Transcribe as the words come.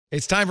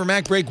It's time for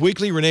MacBreak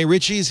Weekly. Rene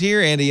Ritchie's here.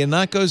 Andy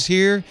Anako's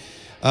here.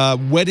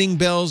 Wedding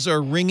bells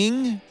are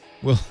ringing.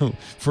 Well,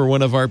 for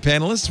one of our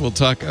panelists, we'll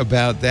talk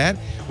about that.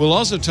 We'll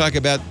also talk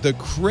about the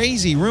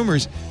crazy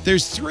rumors.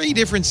 There's 3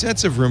 different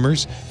sets of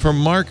rumors from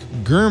Mark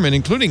Gurman,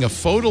 including a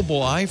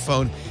foldable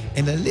iPhone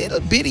and a little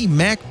bitty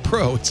Mac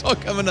Pro. It's all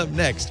coming up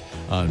next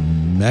on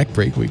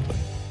MacBreak Weekly.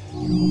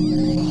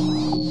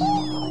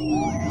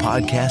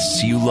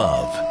 Podcasts you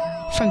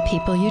love. From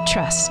people you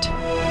trust.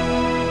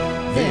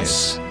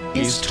 This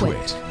is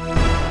Twit.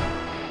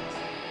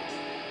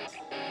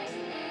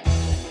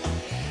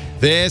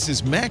 This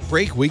is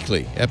MacBreak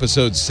Weekly,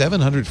 episode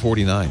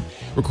 749,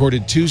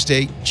 recorded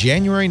Tuesday,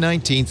 January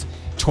 19th,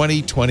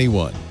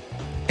 2021.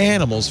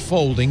 Animals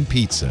folding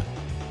pizza.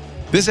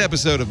 This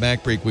episode of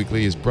MacBreak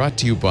Weekly is brought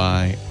to you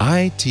by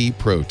IT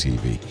Pro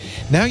TV.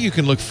 Now you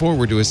can look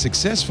forward to a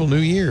successful new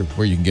year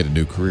where you can get a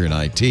new career in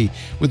IT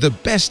with the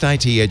best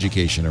IT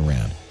education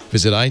around.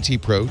 Visit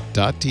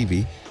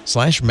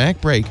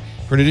itpro.tv/MacBreak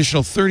for an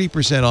additional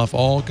 30% off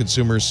all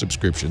consumer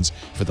subscriptions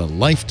for the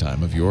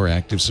lifetime of your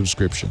active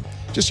subscription.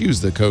 Just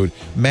use the code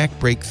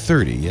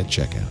MacBreak30 at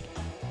checkout.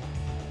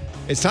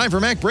 It's time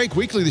for MacBreak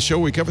Weekly, the show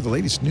where we cover the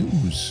latest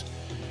news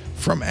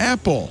from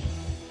Apple.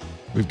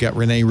 We've got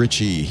Rene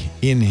Ritchie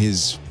in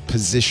his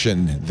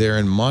position there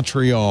in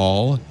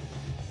Montreal.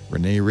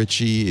 Rene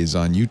Ritchie is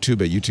on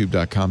YouTube at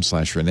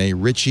youtube.com/Rene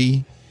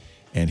Ritchie,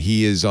 and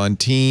he is on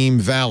Team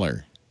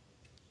Valor.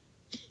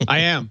 I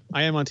am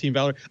on Team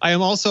Valor. I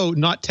am also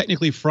not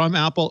technically from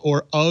Apple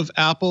or of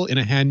Apple in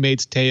a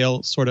Handmaid's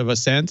Tale sort of a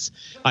sense.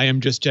 I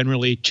am just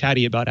generally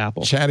chatty about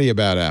Apple. Chatty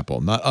about Apple,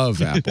 not of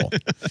Apple.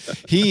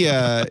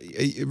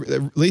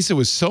 Lisa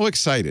was so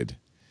excited.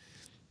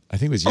 I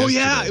think it was yesterday. Oh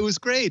yeah, it was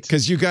great.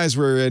 Because you guys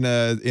were in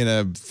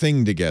a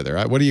thing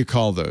together. What do you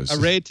call those? A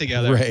raid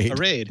together. Raid. A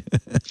raid.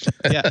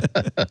 Yeah.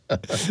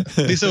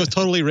 Lisa was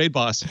totally raid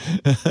boss.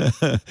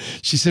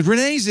 She said,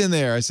 Renee's in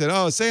there. I said,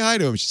 oh, say hi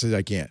to him. She said,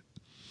 I can't.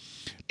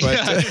 But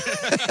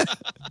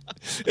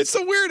it's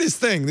the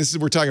weirdest thing.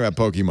 We're talking about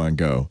Pokemon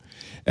Go.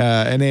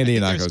 And Andy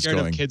Anako's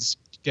going. Of kids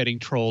getting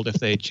trolled if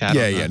they chat.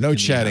 Yeah. No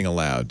chatting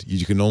allowed.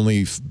 You can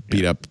only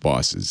beat up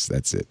bosses.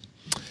 That's it.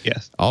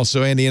 Yes.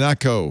 Also, Andy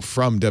Anako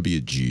from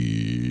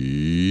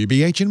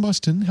WGBH in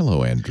Boston.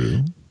 Hello,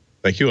 Andrew.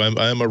 Thank you.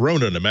 I'm a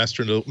Ronin, a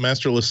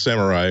masterless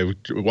samurai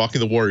walking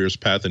the warrior's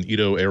path in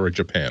Edo-era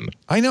Japan.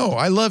 I know.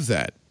 I love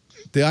that.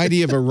 The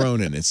idea of a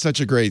Ronin. It's such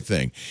a great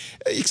thing.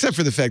 Except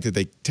for the fact that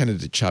they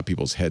tended to chop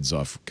people's heads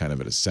off kind of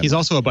at a semi. He's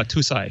also a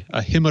Batusai.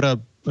 A Himura,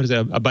 what is it?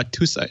 A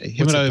Batusai.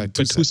 Himura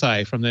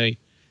Batusai from the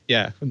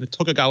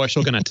Tokugawa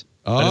shogunate.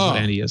 Oh, that is what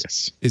Andy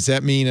is. Does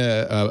that mean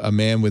a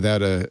man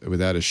without a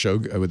master?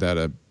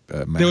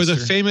 There was a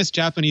famous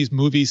Japanese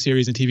movie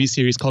series and TV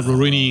series called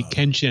Rurouni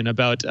Kenshin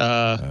about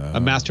a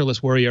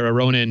masterless warrior, a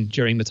Ronin,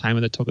 during the time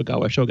of the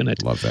Tokugawa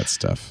shogunate. Love that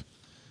stuff.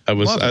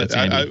 That's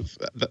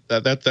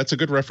a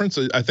good reference.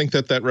 I think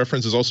that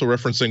reference is also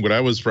referencing what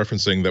I was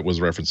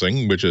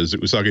referencing, which is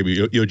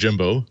Usagi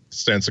Yojimbo,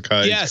 Stan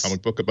Sakai's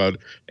comic book about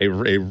a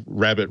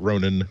rabbit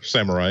Ronin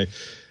samurai.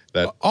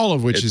 All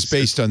of which is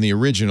based on the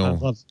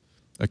original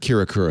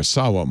Akira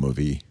Kurosawa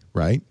movie,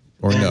 right?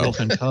 Or no? Wolf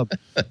and Cub.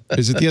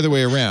 Is it the other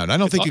way around? I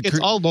don't think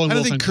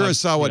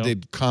Kurosawa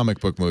did comic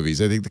book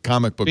movies. I think the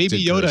comic book Baby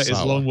did Yoda Kurosawa.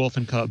 is Lone Wolf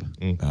and Cub.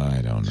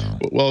 I don't know.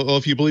 Well,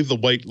 if you believe the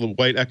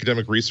white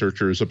academic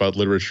researchers about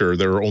literature,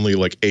 there are only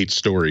like 8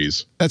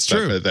 stories. That's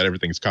true. That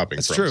everything's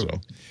copying from. That's true.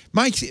 So.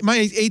 My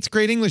 8th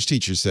grade English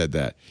teacher said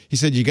that. He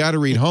said you got to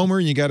read Homer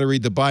and you got to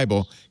read the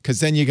Bible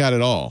because then you got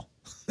it all.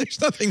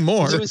 There's nothing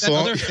more. There was that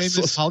other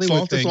famous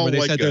Hollywood thing where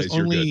they said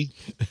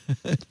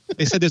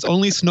there's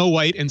only Snow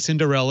White and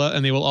Cinderella,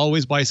 and they will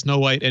always buy Snow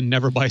White and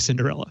never buy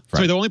Cinderella. Right.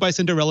 Sorry, they'll only buy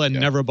Cinderella and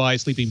never buy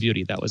Sleeping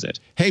Beauty. That was it.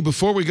 Hey,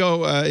 before we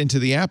go into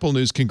the Apple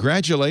news,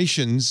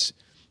 congratulations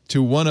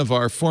to one of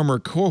our former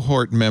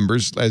cohort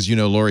members. As you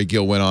know, Lory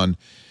Gil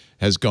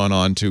has gone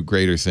on to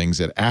greater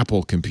things at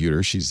Apple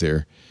Computer. She's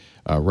there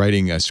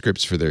writing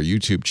scripts for their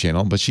YouTube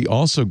channel, but she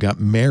also got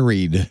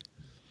married.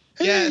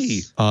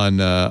 Yes. On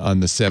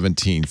the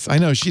 17th. I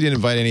know she didn't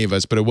invite any of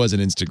us, but it was an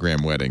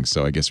Instagram wedding,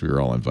 so I guess we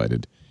were all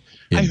invited.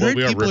 I heard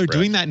people are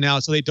doing that now,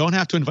 so they don't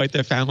have to invite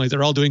their families.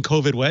 They're all doing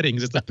COVID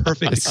weddings. It's the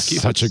perfect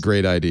excuse. Such a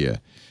great idea.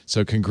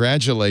 So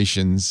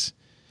congratulations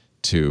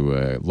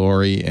to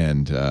Lory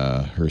and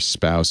her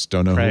spouse.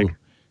 Don't know who.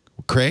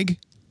 Craig?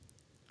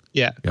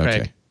 Yeah, Craig.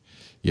 Okay.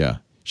 Yeah.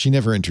 She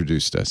never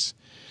introduced us.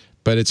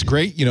 But it's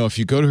great, if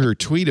you go to her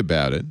tweet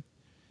about it,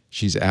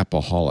 she's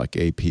Appaholic,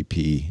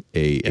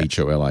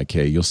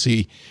 APPAHOLIK. You'll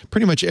see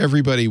pretty much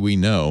everybody we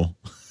know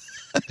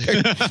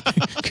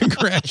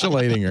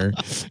congratulating her.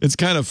 It's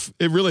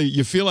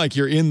you feel like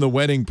you're in the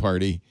wedding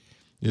party.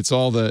 It's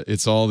all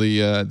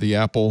the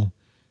Apple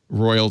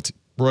royalty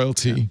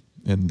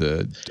and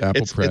the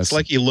Apple press. It's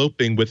like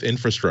eloping with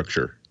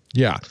infrastructure.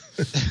 Yeah.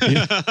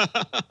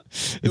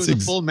 It was a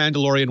full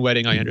Mandalorian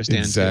wedding, I understand.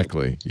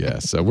 Exactly. Yeah.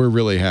 So we're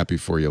really happy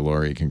for you,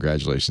 Lory.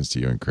 Congratulations to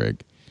you and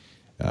Craig.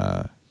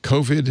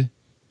 COVID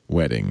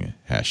wedding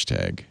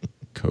 #.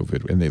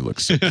 COVID, and they look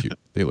so cute.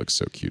 They look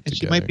so cute and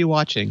together. She might be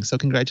watching, so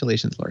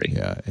congratulations, Lory.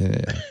 Yeah,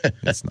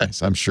 it's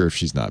nice. I'm sure if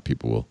she's not,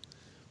 people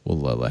will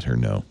let her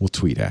know. We'll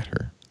tweet at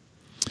her.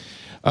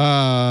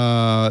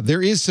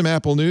 There is some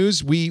Apple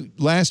news. We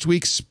last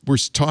week were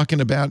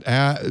talking about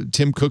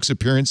Tim Cook's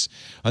appearance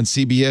on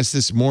CBS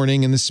this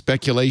morning and the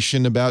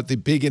speculation about the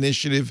big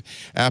initiative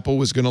Apple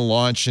was going to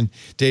launch. And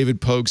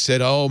David Pogue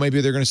said, "Oh, maybe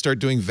they're going to start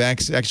doing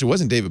Actually, it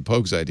wasn't David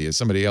Pogue's idea.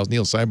 Somebody else,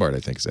 Neil Seibert, I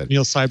think, said.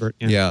 Neil Seibert,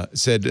 yeah,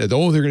 said,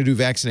 "Oh, they're going to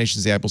do vaccinations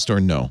in the Apple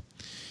Store." No,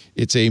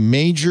 it's a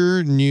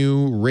major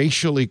new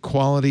racial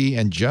equality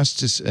and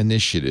justice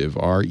initiative.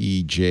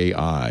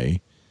 REJI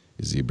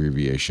is the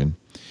abbreviation.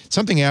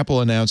 Something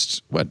Apple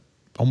announced,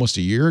 almost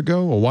a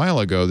while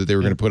ago, that they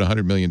were going to put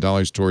 $100 million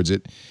towards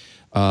it.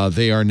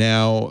 They are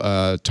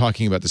now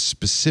talking about the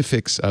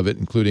specifics of it,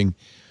 including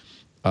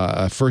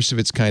a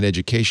first-of-its-kind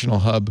educational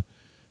hub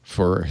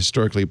for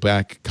historically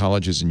black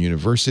colleges and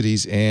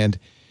universities. And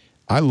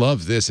I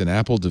love this, an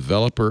Apple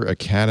Developer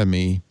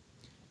Academy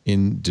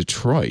in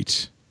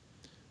Detroit,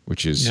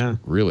 which is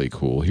really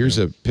cool. Here's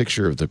a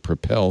picture of the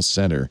Propel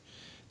Center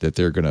that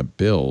they're going to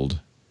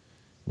build.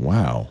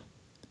 Wow.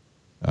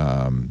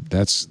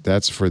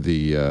 That's for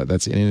the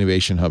that's an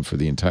innovation hub for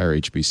the entire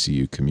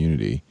HBCU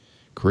community.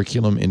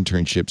 Curriculum,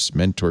 internships,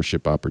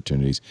 mentorship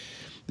opportunities.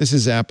 This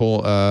is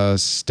Apple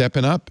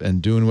stepping up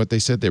and doing what they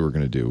said they were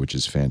going to do, which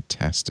is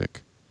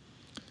fantastic.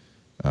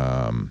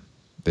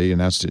 They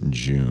announced it in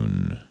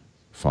June,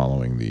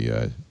 following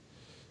the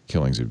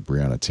killings of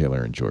Breonna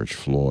Taylor and George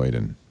Floyd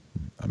and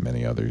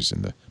many others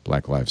in the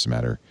Black Lives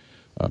Matter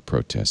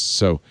protests.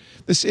 So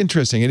this is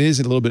interesting. It is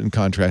a little bit in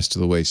contrast to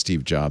the way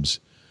Steve Jobs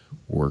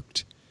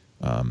worked.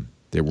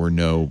 There were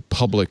no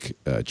public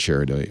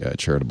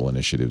charitable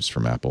initiatives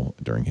from Apple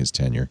during his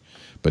tenure,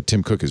 but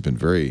Tim Cook has been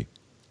very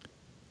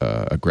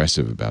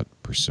aggressive about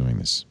pursuing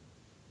this.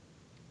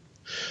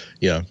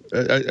 Yeah,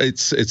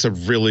 it's a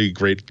really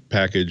great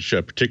package,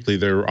 particularly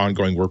their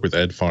ongoing work with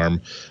Ed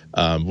Farm,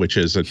 which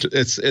is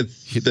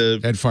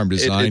Ed Farm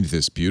designed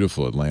this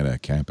beautiful Atlanta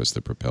campus,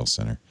 the Propel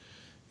Center.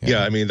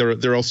 Yeah, I mean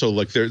they're also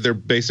like they're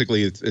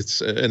basically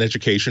it's an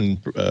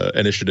education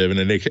initiative and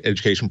an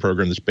education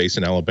program that's based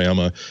in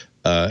Alabama,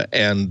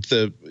 and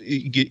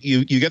you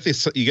get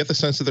the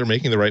sense that they're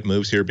making the right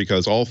moves here,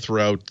 because all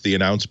throughout the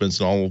announcements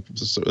and all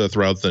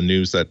throughout the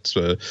news that's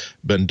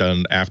been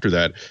done after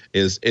that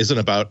isn't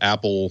about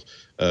Apple.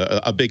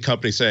 A big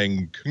company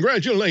saying,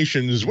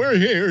 "Congratulations, we're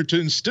here to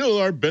instill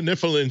our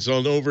benevolence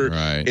all over."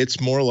 Right. It's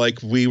more like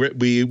we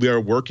are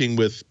working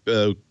with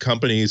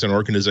companies and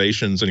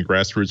organizations and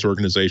grassroots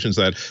organizations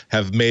that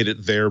have made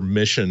it their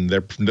mission,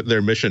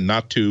 their mission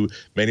not to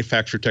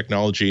manufacture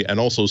technology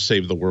and also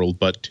save the world,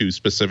 but to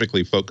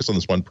specifically focus on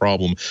this one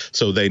problem.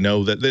 So they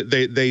know that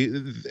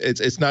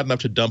it's not enough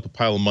to dump a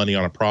pile of money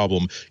on a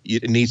problem.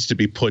 It needs to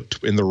be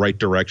put in the right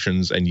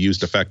directions and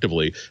used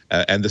effectively.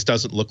 And this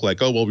doesn't look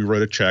like, oh well, we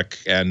wrote a check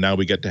and now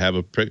we get to have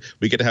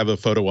a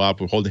photo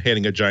op. We're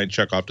handing a giant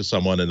check off to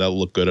someone, and that'll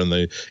look good in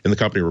the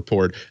company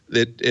report.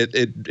 It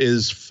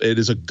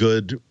is a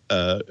good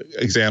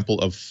example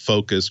of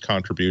focused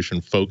contribution,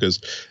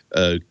 focused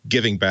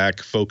giving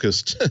back,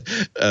 focused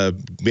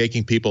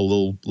making people a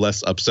little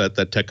less upset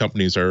that tech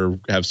companies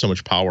have so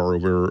much power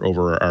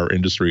over our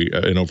industry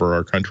and over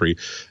our country.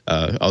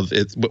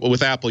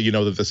 With Apple, you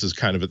know that this is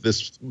kind of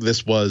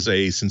this was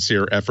a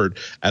sincere effort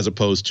as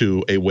opposed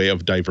to a way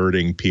of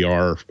diverting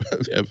PR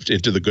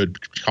into the good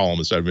column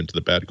instead of into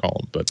the bad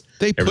column. But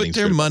they put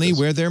their money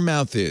where their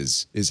mouth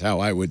is how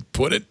I would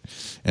put it,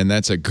 and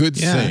that's a good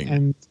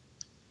thing.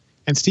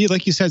 And Steve,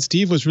 like you said,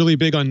 Steve was really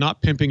big on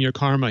not pimping your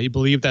karma. He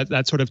believed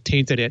that sort of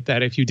tainted it,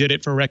 that if you did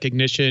it for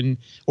recognition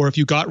or if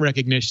you got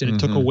recognition, it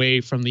took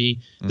away from the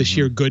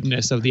sheer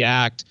goodness of the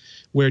act,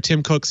 where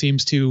Tim Cook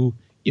seems to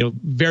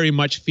very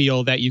much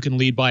feel that you can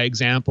lead by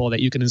example,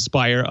 that you can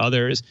inspire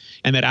others,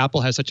 and that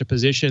Apple has such a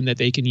position that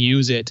they can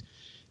use it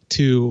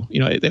to,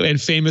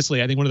 and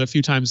famously, I think one of the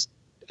few times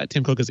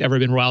Tim Cook has ever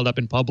been riled up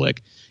in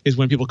public is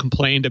when people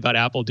complained about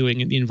Apple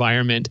doing the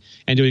environment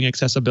and doing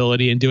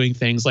accessibility and doing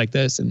things like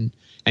this.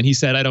 And he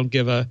said, I don't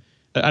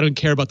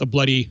care about the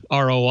bloody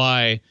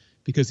ROI,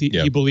 because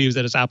he believes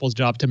that it's Apple's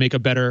job to make a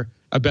better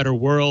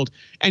world.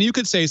 And you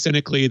could say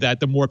cynically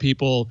that the more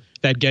people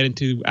that get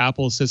into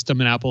Apple's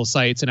system and Apple's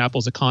sites and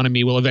Apple's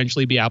economy will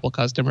eventually be Apple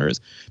customers.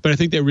 But I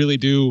think they really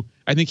do.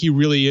 I think he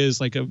really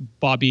is like a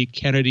Bobby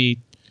Kennedy,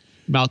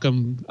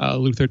 Malcolm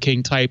Luther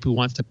King type who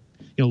wants to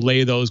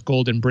lay those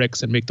golden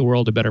bricks and make the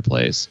world a better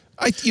place.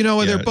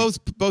 They're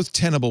both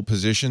tenable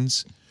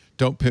positions.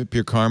 Don't pimp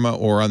your karma,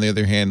 or on the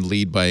other hand,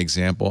 lead by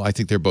example. I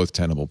think they're both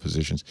tenable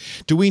positions.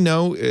 Do we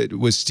know,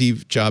 was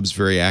Steve Jobs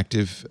very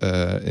active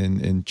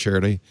in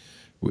charity?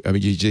 I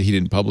mean, he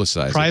didn't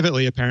publicize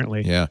privately, it.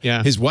 Apparently.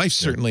 Yeah. His wife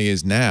certainly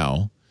is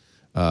now.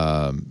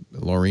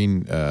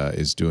 Laureen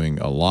is doing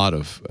a lot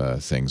of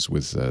things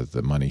with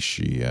the money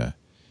she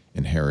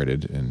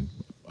inherited, and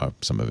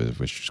some of it,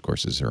 which of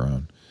course is her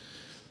own.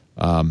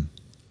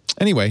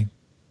 Anyway,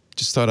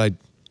 just thought I'd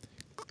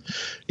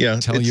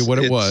tell you what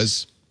it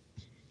was.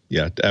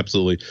 Yeah,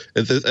 absolutely.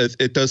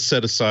 It does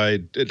set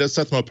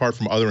them apart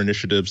from other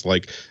initiatives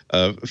like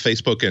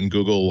Facebook and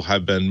Google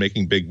have been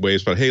making big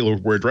waves. But hey,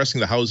 we're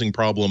addressing the housing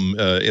problem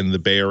in the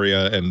Bay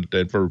Area and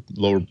for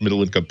lower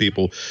middle income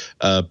people.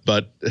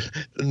 But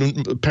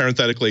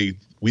parenthetically,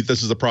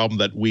 this is a problem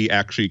that we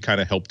actually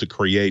kind of helped to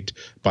create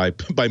by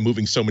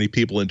moving so many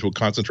people into a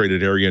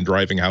concentrated area and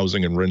driving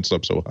housing and rents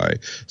up so high.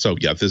 So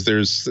yeah,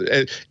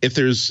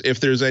 if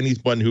there's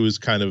anyone who is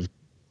kind of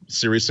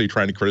seriously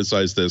trying to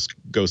criticize this,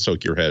 go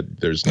soak your head.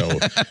 There's no,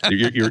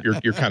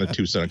 you're kind of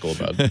too cynical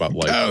about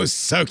life. Go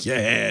soak your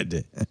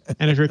head.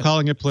 And if you're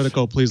calling it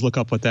political, please look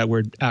up what that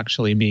word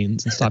actually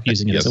means and stop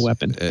using it as a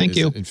weapon. Thank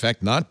you. In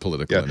fact, not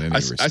political in any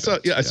respect.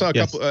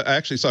 I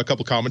actually saw a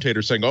couple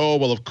commentators saying, "Oh,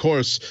 well, of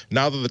course,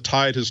 now that the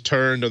tide has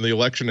turned and the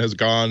election has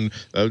gone,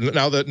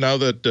 now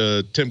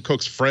that Tim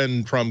Cook's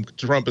friend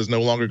Trump is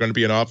no longer going to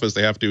be in office,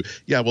 they have to."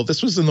 Yeah, well,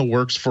 this was in the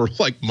works for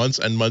like months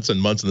and months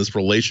and months, and this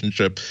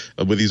relationship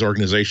with these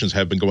organizations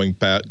have been going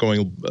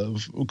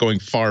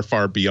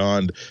far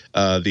beyond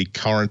the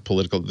current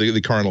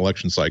the current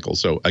election cycle.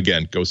 So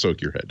again, go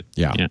soak your head.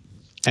 Yeah.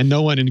 And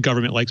no one in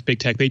government likes big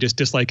tech. They just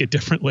dislike it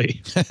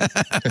differently.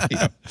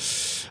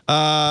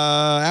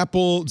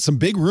 Apple, some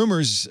big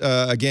rumors.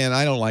 Again,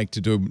 I don't like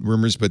to do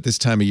rumors, but this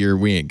time of year,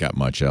 we ain't got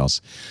much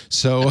else.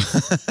 So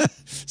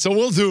so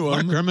we'll do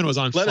them. Mark Gurman was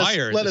on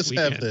fire. Let us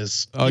have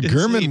this.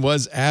 Gurman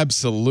was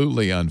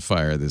absolutely on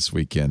fire this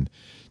weekend.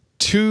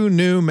 2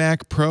 new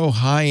Mac Pro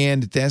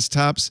high-end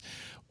desktops.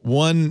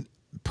 One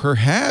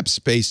perhaps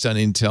based on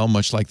Intel,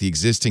 much like the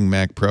existing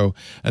Mac Pro.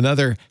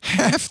 Another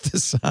half the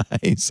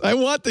size. I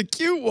want the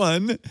cute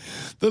one,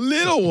 the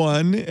little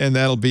one, and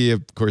that'll be,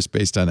 of course,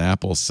 based on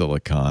Apple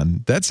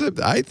silicon.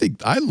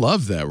 I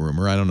love that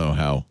rumor. I don't know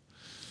how,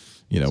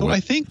 So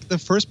I think the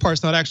first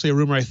part's not actually a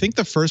rumor. I think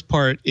the first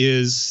part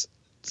is,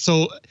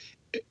 so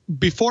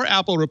before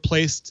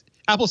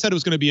Apple said it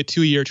was going to be a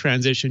 2-year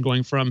transition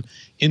going from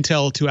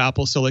Intel to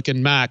Apple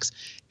Silicon Macs.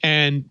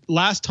 And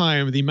last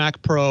time, the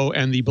Mac Pro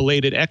and the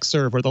belated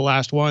Xserve were the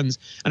last ones.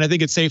 And I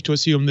think it's safe to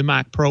assume the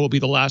Mac Pro will be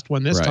the last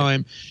one this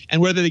time.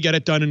 And whether they get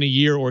it done in a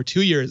year or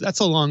 2 years, that's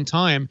a long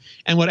time.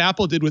 And what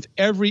Apple did with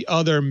every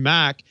other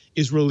Mac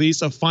is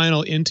release a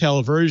final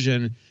Intel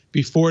version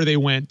before they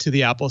went to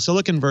the Apple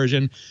Silicon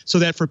version, so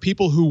that for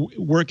people who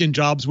work in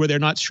jobs where they're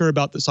not sure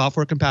about the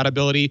software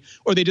compatibility,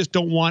 or they just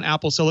don't want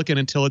Apple Silicon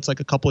until it's like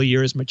a couple of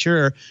years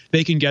mature,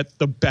 they can get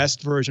the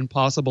best version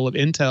possible of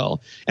Intel.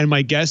 And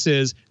my guess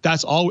is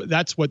that's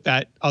what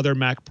that other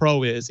Mac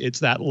Pro is.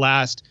 It's that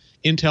last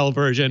Intel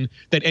version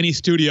that any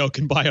studio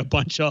can buy a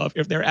bunch of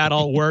if they're at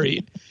all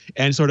worried,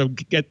 and sort of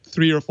get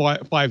 3 or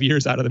 5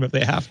 years out of them if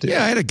they have to.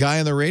 Yeah, I had a guy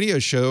on the radio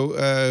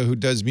show who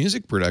does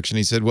music production.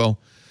 He said, well,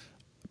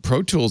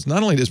 Pro Tools,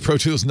 not only does Pro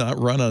Tools not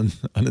run on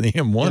the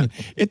M1,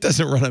 it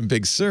doesn't run on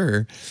Big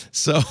Sur.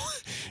 So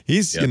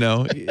he's,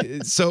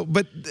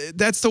 but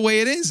that's the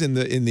way it is in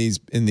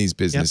these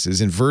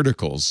businesses, in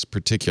verticals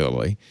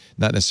particularly,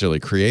 not necessarily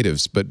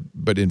creatives,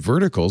 but in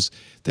verticals,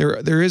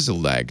 there is a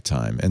lag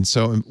time. And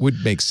so it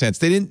would make sense.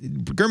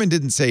 Gurman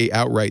didn't say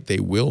outright they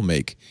will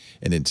make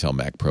an Intel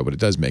Mac Pro, but it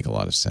does make a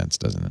lot of sense,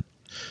 doesn't it?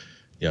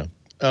 Yeah.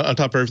 On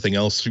top of everything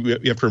else, you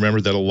have to remember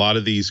that a lot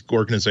of these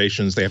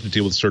organizations, they have to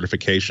deal with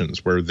certifications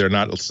where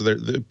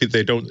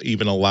they don't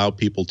even allow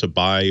people to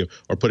buy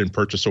or put in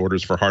purchase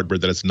orders for hardware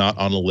that is not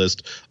on a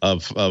list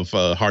of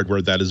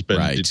hardware that has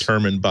been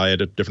determined by a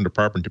different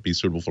department to be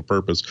suitable for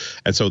purpose.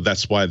 And so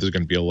that's why there's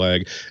going to be a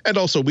lag. And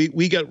also,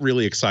 we get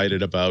really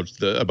excited about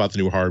the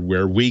new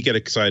hardware. We get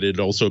excited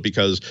also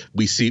because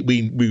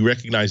we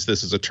recognize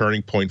this as a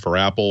turning point for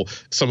Apple.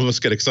 Some of us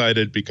get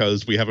excited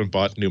because we haven't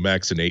bought new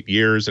Macs in 8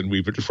 years, and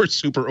we're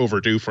super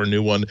overdue for a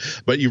new one.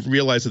 But you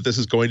realize that this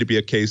is going to be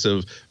a case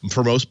of,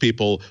 for most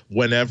people,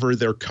 whenever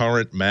their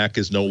current Mac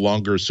is no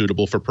longer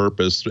suitable for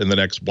purpose in the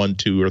next 1,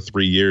 2, or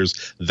 3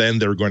 years, then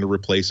they're going to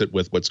replace it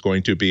with what's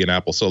going to be an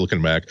Apple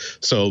Silicon Mac.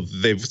 So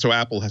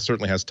Apple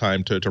certainly has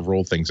time to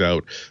roll things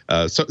out.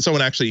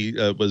 Someone actually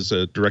was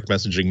direct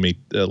messaging me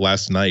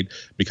last night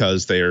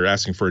because they are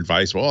asking for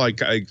advice. Well,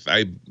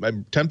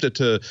 I'm tempted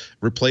to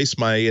replace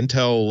my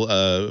Intel,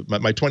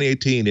 my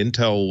 2018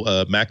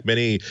 Intel Mac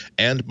Mini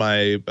and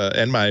my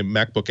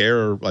MacBook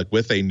Air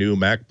with a new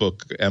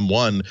MacBook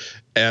M1.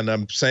 And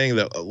I'm saying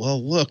that,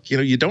 well, look,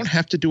 you don't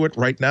have to do it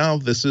right now.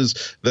 This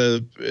is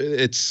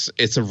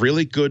it's a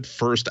really good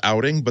first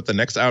outing, but the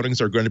next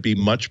outings are going to be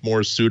much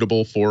more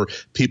suitable for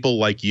people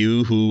like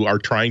you who are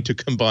trying to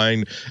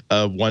combine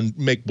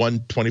make one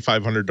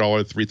 $2,500,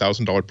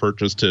 $3,000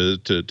 purchase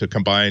to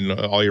combine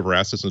all your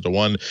assets into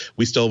one.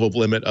 We still have a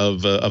limit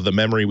of the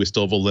memory. We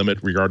still have a limit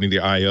regarding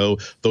the I/O.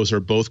 Those are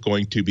both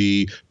going to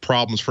be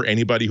problems for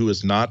anybody who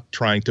is not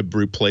trying to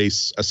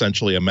replace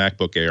essentially a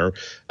MacBook Air.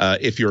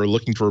 If you're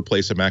looking to replace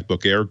replace a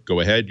MacBook Air, go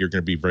ahead. You're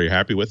going to be very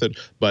happy with it.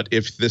 But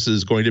if this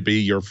is going to be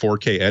your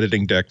 4K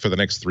editing deck for the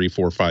next 3,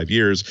 4, 5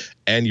 years,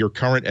 and your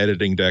current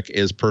editing deck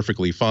is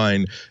perfectly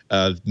fine,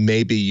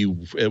 maybe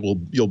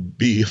you'll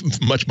be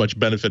much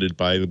benefited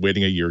by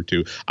waiting a year or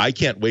two. I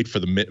can't wait for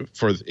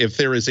if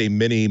there is a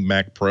mini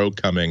Mac Pro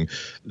coming.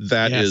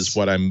 That is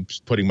what I'm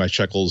putting my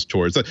shekels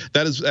towards.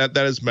 That is,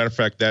 as a matter of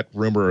fact, that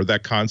rumor or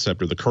that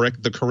concept or the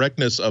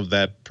correctness of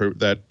that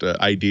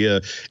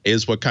idea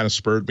is what kind of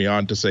spurred me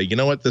on to say, you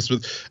know what,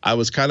 I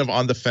was kind of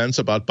on the fence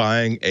about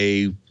buying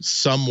a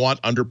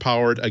somewhat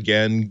underpowered,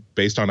 again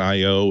based on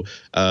I/O,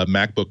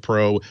 MacBook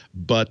Pro,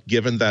 but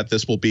given that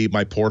this will be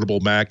my portable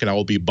Mac and I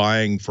will be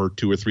buying for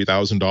 $2,000 or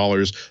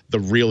 $3,000 the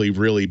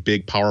really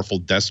big powerful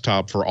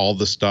desktop for all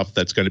the stuff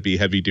that's going to be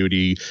heavy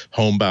duty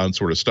homebound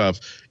sort of stuff,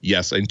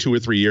 yes, in 2 or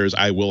 3 years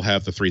I will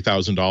have the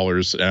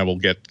 $3,000 and I will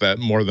get that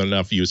more than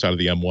enough use out of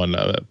the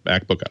M1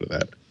 MacBook out of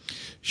that.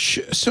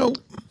 So,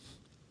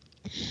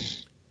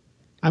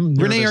 I'm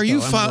nervous,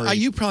 Renee,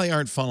 you probably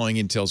aren't following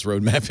Intel's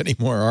roadmap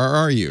anymore, or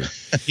are you?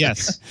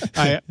 Yes.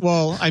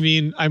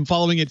 I'm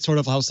following it sort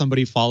of how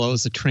somebody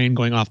follows a train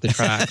going off the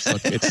track. So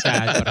it's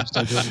sad, but I'm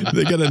still doing it.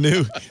 They got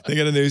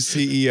a new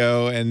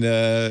CEO, and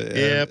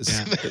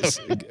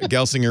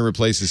Gelsinger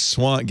replaces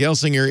Swan.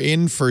 Gelsinger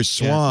in for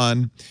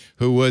Swan,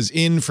 who was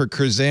in for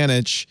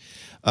Krzanich.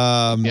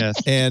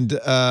 And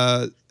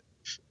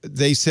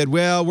they said,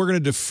 well, we're going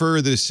to defer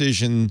the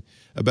decision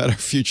about our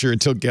future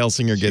until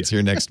Gelsinger gets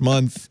here next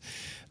month.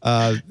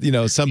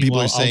 Some people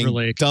are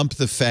saying dump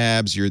the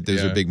fabs.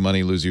 Those are big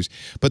money losers.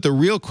 But the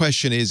real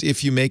question is,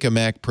 if you make a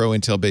Mac Pro,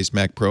 Intel-based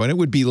Mac Pro, and it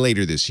would be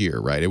later this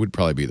year, right? It would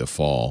probably be the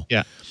fall.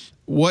 Yeah.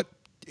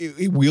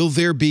 Will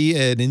there be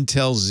an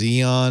Intel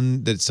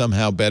Xeon that's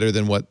somehow better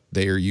than what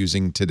they are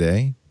using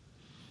today?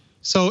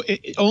 So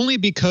only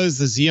because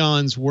the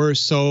Xeons were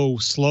so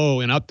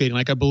slow in updating.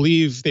 Like I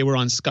believe they were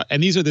on Sky,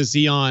 and these are the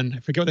Xeon. I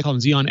forget what they call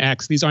them, Xeon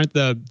X. These aren't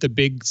the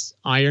big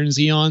iron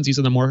Xeons. These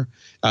are the more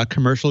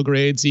commercial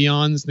grade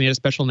Xeons. And they had a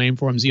special name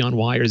for them, Xeon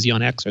Y or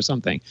Xeon X or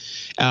something.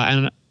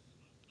 And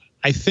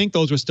I think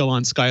those were still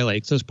on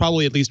Skylake. So it's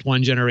probably at least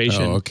one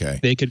generation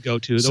they could go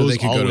to. So those they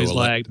could always go to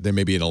lagged. There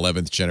may be an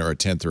 11th gen or a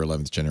 10th or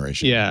 11th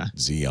generation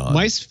Xeon.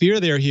 My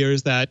fear here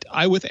is that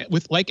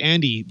with like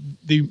Andy,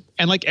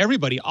 and like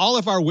everybody, all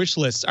of our wish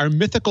lists, our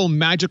mythical,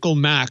 magical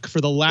Mac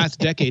for the last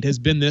decade has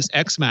been this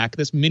X-Mac,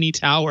 this mini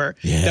tower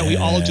that we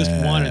all just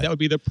wanted. That would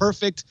be the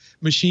perfect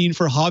machine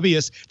for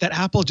hobbyists that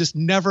Apple just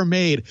never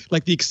made.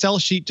 Like the Excel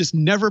sheet just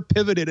never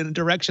pivoted in a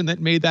direction that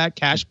made that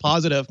cash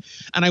positive.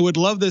 And I would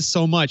love this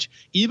so much.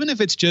 Even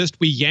if it's just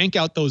we yank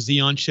out those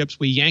Xeon chips,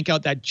 we yank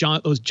out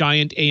those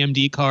giant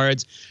AMD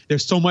cards,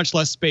 there's so much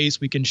less space,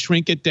 we can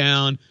shrink it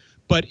down.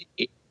 But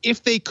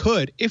if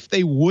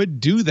they would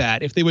do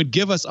that, if they would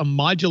give us a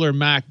modular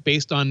Mac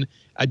based on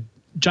a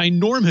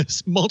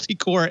ginormous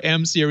multi-core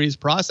M series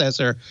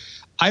processor,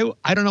 I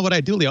don't know what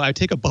I'd do, Leo. I'd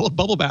take a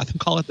bubble bath and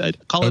call it a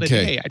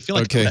day. I'd feel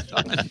like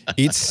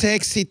it's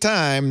sexy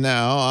time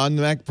now on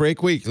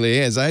MacBreak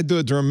Weekly as I do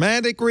a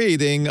dramatic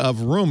reading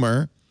of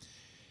Rumor.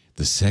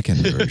 The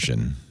second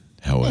version,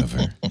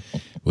 however,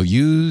 will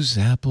use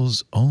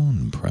Apple's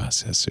own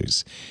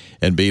processors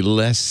and be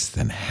less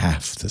than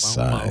half the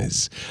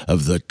size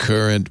of the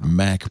current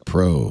Mac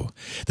Pro.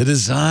 The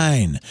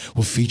design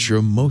will feature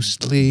a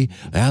mostly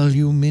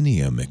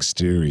aluminum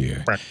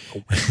exterior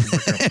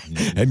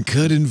and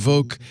could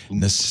invoke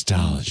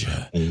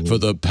nostalgia for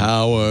the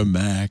Power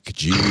Mac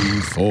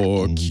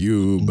G4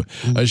 Cube,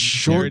 a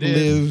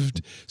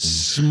short-lived,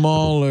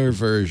 smaller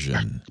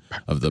version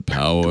of the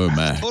Power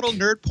Mac. Total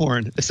nerd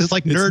porn. This is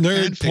like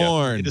nerd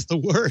porn. It is the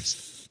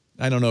worst.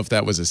 I don't know if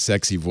that was a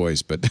sexy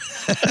voice, but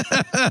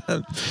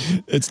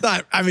it's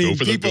not. I mean,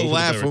 people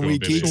laugh when we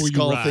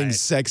call things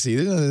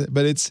sexy,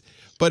 but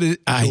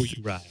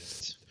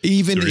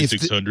even if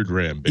 3600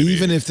 RAM, baby.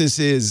 Even if this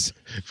is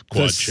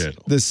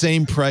the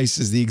same price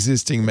as the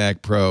existing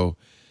Mac Pro,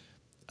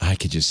 I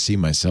could just see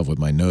myself with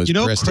my nose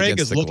pressed Craig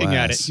against is looking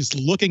glass. at it. He's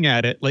looking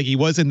at it like he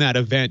was in that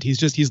event.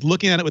 He's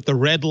looking at it with the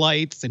red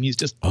lights, and he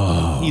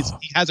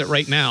has it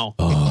right now.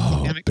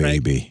 Oh, Damn it,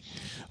 baby.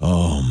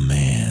 Oh,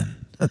 man.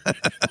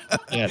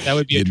 Yeah, that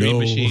would be a dream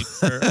machine.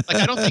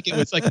 I don't think it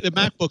was like the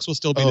MacBooks will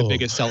still be the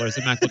biggest sellers.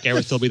 The MacBook Air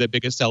will still be the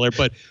biggest seller.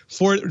 But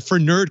for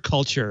nerd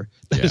culture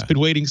that has been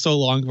waiting so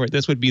long for it,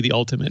 this would be the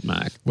ultimate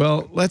Mac.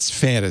 Well, let's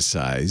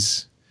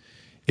fantasize.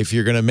 If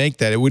you're going to make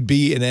that, it would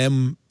be an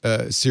M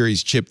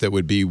series chip that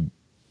would be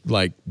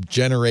like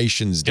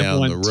generations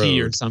down the road.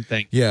 M1T or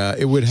something. Yeah,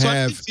 it would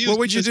have. What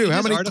would you do?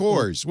 How many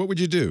cores? What would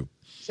you do?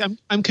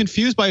 I'm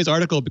confused by his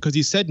article because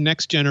he said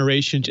next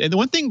generation. And the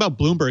one thing about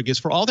Bloomberg is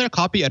for all their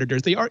copy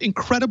editors, they are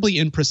incredibly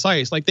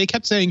imprecise. Like they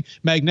kept saying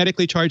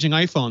magnetically charging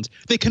iPhones.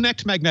 They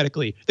connect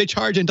magnetically. They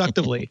charge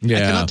inductively. I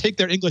cannot take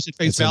their English at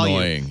face value.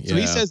 Annoying. So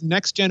he says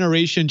next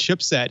generation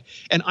chipset.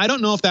 And I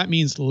don't know if that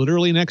means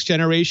literally next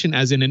generation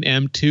as in an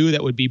M2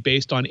 that would be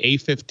based on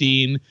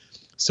A15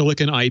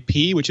 silicon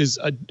IP, which is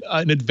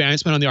an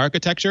advancement on the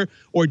architecture,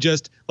 or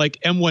just like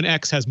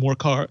M1X has more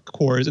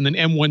cores and then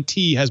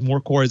M1T has more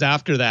cores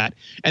after that.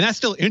 And that's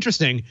still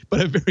interesting, but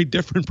a very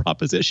different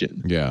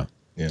proposition. Yeah.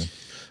 Yeah.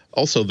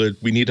 Also,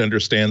 we need to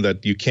understand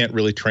that you can't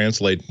really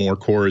translate more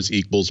cores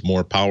equals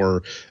more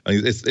power. I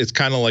mean, it's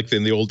kind of like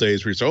in the old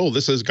days where you say, oh,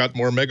 this has got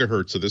more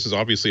megahertz, so this is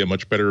obviously a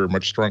much better,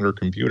 much stronger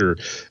computer.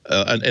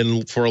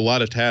 And for a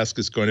lot of tasks,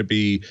 it's going to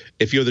be,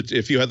 if you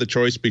had the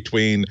choice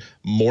between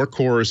more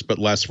cores but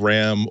less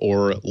RAM,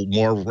 or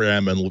more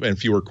RAM and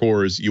fewer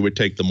cores, you would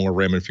take the more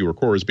RAM and fewer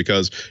cores,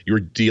 because you're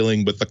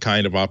dealing with the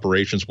kind of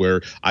operations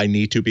where I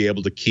need to be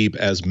able to keep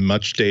as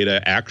much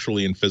data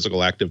actually in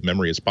physical active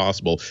memory as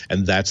possible,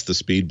 and that's the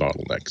speed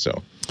bottleneck.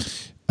 So,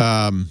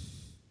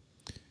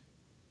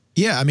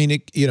 yeah, I mean,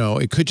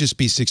 it could just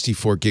be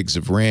 64 gigs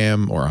of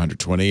RAM, or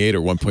 128, or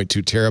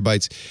 1.2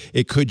 terabytes.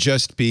 It could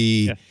just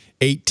be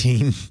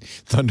 18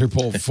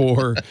 Thunderbolt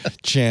 4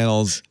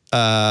 channels.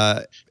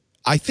 I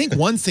think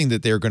one thing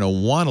that they're going to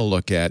want to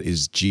look at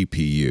is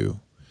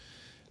GPU.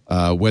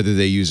 Whether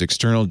they use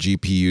external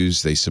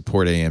GPUs, they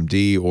support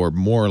AMD, or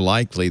more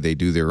likely they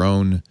do their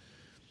own,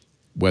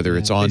 whether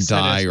it's on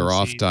die or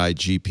off die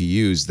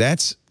GPUs.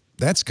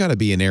 That's got to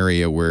be an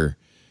area where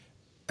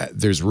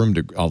there's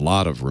a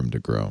lot of room to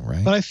grow,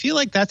 right? But I feel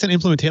like that's an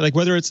implementation, like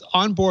whether it's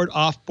onboard,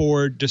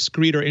 offboard,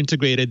 discrete, or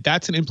integrated,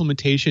 that's an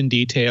implementation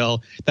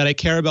detail that I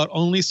care about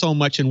only so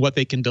much in what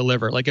they can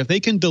deliver. Like if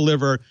they can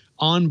deliver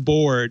on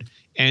board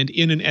and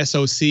in an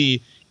SoC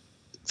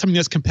something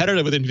that's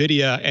competitive with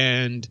NVIDIA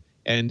and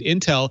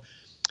Intel,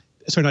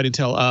 sorry, not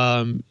Intel,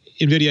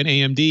 NVIDIA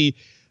and AMD,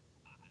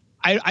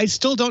 I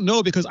still don't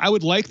know, because I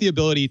would like the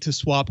ability to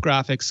swap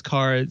graphics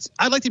cards.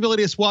 I'd like the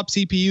ability to swap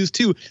CPUs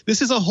too.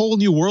 This is a whole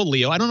new world,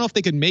 Leo. I don't know if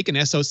they could make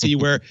an SoC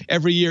where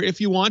every year,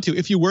 if you want to,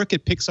 if you work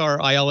at Pixar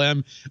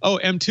ILM,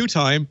 M2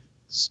 time,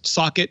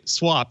 socket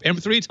swap,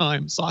 M3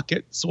 time,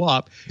 socket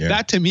swap. Yeah.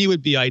 That to me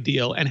would be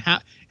ideal. And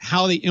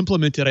how they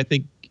implement it, I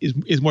think,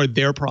 is more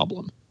their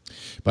problem.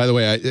 By the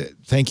way,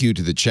 thank you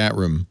to the chat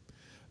room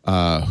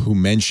who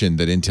mentioned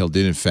that Intel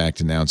did, in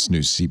fact, announce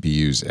new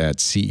CPUs at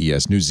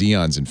CES, new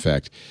Xeons, in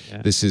fact.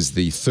 Yeah. This is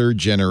the 3rd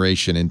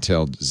generation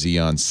Intel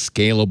Xeon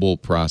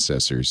scalable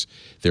processors.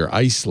 They're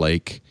Ice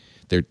Lake.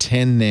 They're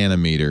 10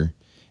 nanometer,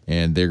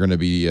 and they're going to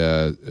be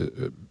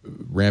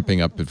ramping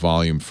up at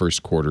volume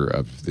first quarter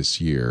of this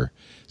year.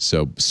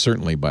 So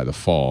certainly by the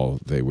fall,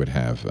 they would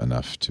have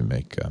enough to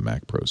make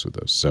Mac Pros with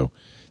those. So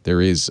there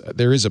is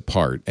a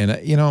part, and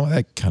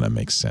that kind of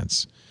makes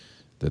sense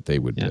that they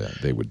would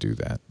do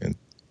that. And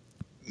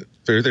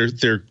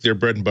their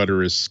bread and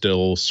butter is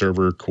still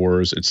server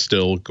cores. It's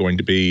still going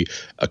to be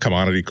a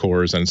commodity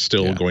cores, and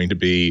still going to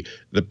be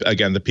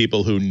the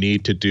people who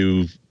need to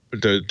do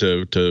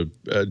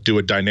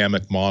a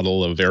dynamic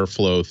model of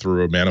airflow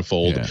through a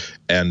manifold. Yeah.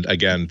 And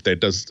again,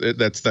 that's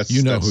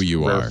who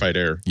you are. Rarefied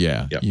air.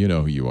 Yeah, you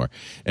know who you are.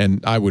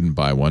 And I wouldn't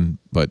buy one,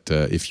 but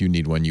if you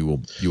need one,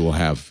 you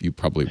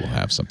probably will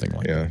have something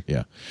like that.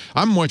 Yeah,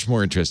 I'm much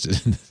more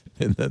interested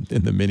in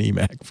the mini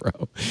Mac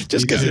Pro,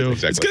 just because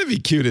it's going to be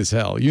cute as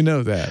hell. You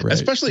know that, right?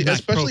 Especially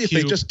if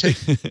they just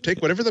take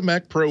whatever the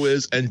Mac Pro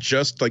is and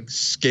just like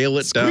scale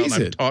it down.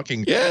 I'm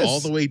talking all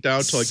the way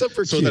down to so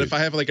that if I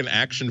have like an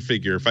action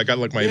figure, if I got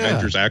like my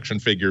Avengers action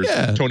figures,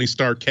 Tony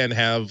Stark can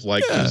have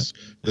like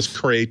this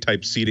Cray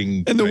type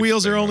seating, and the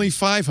wheels are only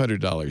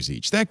 $500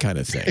 each. That kind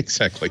of thing.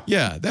 Exactly.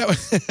 Yeah,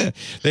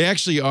 they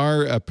actually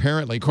are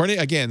apparently, according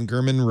again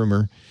Gurman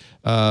rumor,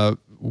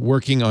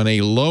 working on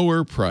a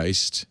lower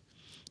priced.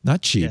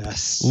 Not cheap,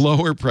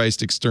 lower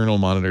priced external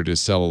monitor to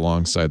sell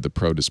alongside the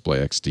Pro Display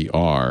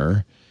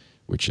XDR,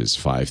 which is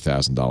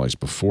 $5,000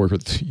 before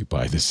you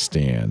buy the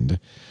stand.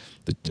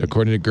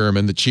 According to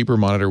Gurman, the cheaper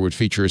monitor would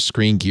feature a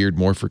screen geared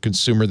more for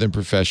consumer than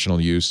professional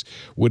use,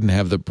 wouldn't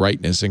have the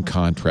brightness and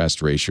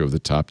contrast ratio of the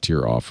top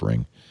tier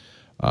offering.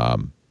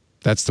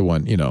 That's the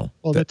one,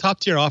 Well, the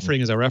top tier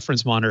offering is a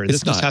reference monitor.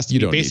 This just has to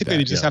be basically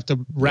you just have to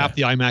wrap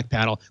the iMac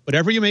panel.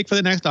 Whatever you make for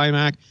the next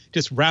iMac,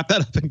 just wrap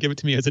that up and give it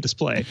to me as a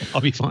display.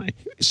 I'll be fine.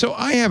 So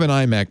I have an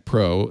iMac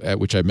Pro,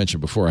 which I mentioned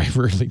before. I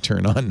rarely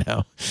turn on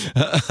now.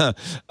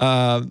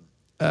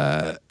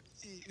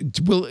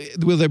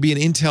 Will there be an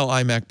Intel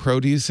iMac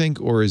Pro, do you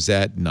think, or is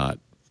that not?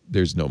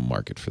 There's no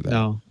market for that.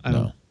 No, I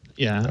don't.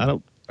 Yeah, I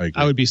don't.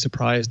 I would be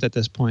surprised at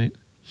this point.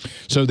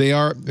 So they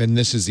are, and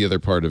this is the other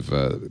part of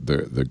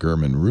the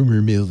Gurman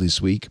rumor mill this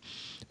week,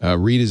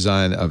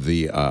 redesign of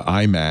the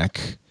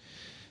iMac.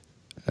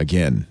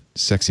 Again,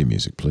 sexy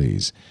music,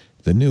 please.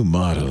 The new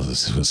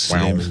models will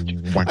slim.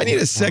 I need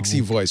a sexy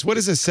voice. What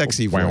is a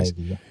sexy voice?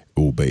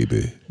 Oh,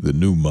 baby, the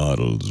new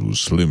models will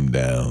slim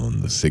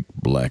down the thick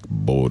black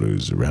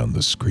borders around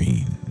the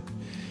screen.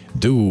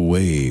 Do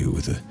away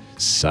with a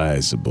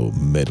sizable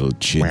metal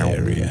chin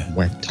area.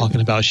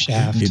 Talking about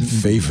shaft. In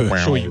favor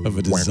of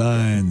a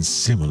design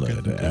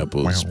similar to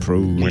Apple's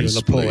Pro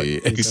Display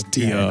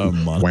XDR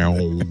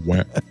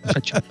monitor.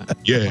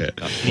 Yeah.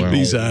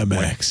 These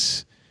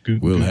iMacs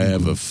We'll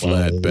have a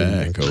flat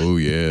back. Oh,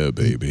 yeah,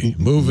 baby.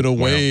 Moving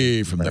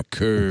away from the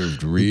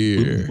curved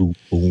rear.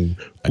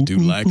 I do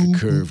like a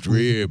curved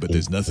rear, but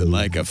there's nothing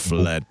like a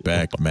flat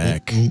back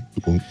Mac.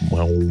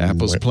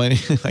 Apple's planning.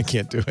 I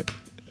can't do it.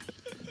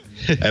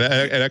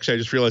 And actually, I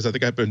just realized I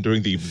think I've been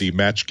doing the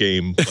match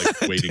game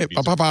like waiting.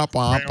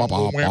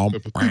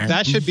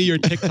 That should be your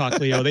TikTok,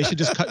 Leo. They should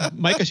just cut.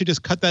 Micah should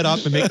just cut that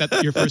up and make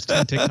that your first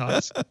 10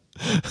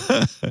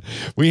 TikToks.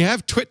 We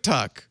have Twit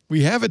Talk.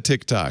 We have a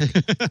TikTok.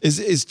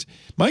 Is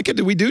Micah?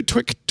 Do we do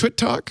Twit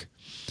Talk?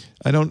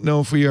 I don't know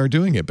if we are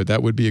doing it, but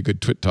that would be a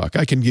good Twit Talk.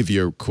 I can give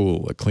you a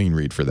clean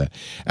read for that.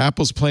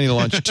 Apple's planning to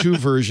launch 2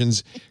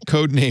 versions,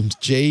 codenamed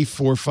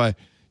J456.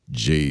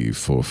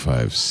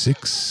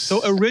 So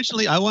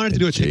originally, I wanted to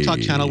do a TikTok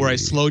channel where I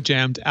slow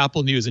jammed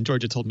Apple News, and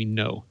Georgia told me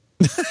no.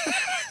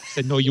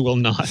 Said, no, you will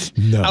not.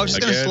 No. I was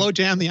just going to slow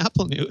jam the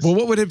Apple News. Well,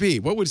 what would it be?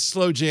 What would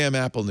slow jam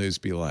Apple News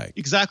be like?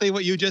 Exactly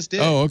what you just did.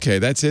 Oh, okay.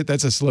 That's it?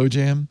 That's a slow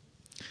jam?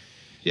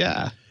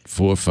 Yeah.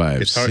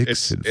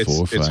 456 and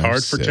 457. It's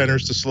hard for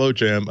tenors to slow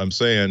jam. I'm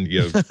saying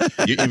you've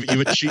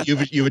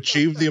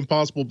achieved the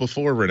impossible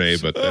before, Renee,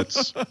 but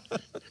that's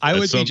I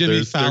would be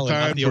Jimmy Fallon. There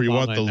are times where you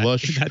want the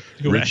lush,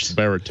 rich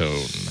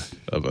baritone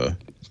of a.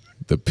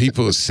 The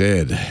people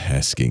said,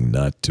 asking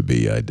not to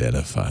be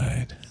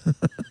identified.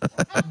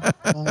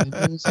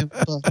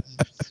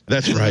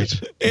 That's right.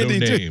 Andy,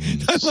 no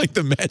names. I like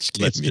the match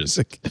game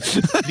music.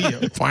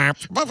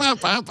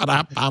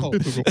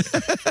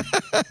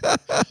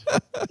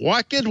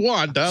 Wicked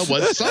Wanda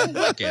was so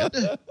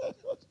wicked.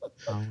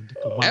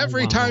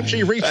 Every time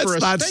she reached for a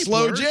That's not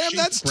stapler, slow jam,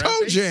 that's toe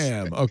grabbed a-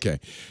 jam. Okay.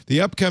 The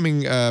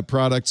upcoming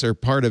products are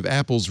part of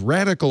Apple's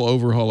radical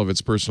overhaul of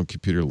its personal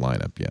computer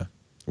lineup, yeah,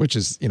 which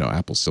is,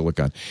 Apple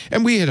Silicon.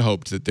 And we had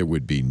hoped that there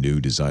would be new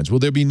designs. Will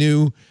there be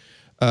new,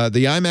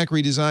 the iMac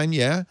redesign?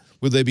 Yeah.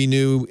 Will there be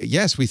new?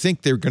 Yes, we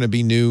think there are going to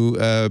be new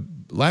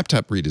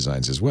laptop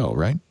redesigns as well,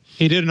 right?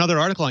 He did another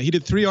article. He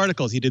did 3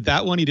 articles. He did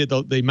that one. He did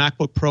the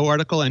MacBook Pro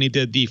article, and he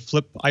did the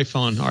Flip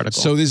iPhone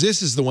article. So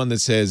this is the one that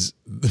says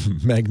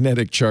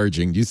magnetic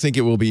charging. Do you think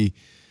it will be?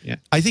 Yeah.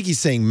 I think he's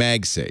saying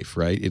MagSafe,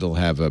 right? It'll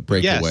have a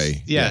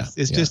breakaway. Yes.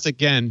 It's just,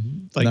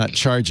 again, like not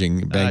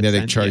charging,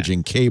 magnetic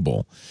charging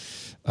cable.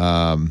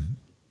 That's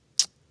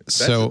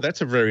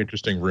a very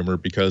interesting rumor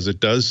because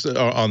it does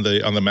on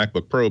the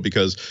MacBook Pro,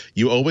 because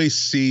you always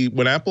see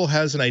when Apple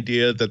has an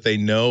idea that they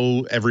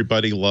know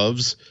everybody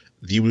loves,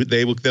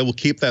 they will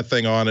keep that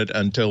thing on it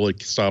until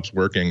it stops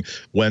working.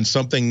 When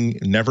something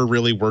never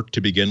really worked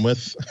to begin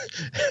with,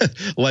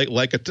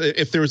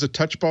 if there was a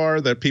touch bar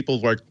that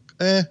people were like,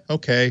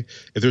 okay.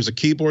 If there's a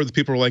keyboard that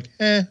people were like,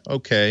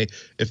 okay.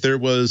 If there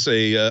was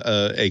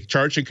a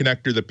charging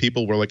connector that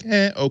people were like,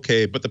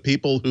 okay. But the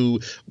people who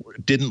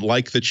didn't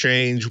like the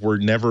change were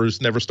never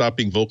stopped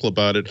being vocal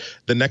about it.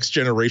 The next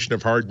generation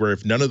of hardware,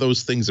 if none of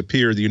those things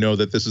appear, you know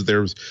that this is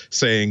theirs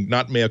saying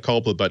not mea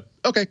culpa, but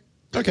okay.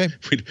 Okay.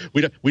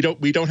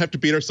 We don't have to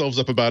beat ourselves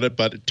up about it,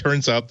 but it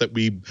turns out that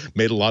we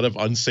made a lot of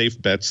unsafe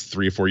bets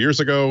 3 or 4 years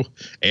ago.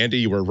 Andy,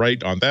 you were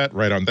right on that,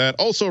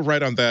 also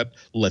right on that.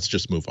 Let's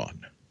just move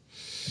on.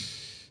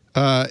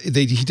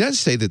 He does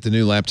say that the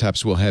new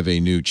laptops will have a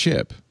new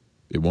chip.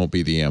 It won't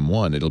be the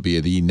M1. It'll be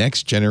the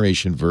next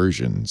generation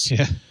versions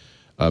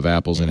of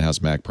Apple's in-house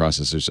Mac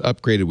processors,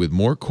 upgraded with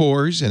more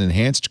cores and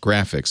enhanced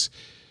graphics.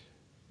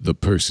 The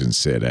person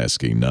said,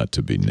 asking not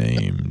to be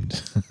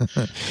named.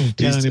 Don't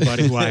tell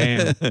anybody who I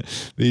am.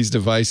 These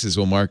devices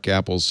will mark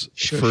Apple's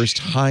first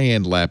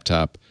high-end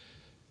laptop.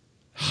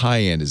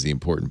 High-end is the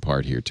important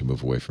part here to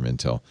move away from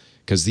Intel,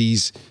 because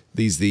these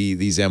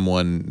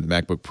M1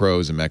 MacBook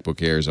Pros and MacBook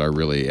Airs are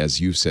really,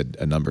 as you've said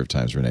a number of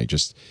times, Renee,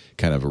 just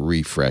kind of a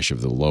refresh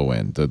of the low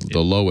end,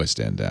 the lowest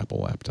end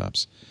Apple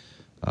laptops.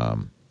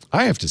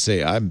 I have to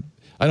say, I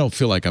don't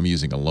feel like I'm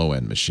using a low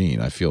end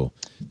machine. I feel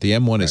the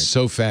M1 is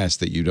so fast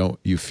that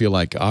you feel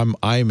like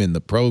I'm in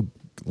the Pro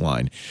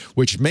line,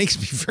 which makes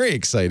me very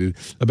excited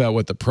about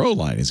what the Pro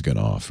line is going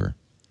to offer.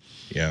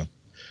 Yeah.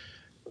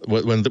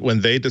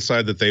 When they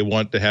decide that they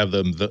want to have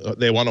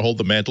they want to hold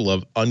the mantle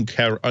of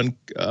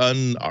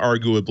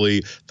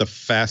unarguably the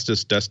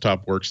fastest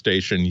desktop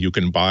workstation you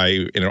can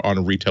buy on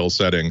a retail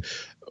setting,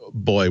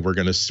 boy, we're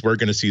gonna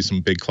see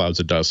some big clouds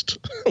of dust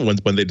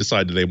when they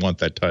decide that they want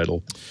that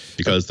title,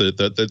 because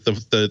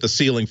the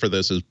ceiling for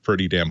this is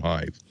pretty damn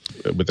high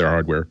with their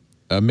hardware.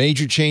 A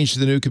major change to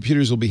the new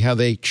computers will be how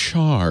they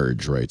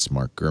charge, writes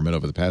Mark Gurman.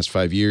 Over the past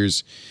 5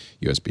 years,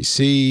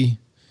 USB-C.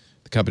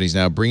 Company's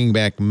now bringing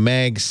back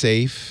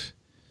MagSafe.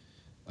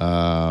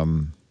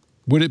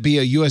 Would it be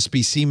a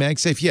USB-C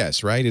MagSafe?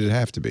 Yes, right? It'd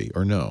have to be,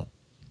 or no?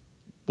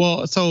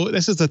 Well, so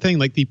this is the thing.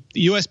 Like the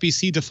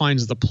USB-C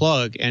defines the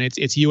plug, and it's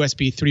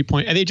USB 3.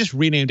 And they just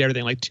renamed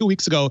everything. Like 2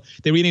 weeks ago,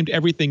 they renamed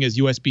everything as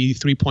USB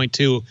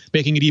 3.2,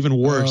 making it even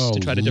worse to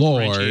try to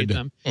differentiate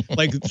them.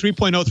 Like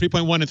 3.0,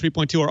 3.1, and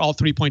 3.2 are all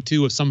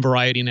 3.2 of some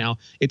variety now.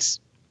 It's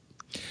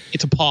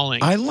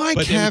appalling. I like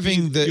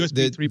having the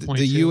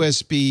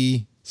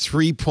USB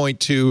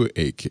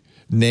 3.2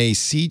 nay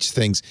siege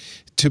things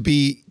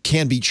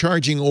can be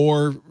charging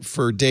or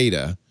for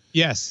data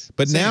Yes.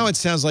 But same. now it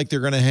sounds like they're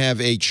going to have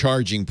a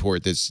charging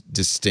port that's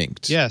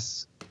distinct.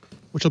 Yes.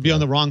 Which will be on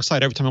the wrong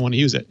side every time I want to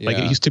use it, like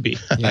it used to be.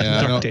 Yeah,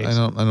 I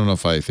don't know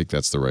if I think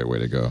that's the right way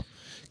to go.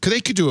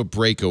 They could do a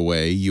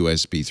breakaway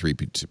USB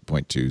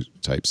 3.2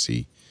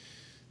 Type-C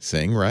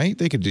thing, right?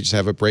 They could just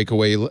have a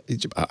breakaway.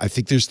 I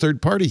think there's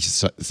third-party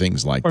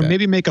things like that. Or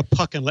maybe make a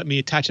puck and let me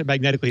attach it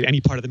magnetically to any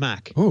part of the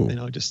Mac. Oh,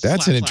 just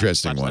that's slap, an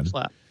interesting slap, one.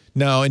 slap.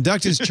 No,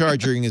 inductive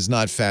charging is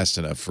not fast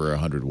enough for a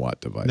 100-watt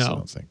device, I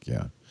don't think.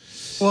 Yeah.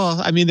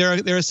 Well, I mean,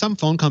 there are some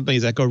phone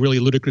companies that go really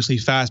ludicrously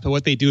fast, but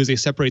what they do is they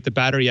separate the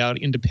battery out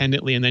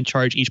independently and then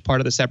charge each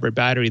part of the separate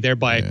battery,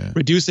 thereby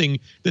reducing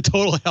the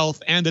total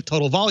health and the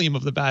total volume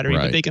of the battery.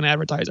 But they can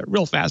advertise a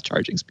real fast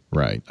charging speed.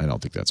 Right. I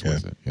don't think that's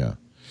worth it. Yeah.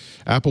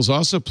 Apple's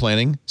also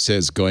planning,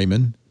 says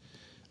Gurman,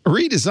 a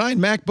redesigned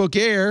MacBook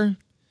Air,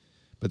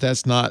 but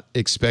that's not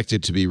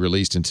expected to be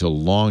released until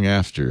long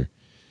after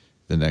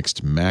the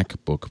next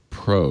MacBook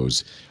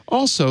Pros.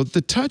 Also,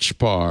 the Touch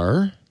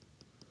Bar.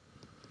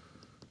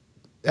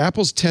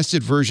 Apple's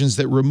tested versions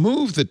that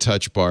remove the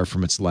Touch Bar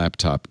from its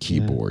laptop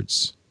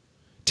keyboards.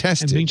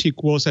 Tested. And Ming-Chi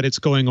Kuo said it's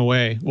going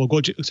away. Well,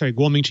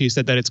 Guo Ming-Chi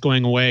said that it's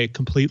going away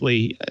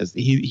completely. As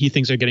he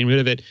thinks they're getting rid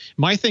of it.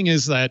 My thing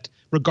is that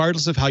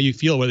regardless of how you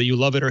feel, whether you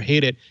love it or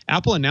hate it,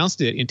 Apple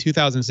announced it in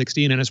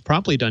 2016 and has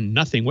promptly done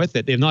nothing with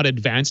it. They've not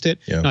advanced it,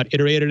 not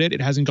iterated it.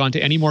 It hasn't gone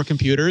to any more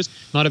computers,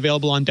 not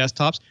available on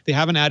desktops. They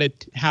haven't added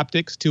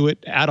haptics to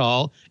it at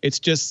all. It's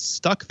just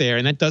stuck there,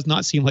 and that does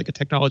not seem like a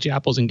technology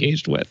Apple's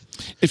engaged with.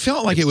 It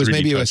felt like it was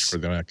maybe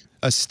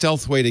a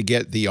stealth way to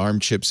get the ARM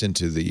chips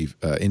into the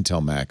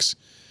Intel Macs,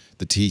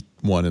 the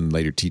T1 and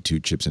later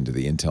T2 chips into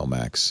the Intel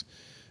Macs,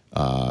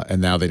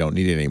 and now they don't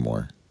need it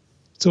anymore.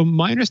 So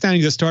my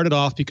understanding is it started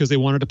off because they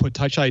wanted to put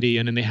Touch ID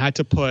in, and they had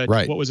to put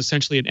what was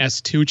essentially an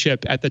S2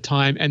 chip at the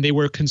time, and they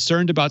were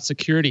concerned about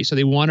security, so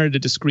they wanted a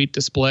discrete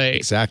display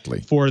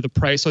for the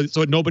price,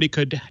 so nobody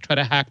could try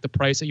to hack the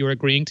price that you were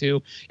agreeing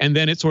to, and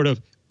then it sort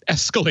of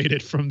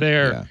escalated from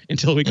there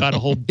until we got a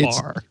whole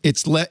bar.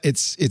 Its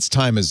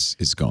time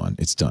is gone.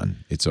 It's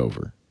done. It's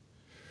over.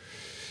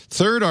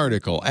 Third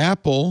article: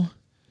 Apple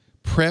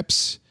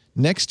preps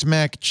next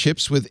Mac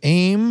chips with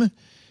aim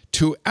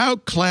to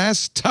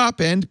outclass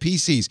top-end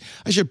PCs.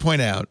 I should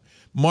point out,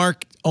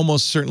 Mark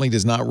almost certainly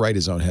does not write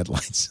his own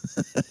headlines.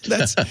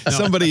 That's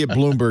somebody at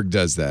Bloomberg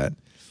does that.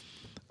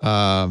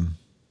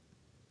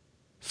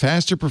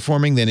 Faster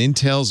performing than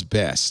Intel's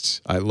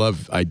best.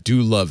 I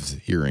do love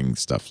hearing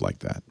stuff like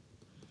that.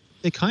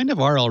 They kind of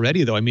are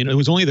already, though. I mean, it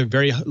was only the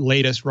very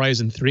latest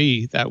Ryzen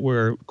 3 that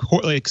were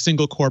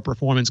single-core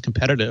performance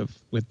competitive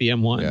with the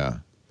M1. Yeah.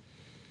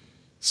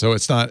 So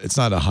it's not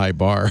a high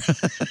bar.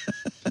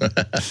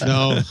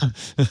 No.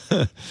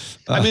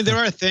 I mean, there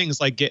are things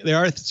like there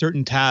are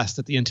certain tasks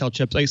that the Intel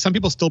chips, like some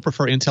people still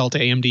prefer Intel to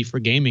AMD for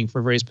gaming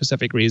for very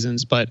specific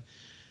reasons, but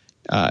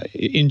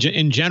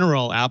in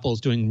general,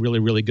 Apple's doing really,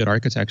 really good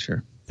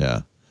architecture.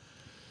 Yeah.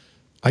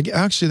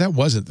 Actually, that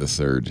wasn't the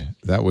third.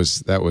 That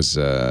was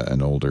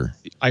an older.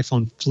 The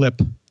iPhone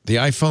Flip. The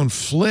iPhone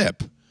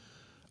Flip.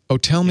 Oh,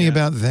 tell me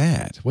about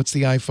that. What's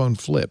the iPhone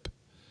Flip?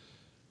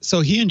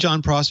 So he and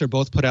John Prosser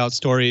both put out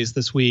stories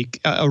this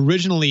week.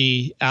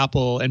 Originally,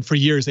 Apple, and for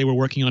years they were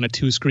working on a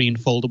 2-screen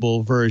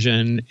foldable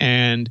version,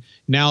 and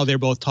now they're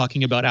both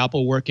talking about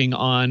Apple working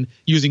on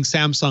using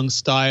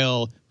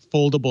Samsung-style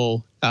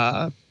foldable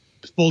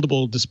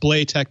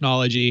display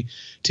technology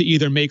to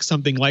either make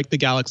something like the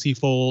Galaxy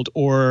Fold,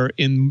 or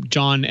in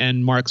John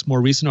and Mark's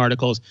more recent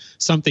articles,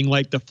 something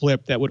like the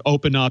Flip that would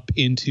open up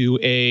into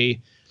a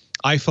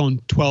iPhone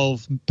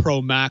 12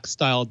 Pro Max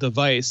style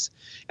device.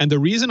 And the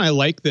reason I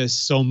like this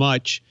so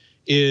much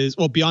is,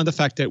 well, beyond the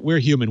fact that we're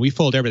human, we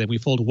fold everything. We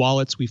fold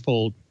wallets, we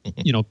fold,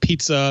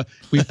 pizza,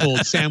 we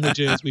fold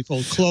sandwiches, we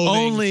fold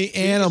clothing. Only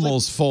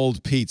animals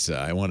fold pizza,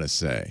 I want to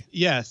say.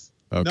 Yes.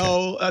 Okay.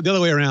 No, the other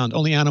way around.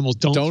 Only animals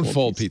don't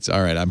fold pizza.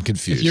 All right, I'm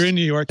confused. If you're in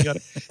New York, you got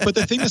it. But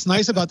the thing that's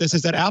nice about this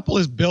is that Apple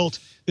has built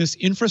this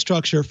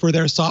infrastructure for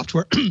their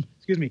software.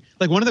 Excuse me.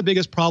 Like, one of the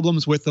biggest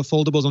problems with the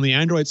foldables on the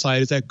Android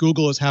side is that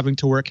Google is having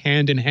to work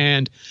hand in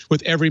hand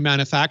with every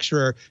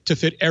manufacturer to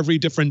fit every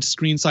different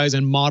screen size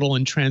and model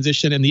and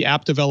transition. And the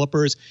app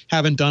developers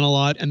haven't done a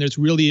lot. And there's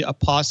really a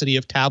paucity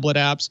of tablet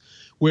apps,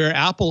 where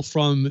Apple,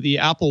 from the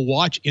Apple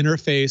Watch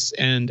interface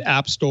and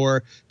App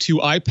Store to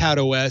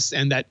iPadOS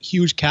and that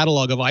huge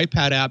catalog of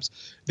iPad apps,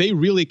 they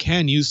really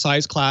can use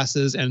size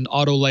classes and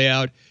auto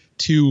layout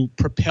to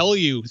propel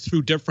you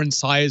through different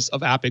size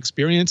of app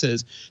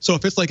experiences. So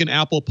if it's like an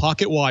Apple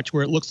Pocket Watch,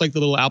 where it looks like the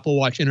little Apple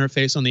Watch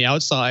interface on the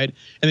outside,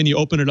 and then you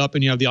open it up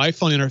and you have the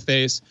iPhone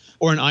interface,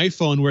 or an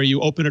iPhone where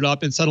you open it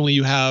up and suddenly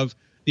you have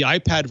the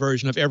iPad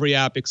version of every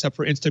app except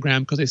for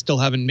Instagram because they still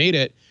haven't made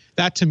it,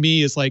 that to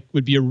me is like,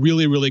 would be a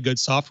really, really good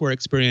software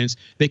experience.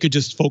 They could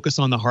just focus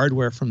on the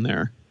hardware from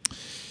there.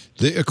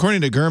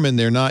 According to Gurman,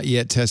 they're not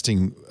yet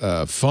testing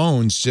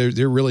phones.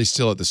 They're really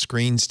still at the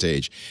screen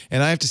stage.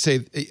 And I have to say,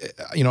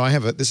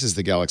 this is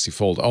the Galaxy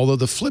Fold. Although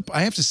the Flip,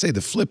 I have to say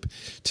the Flip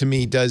to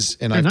me does,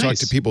 and I've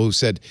talked to people who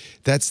said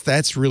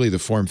that's really the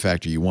form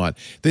factor you want.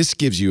 This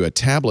gives you a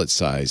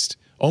tablet-sized,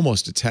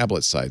 almost a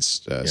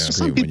tablet-sized screen.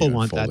 Some people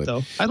want that,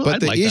 though.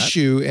 But the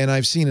issue, and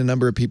I've seen a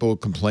number of people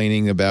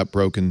complaining about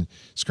broken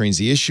screens,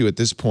 the issue at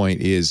this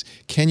point is,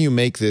 can you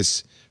make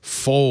this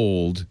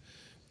fold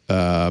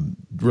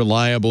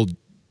reliable,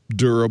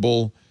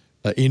 durable,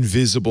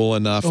 invisible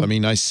enough? I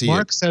mean, I see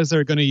Mark says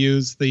they're going to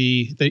use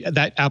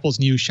that Apple's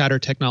new shatter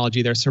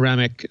technology, their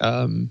ceramic,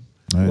 what do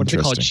they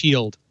call it,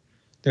 shield.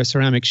 Their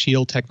ceramic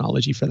shield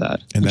technology for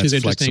that, and which that's is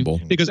interesting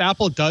flexible. Because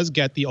Apple does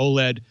get the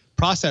OLED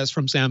process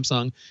from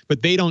Samsung,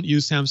 but they don't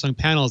use Samsung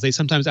panels. They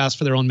sometimes ask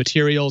for their own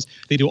materials.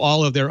 They do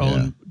all of their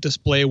own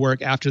display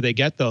work after they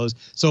get those.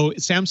 So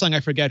Samsung, I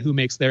forget who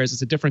makes theirs.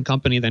 It's a different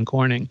company than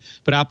Corning,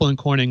 but Apple and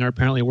Corning are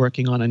apparently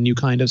working on a new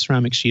kind of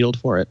ceramic shield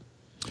for it.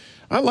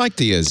 I like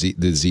the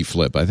Z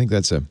Flip. I think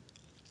that's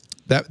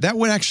that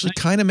would actually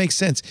kind of make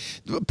sense.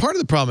 Part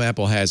of the problem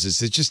Apple has is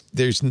it's just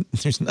there's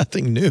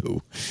nothing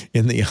new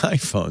in the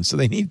iPhone, so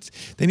they need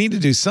to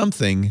do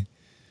something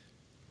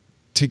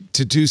to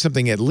do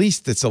something at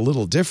least that's a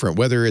little different.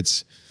 Whether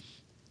it's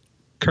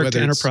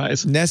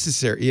Enterprise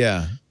necessary,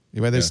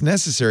 whether it's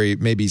necessary,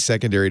 maybe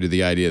secondary to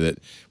the idea that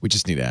we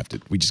just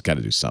got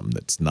to do something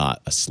that's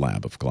not a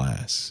slab of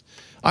glass.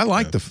 I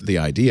like the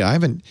idea.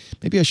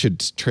 Maybe I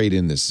should trade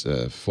in this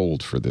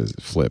Fold for the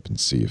Flip and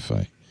see if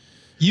I.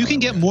 You can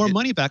get more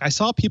money back. I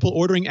saw people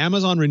ordering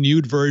Amazon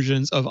renewed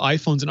versions of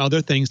iPhones and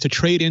other things to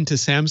trade into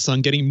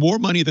Samsung, getting more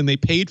money than they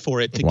paid for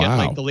it to get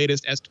like the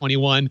latest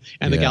S21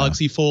 and the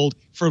Galaxy Fold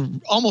for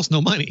almost no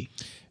money.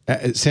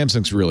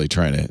 Samsung's really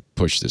trying to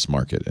push this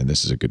market, and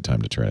this is a good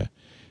time to try to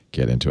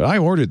get into it. I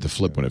ordered the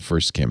Flip when it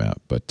first came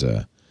out, but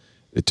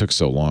it took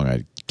so long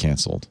I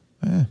canceled.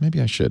 Maybe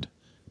I should.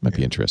 Might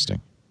be interesting.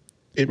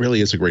 It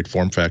really is a great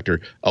form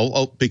factor.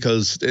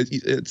 Because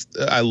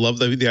I love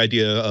the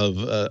idea of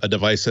a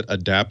device that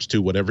adapts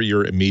to whatever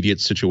your immediate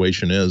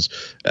situation is.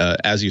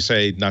 As you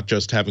say, not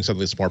just having something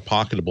that's more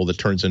pocketable that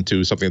turns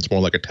into something that's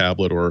more like a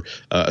tablet or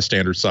a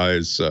standard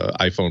size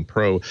iPhone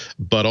Pro,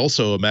 but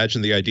also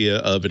imagine the idea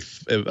of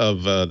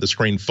the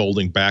screen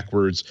folding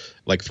backwards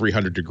like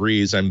 300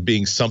 degrees and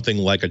being something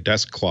like a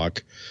desk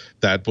clock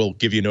that will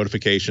give you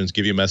notifications,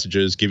 give you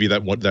messages, give you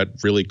that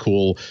really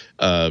cool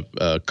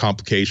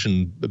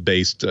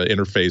complication-based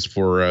interface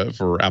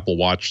for Apple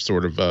Watch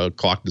sort of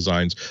clock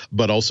designs,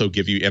 but also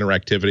give you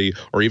interactivity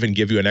or even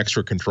give you an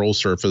extra control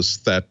surface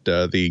that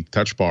the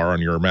touch bar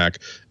on your Mac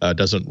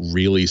doesn't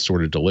really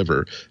sort of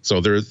deliver.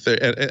 So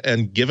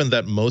and given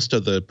that most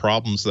of the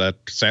problems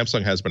that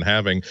Samsung has been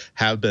having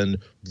have been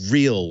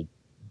real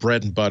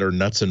bread and butter,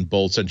 nuts and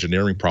bolts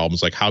engineering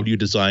problems, like how do you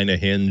design a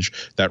hinge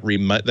that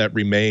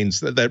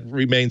remains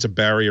a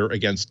barrier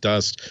against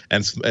dust,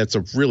 and it's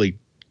a really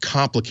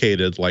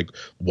complicated like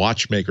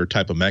watchmaker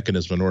type of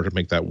mechanism in order to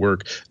make that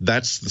work.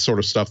 That's the sort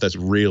of stuff that's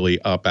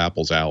really up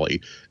Apple's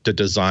alley to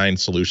design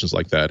solutions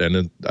like that.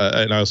 And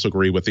I also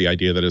agree with the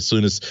idea that as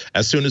soon as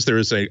there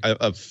is a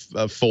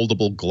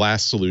foldable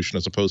glass solution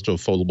as opposed to a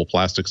foldable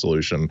plastic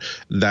solution,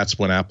 that's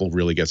when Apple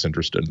really gets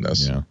interested in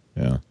this.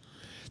 Yeah.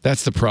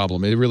 That's the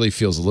problem. It really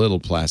feels a little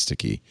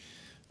plasticky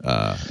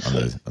on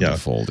the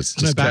Fold. It's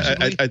just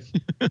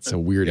it's a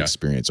weird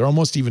experience, or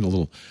almost even a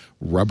little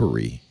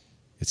rubbery.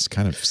 It's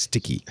kind of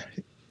sticky.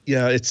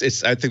 Yeah,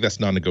 it's. I think that's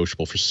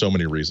non-negotiable for so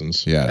many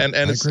reasons. Yeah, and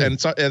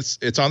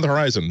it's on the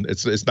horizon.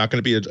 It's not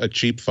going to be a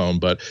cheap phone,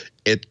 but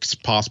it's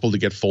possible to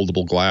get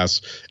foldable glass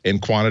in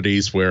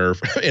quantities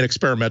in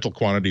experimental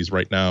quantities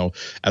right now,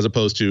 as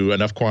opposed to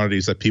enough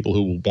quantities that people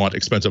who want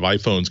expensive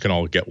iPhones can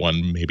all get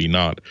one, maybe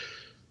not.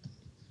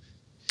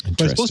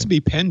 But it's supposed to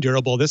be pen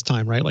durable this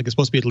time, right? Like it's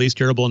supposed to be at least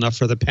durable enough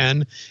for the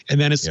pen. And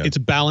then it's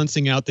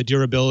balancing out the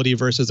durability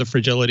versus the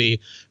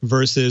fragility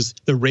versus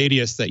the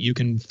radius that you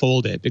can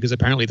fold it, because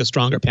apparently the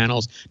stronger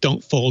panels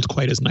don't fold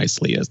quite as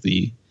nicely as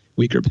the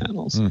weaker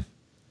panels.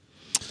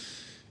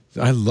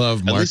 I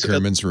love Mark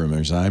Gurman's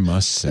rumors, I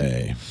must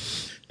say.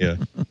 Yeah.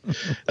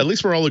 At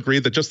least we're all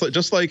agreed that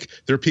just like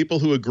there are people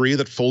who agree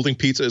that folding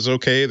pizza is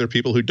okay, there are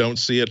people who don't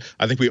see it.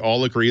 I think we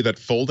all agree that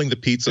folding the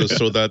pizza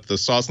so that the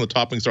sauce and the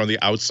toppings are on the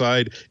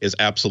outside is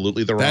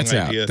absolutely the wrong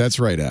idea. That's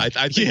right. I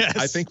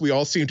think we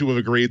all seem to have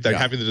agreed that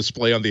having the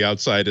display on the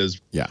outside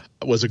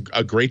was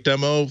a great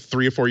demo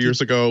 3 or 4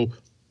 years ago.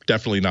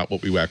 Definitely not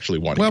what we actually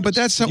wanted. Well, but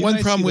that's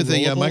one problem with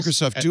the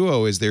Microsoft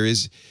Duo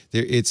is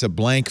it's a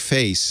blank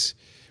face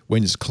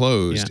when it's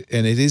closed,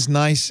 and it is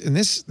nice. And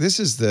this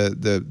is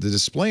the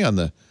display on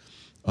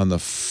the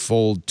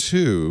Fold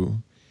 2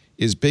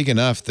 is big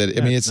enough that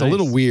I mean it's nice. A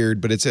little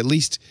weird, but it's at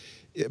least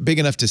big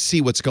enough to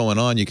see what's going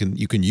on. You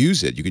can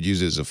use it. You could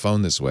use it as a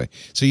phone this way.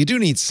 So you do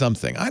need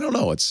something. I don't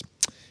know. It's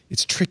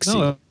tricksy.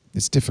 No.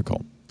 It's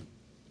difficult.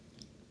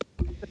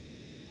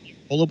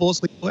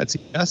 Foldables at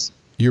CES.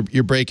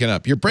 You're breaking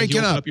up. You're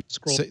breaking up.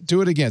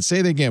 Do it again. Say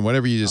it again.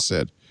 Whatever you just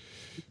said.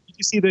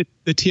 you see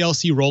the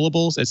TLC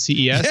rollables at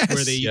CES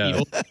where they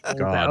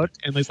fold out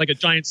and there's like a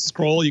giant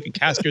scroll you can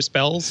cast your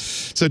spells.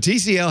 So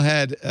TCL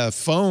had a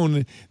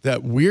phone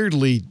that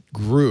weirdly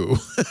grew.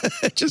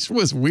 It just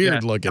was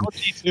weird looking.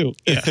 LG too.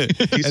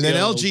 And then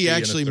LG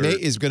actually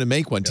is going to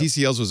make one.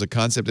 TCL's was a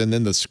concept, and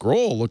then the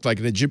scroll looked like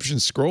an Egyptian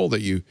scroll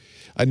that you.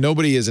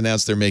 Nobody has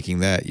announced they're making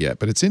that yet,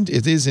 but it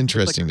is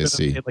interesting to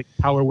see. Like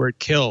power word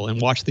kill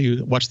and watch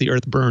the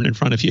earth burn in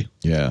front of you.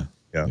 Yeah.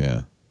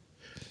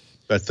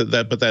 But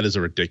that is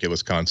a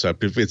ridiculous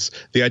concept. If it's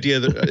the idea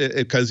that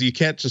because you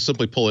can't just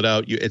simply pull it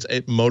out,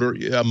 a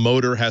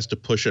motor has to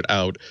push it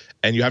out,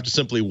 and you have to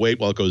simply wait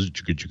while it goes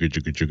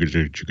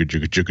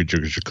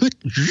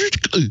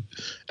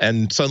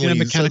and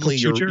suddenly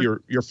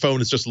your phone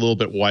is just a little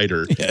bit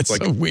wider. Yeah, it's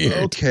like so weird.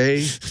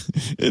 Okay,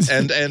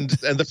 and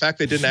the fact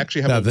they didn't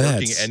actually have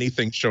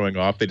anything showing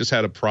off. They just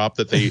had a prop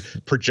that they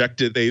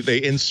projected.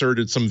 They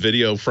inserted some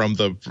video from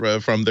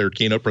their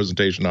keynote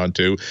presentation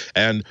onto,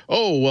 and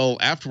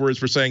afterwards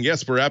we're saying,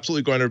 yes, we're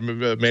absolutely going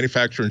to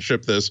manufacture and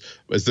ship this.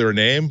 Is there a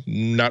name?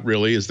 Not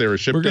really. Is there a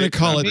ship? We're going to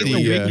call it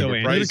we're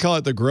going to call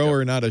it the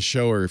grower, not a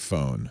shower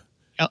phone.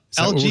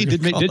 LG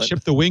did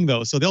ship the wing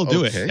though, so they'll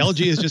do it.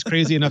 LG is just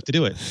crazy enough to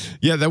do it.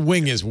 Yeah, the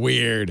wing is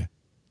weird.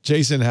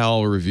 Jason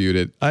Howell reviewed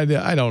it. I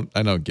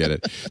don't get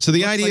it. So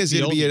the idea is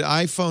it'll be an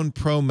iPhone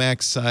Pro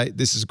Max size.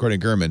 This is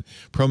according to Gurman.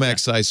 Pro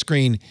Max size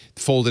screen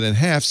folded in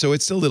half, so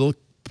it's a little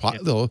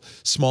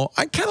small.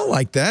 I kind of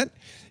like that.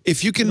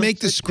 If you can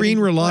make the screen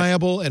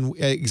reliable and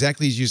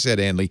exactly as you said,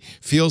 Andy,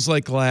 feels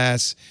like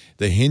glass,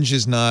 the hinge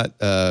is not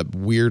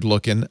weird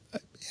looking,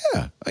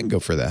 yeah, I can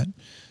go for that.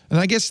 And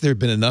I guess there have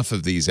been enough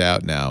of these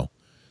out now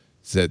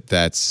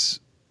that's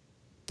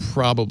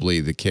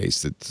probably the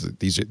case that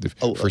these are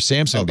for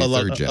Samsung be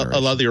third generation. A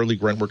lot of the early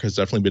grunt work has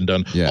definitely been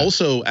done. Yeah.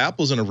 Also,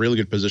 Apple's in a really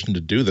good position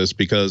to do this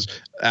because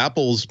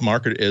Apple's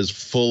market is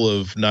full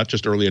of not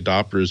just early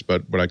adopters,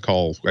 but what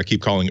I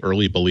keep calling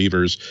early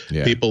believers.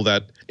 Yeah. People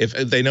that if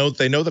they know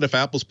that if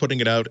Apple's putting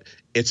it out,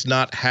 it's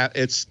not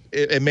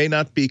it may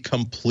not be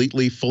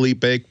completely fully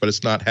baked, but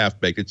it's not half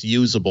baked. It's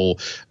usable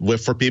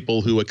for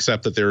people who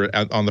accept that they're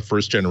on the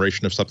first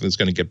generation of something that's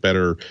going to get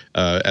better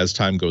as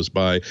time goes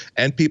by,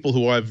 and people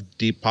who have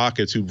deep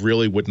pockets who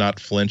really would not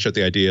flinch at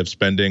the idea of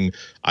spending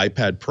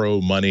iPad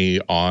Pro money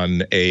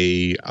on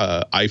a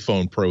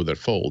iPhone Pro that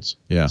folds.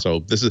 Yeah. So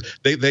this is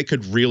they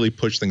could really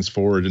push things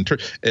forward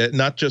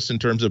not just in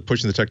terms of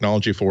pushing the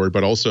technology forward,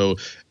 but also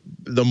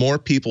the more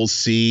people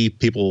see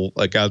people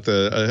like out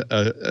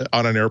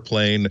on an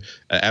airplane,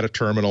 at a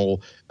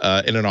terminal,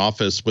 in an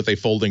office with a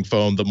folding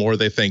phone, the more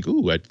they think,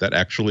 ooh, that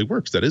actually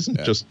works. That isn't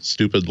just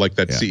stupid like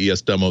that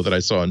CES demo that I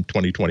saw in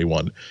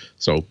 2021.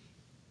 So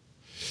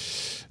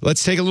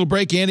let's take a little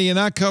break. Andy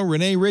Ihnatko,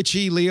 Renee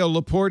Ritchie, Leo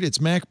Laporte. It's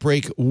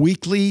MacBreak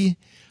Weekly,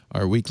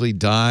 our weekly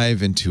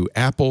dive into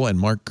Apple and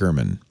Mark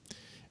Gurman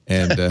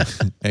and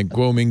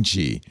Guoming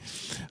Chi.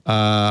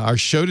 Our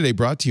show today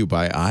brought to you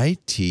by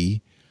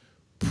IT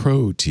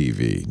Pro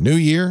TV. New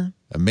year,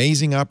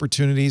 amazing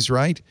opportunities,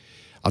 right?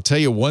 I'll tell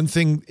you one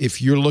thing,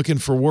 if you're looking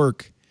for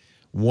work,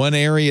 one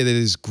area that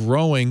is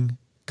growing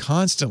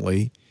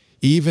constantly,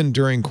 even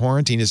during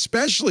quarantine,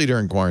 especially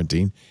during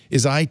quarantine,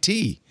 is IT.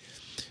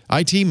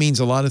 IT means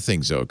a lot of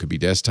things, though. It could be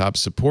desktop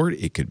support,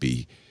 it could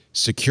be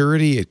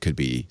security, it could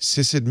be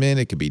sysadmin,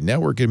 it could be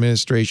network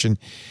administration.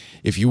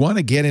 If you want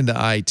to get into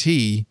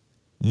IT,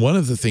 one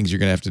of the things you're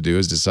going to have to do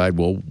is decide,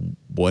 well,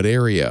 what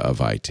area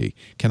of IT?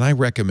 Can I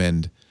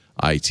recommend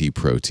IT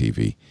Pro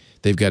TV?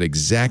 They've got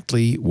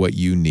exactly what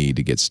you need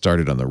to get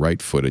started on the right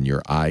foot in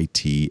your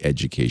IT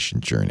education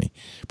journey.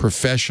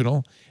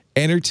 Professional,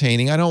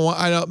 entertaining. I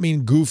don't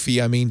mean goofy.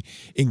 I mean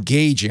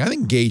engaging. I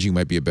think engaging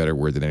might be a better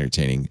word than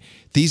entertaining.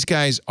 These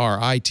guys are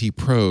IT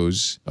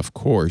pros, of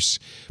course,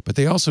 but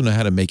they also know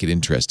how to make it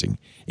interesting,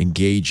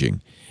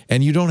 engaging.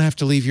 And you don't have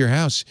to leave your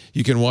house.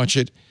 You can watch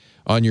it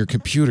on your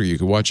computer. You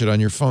could watch it on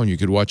your phone. You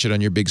could watch it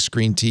on your big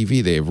screen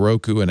TV. They have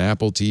Roku and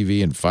Apple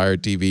TV and Fire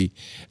TV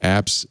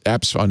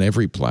apps on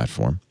every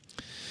platform.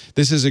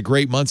 This is a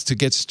great month to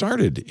get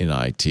started in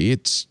IT.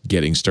 It's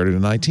Getting Started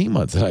in IT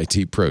month at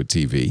IT Pro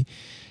TV.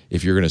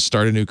 If you're going to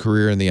start a new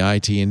career in the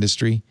IT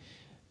industry,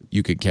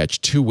 you could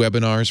catch 2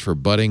 webinars for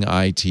budding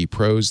IT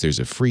pros. There's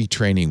a free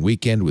training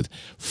weekend with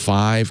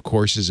 5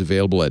 courses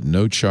available at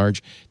no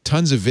charge.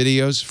 Tons of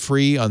videos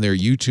free on their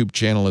YouTube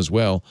channel as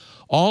well,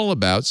 all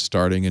about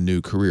starting a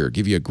new career.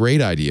 Give you a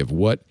great idea of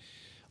what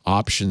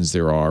options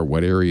there are,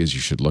 what areas you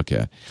should look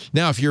at.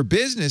 Now, if you're a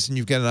business and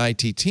you've got an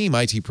IT team,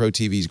 IT Pro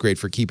TV is great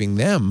for keeping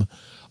them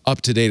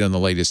up to date on the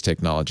latest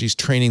technologies,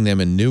 training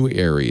them in new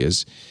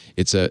areas.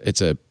 It's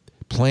a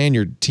plan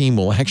your team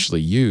will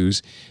actually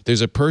use.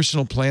 There's a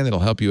personal plan that'll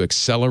help you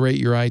accelerate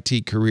your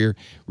IT career.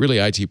 Really,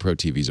 IT Pro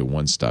TV is a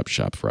one-stop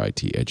shop for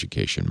IT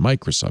education.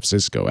 Microsoft,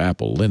 Cisco,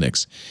 Apple,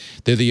 Linux.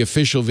 They're the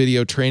official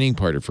video training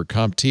partner for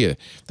CompTIA.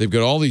 They've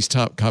got all these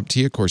top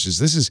CompTIA courses.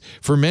 This is,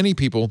 for many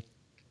people,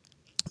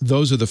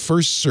 those are the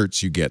first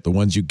certs you get, the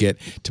ones you get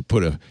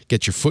to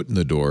get your foot in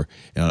the door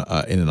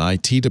in an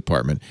IT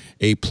department,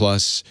 A+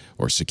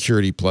 or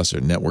Security Plus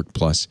or Network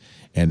Plus.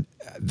 And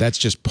that's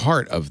just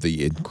part of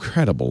the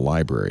incredible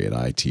library at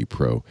IT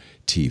Pro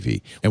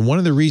TV. And one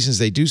of the reasons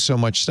they do so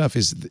much stuff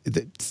is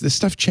the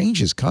stuff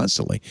changes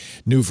constantly.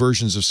 New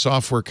versions of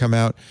software come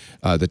out,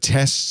 the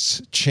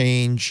tests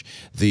change,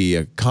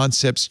 the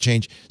concepts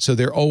change. So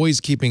they're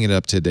always keeping it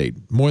up to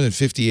date. More than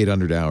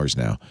 5,800 hours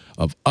now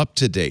of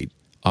up-to-date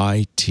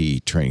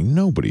IT training.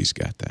 Nobody's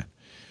got that.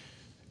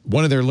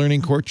 One of their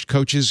learning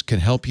coaches can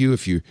help you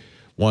if you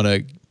want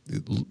to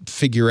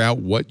figure out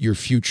what your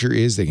future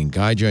is. They can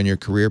guide you on your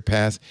career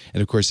path.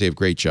 And, of course, they have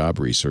great job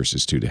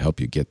resources, too, to help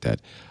you get that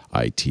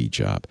IT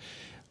job.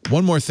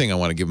 One more thing, I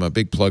want to give them a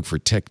big plug for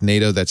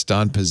TechNado. That's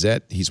Don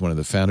Pizzette. He's one of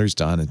the founders,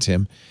 Don and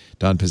Tim.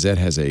 Don Pizzette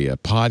has a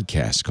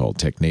podcast called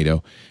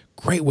TechNado.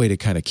 Great way to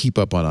kind of keep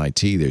up on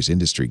IT. There's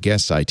industry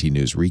guests, IT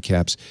news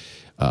recaps.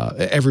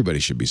 Everybody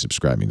should be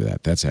subscribing to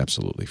that. That's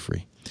absolutely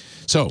free.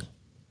 So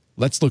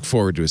let's look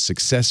forward to a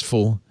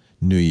successful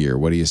new year.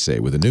 What do you say?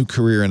 With a new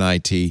career in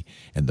IT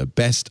and the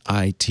best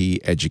IT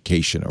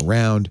education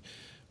around.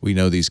 We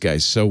know these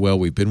guys so well.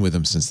 We've been with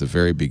them since the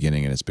very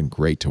beginning, and it's been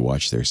great to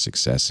watch their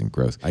success and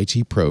growth.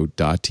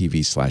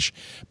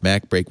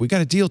 itpro.tv/MacBreak. We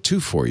got a deal, too,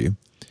 for you.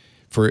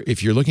 For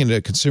if you're looking at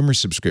a consumer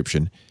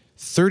subscription,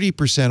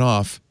 30%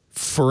 off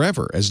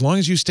forever. As long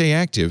as you stay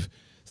active,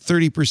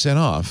 30%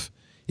 off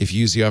if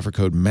you use the offer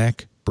code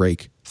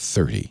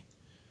MacBreak30.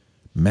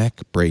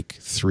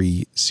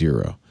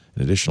 MacBreak30.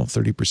 An additional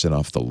 30%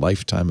 off the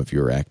lifetime of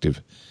your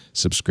active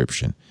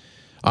subscription.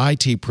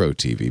 IT Pro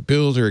TV.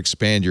 Build or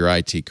expand your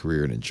IT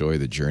career and enjoy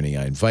the journey.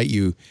 I invite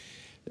you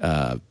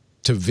to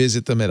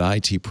visit them at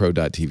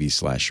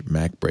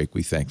itpro.tv/MacBreak.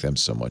 We thank them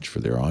so much for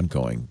their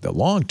the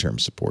long-term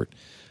support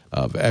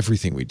of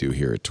everything we do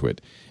here at TWiT.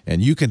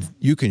 And you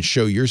can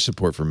show your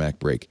support for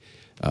MacBreak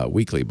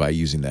Weekly by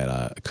using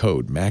that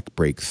code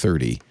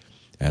MacBreak30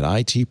 at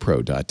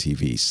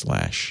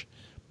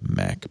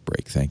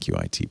itpro.tv/MacBreak. Thank you,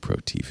 IT Pro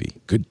TV.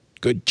 Good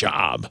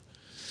job.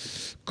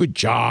 Good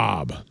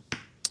job.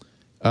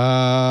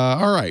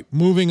 All right,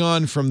 moving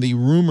on from the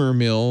rumor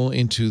mill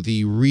into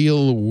the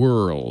real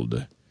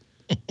world.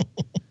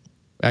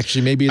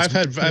 Actually, maybe it's I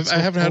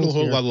haven't had a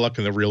whole lot of luck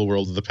in the real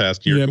world of the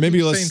past year. Yeah,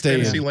 maybe let's stay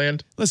in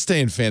Fantasyland. Let's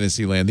stay in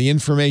Fantasyland. The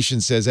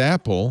information says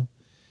Apple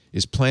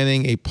is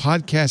planning a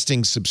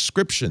podcasting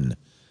subscription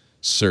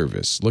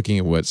service, looking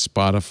at what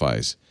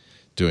Spotify's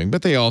doing.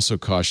 But they also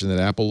caution that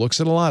Apple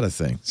looks at a lot of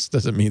things.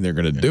 Doesn't mean they're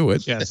going to do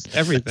it. Yes,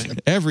 everything.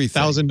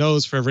 Everything. 1,000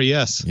 no's for every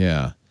yes.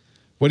 Yeah.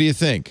 What do you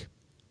think?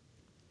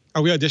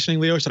 Are we auditioning,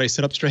 Leo? Should I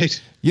sit up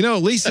straight? You know,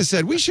 Lisa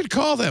said, we should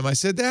call them. I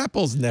said,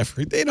 Apple's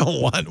never, they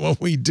don't want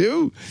what we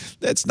do.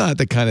 That's not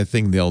the kind of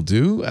thing they'll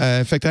do.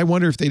 In fact, I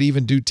wonder if they'd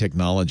even do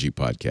technology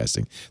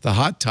podcasting. The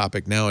hot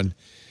topic now in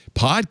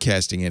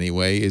podcasting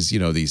anyway is,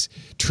 these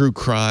true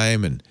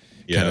crime and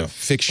kind of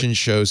fiction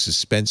shows,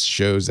 suspense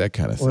shows, that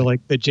kind of thing. Or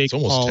like the Jake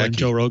Paul and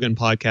Joe Rogan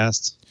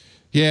podcasts.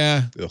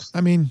 Yeah. Ugh.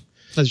 I mean,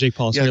 that's Jake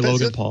Paul. Sorry,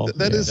 Logan Paul.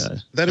 That is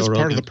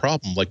part of the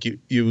problem. Like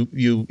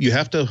you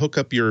have to hook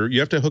up your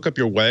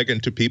wagon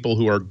to people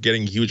who are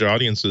getting huge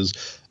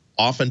audiences,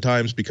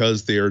 oftentimes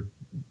because they're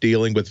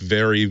dealing with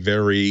very,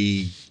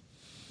 very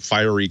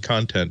fiery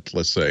content,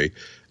 let's say.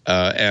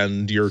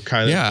 And you're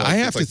kind of I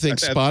have to think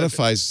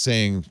Spotify's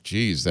saying,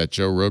 geez, that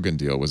Joe Rogan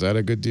deal, was that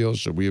a good deal?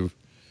 Should we have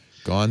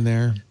gone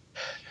there?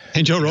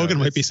 And Joe Rogan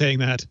might be saying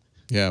that.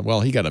 Yeah,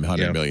 well, he got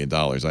 $100 million.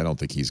 I don't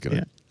think he's going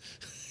to.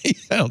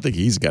 I don't think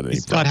he's got any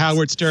He's got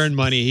Howard Stern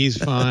money. He's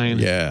fine.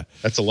 Yeah.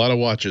 That's a lot of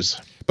watches.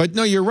 But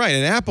no, you're right.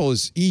 And Apple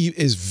is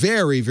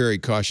very, very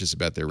cautious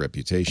about their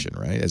reputation,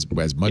 right? As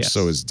much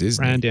so as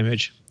Disney. Brand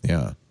image.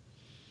 Yeah.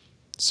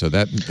 So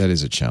that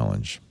is a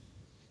challenge.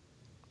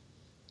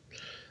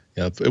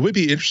 Yeah, it would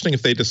be interesting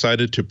if they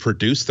decided to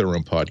produce their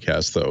own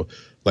podcast, though.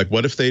 Like,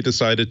 what if they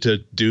decided to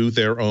do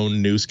their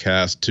own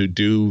newscast, to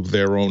do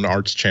their own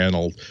arts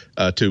channel,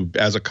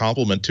 as a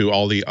complement to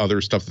all the other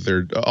stuff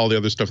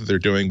that they're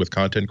doing with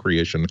content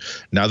creation?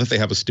 Now that they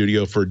have a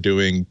studio for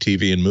doing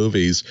TV and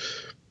movies,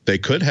 they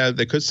could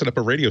set up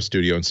a radio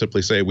studio and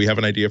simply say, we have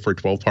an idea for a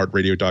 12-part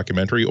radio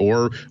documentary,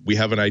 or we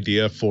have an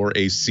idea for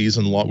a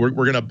season-long. We're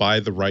going to buy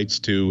the rights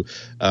to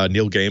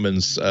Neil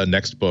Gaiman's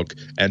next book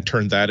and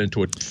turn that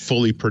into a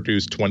fully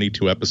produced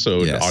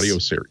 22-episode audio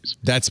series.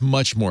 That's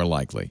much more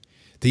likely.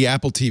 The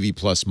Apple TV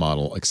Plus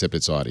model, except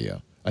it's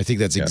audio. I think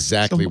that's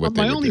exactly what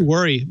they would do.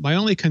 My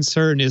only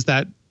concern is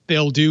that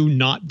they'll do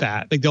not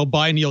that. Like, they'll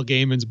buy Neil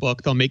Gaiman's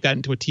book, they'll make that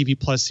into a TV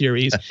Plus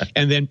series,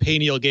 and then pay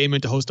Neil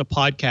Gaiman to host a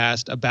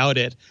podcast about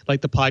it.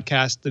 Like the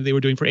podcast that they were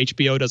doing for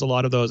HBO does a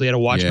lot of those. They had a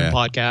Watchmen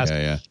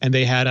podcast, and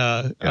they had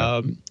a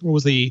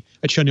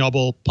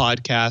Chernobyl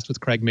podcast with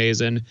Craig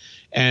Mazin,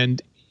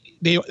 and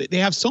they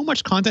have so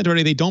much content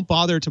already. They don't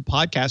bother to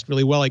podcast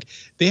really well. Like,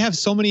 they have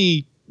so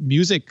many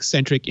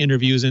music-centric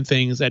interviews and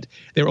things that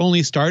they're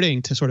only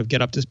starting to sort of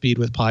get up to speed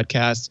with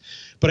podcasts.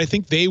 But I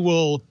think they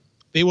will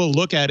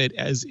look at it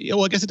as,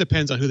 well, I guess it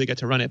depends on who they get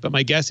to run it, but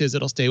my guess is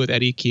it'll stay with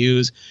Eddie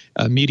Q's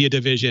media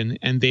division,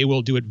 and they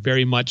will do it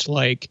very much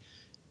like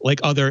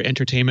other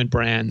entertainment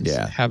brands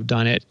have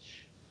done it.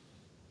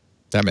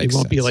 That makes sense. It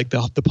won't be like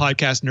the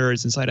podcast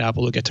nerds inside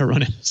Apple who get to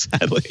run it,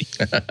 sadly.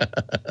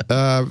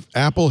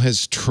 Apple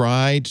has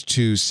tried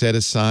to set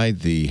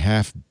aside the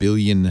 $500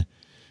 million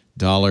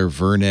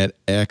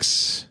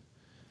VirnetX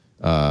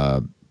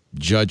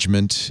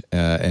judgment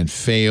and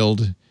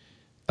failed.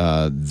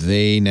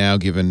 They now,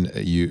 given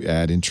you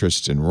add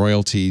interest and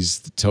royalties,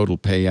 the total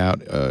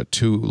payout,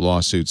 2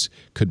 lawsuits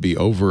could be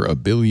over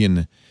 $1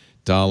 billion.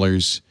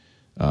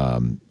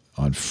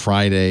 On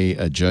Friday,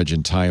 a judge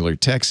in Tyler,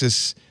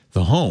 Texas,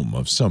 the home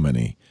of so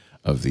many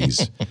of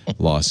these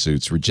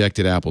lawsuits,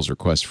 rejected Apple's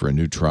request for a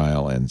new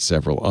trial and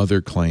several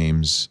other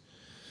claims.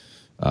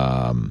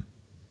 Apple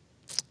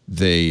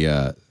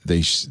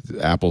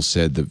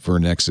said that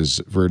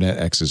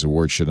VirnetX's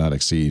award should not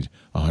exceed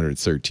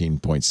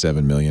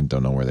 $113.7 million.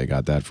 Don't know where they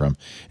got that from,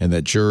 and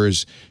that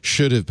jurors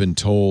should have been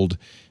told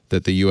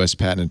that the U.S.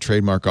 Patent and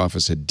Trademark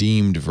Office had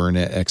deemed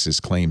VirnetX's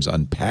claims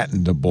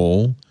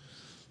unpatentable.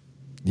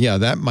 Yeah,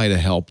 that might have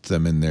helped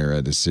them in their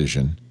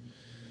decision.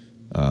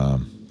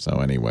 So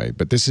anyway,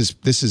 but this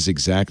is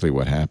exactly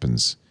what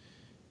happens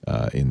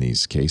in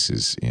these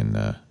cases in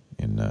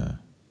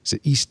is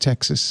it East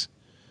Texas?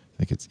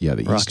 I think it's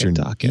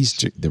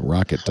the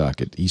Rocket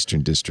Docket,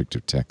 Eastern District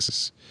of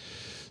Texas.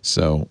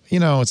 So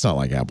it's not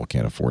like Apple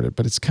can't afford it,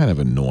 but it's kind of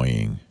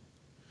annoying.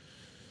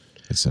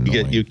 It's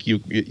annoying.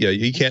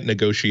 You can't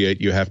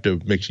negotiate. You have to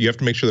make sure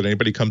that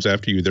anybody comes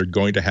after you, they're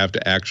going to have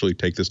to actually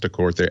take this to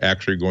court. They're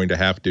actually going to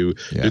have to.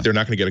 Yeah. They're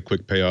not going to get a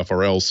quick payoff,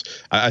 or else.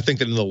 I think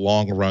that in the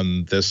long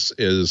run, this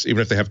is,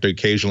 even if they have to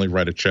occasionally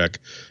write a check,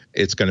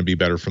 it's going to be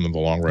better for them in the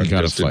long run.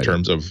 Just in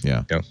terms of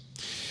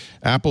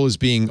Apple is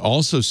being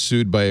also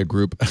sued by a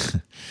group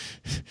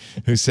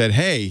who said,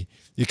 "Hey,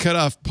 you cut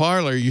off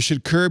Parler, you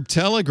should curb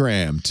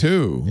Telegram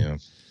too."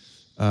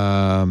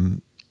 Yeah.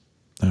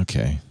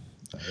 Okay.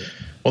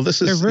 Well,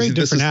 they're very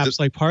different apps.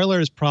 Like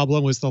Parler's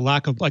problem was the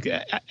lack of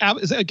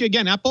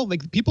again, Apple,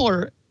 like people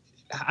are,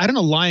 I don't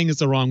know, lying is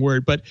the wrong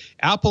word, but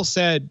Apple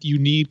said you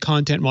need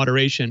content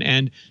moderation,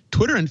 and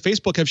Twitter and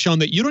Facebook have shown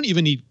that you don't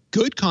even need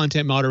good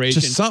content moderation.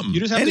 Just something.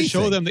 You just have to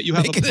show them that you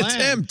have a plan.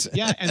 Attempt.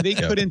 Yeah, and they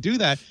couldn't do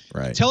that.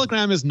 Right.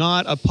 Telegram is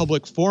not a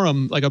public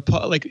forum.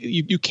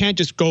 You can't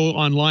just go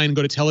online and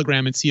go to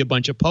Telegram and see a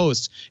bunch of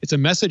posts. It's a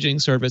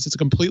messaging service. It's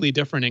completely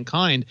different in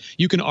kind.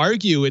 You can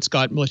argue it's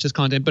got malicious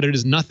content, but it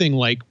is nothing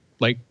like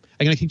I'm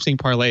going to keep saying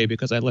Parlay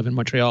because I live in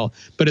Montreal,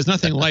 but it's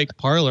nothing like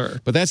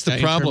Parler. But that's the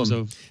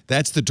problem.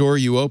 That's the door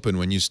you open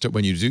when you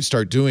do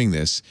start doing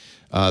this.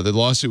 The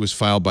lawsuit was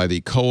filed by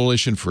the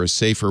Coalition for a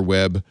Safer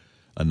Web,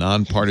 a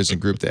nonpartisan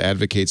group that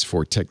advocates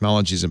for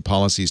technologies and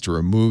policies to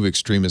remove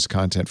extremist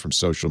content from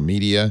social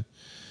media.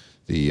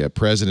 The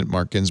president,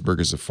 Mark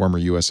Ginsburg, is a former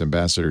U.S.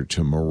 ambassador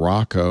to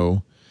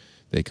Morocco.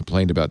 They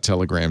complained about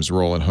Telegram's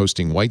role in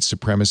hosting white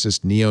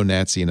supremacist,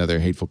 neo-Nazi, and other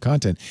hateful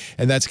content.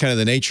 And that's kind of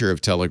the nature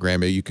of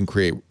Telegram. You can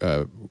create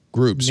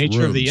groups, rooms.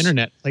 Of the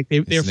internet. Like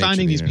they're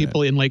finding these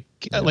people in what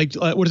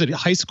is it,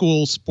 high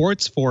school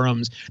sports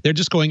forums. They're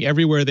just going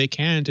everywhere they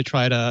can to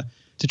try to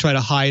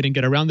hide and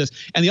get around this.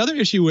 And the other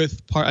issue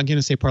with I'm going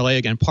to say Parlay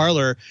again,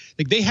 Parler,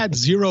 like they had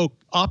zero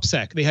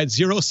OPSEC, they had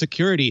zero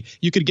security.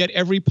 You could get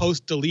every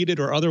post deleted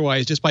or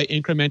otherwise just by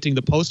incrementing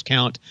the post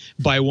count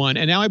by 1.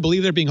 And now I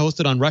believe they're being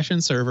hosted on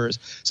Russian servers.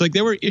 So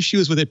there were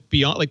issues with it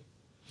beyond,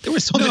 there were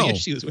so many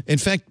issues with it. In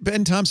fact,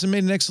 Ben Thompson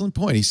made an excellent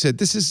point. He said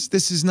this is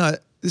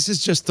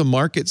just the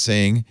market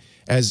saying,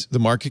 as the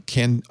market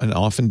can and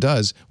often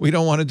does, we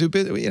don't want to do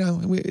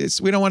business.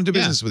 We don't want to do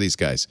business with these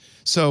guys.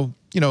 So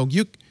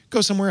you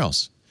go somewhere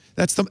else.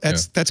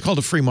 That's called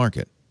a free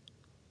market.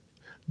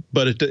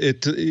 But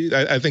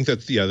I think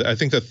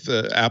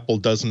that Apple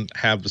doesn't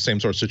have the same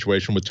sort of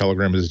situation with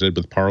Telegram as it did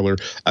with Parler.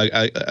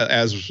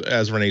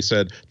 As Renee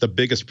said, the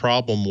biggest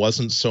problem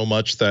wasn't so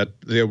much that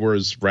there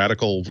was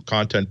radical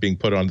content being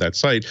put on that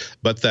site,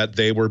 but that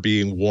they were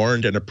being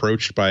warned and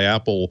approached by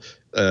Apple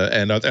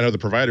and other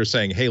providers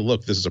saying, "Hey,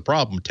 look, this is a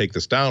problem. Take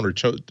this down, or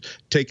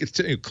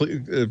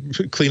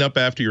clean up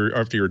after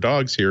your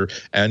dogs here,"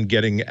 and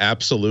getting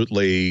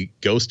absolutely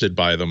ghosted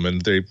by them,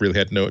 and they really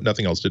had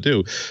nothing else to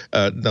do,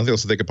 nothing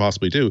else that they could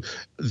possibly do.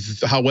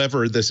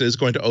 However, this is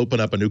going to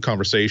open up a new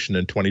conversation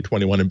in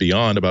 2021 and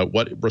beyond about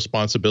what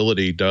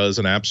responsibility does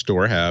an app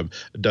store have,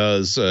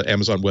 does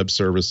Amazon Web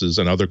Services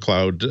and other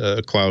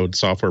cloud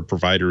software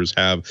providers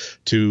have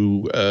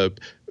to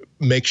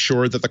make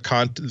sure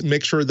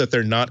that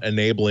they're not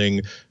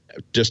enabling,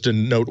 just to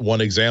note one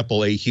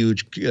example, a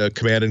huge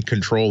command and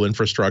control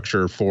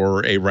infrastructure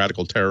for a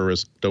radical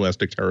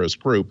domestic terrorist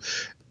group.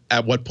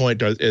 At what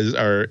point is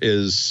our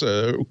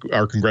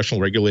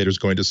congressional regulators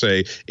going to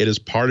say it is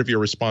part of your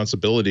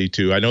responsibility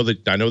to? I know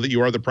that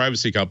you are the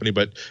privacy company,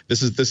 but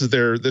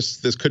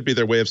this could be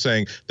their way of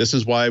saying this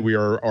is why we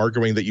are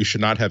arguing that you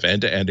should not have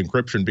end-to-end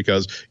encryption,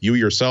 because you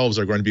yourselves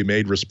are going to be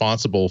made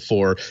responsible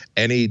for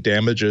any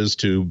damages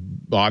to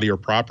body or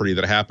property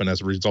that happen as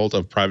a result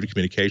of private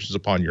communications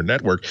upon your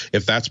network.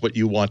 If that's what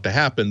you want to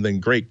happen, then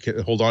great,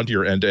 hold on to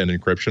your end-to-end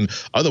encryption.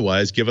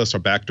 Otherwise, give us a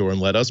backdoor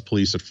and let us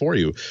police it for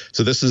you.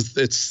 So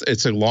it's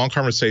it's a long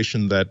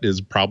conversation that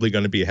is probably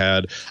going to be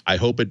had. I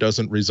hope it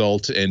doesn't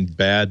result in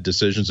bad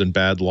decisions and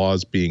bad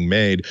laws being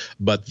made,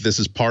 but this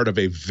is part of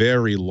a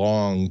very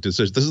long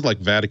decision. This is like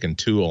Vatican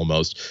II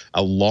almost,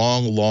 a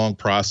long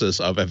process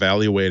of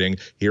evaluating.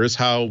 Here's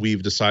how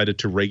we've decided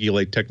to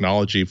regulate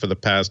technology for the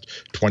past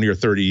 20 or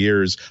 30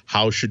 years.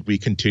 How should we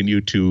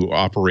continue to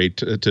operate,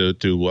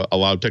 to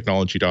allow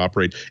technology to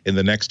operate in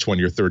the next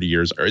 20 or 30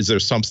 years? Or is there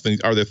something,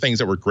 are there things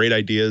that were great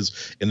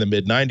ideas in the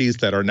mid-90s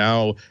that are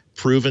now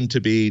proven to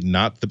be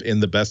not in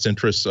the best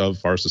interests of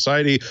our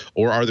society?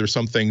 Or are there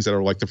some things that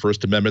are like the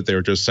First Amendment,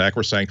 they're just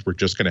sacrosanct, we're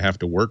just going to have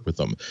to work with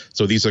them?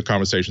 So these are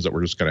conversations that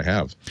we're just going to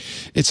have.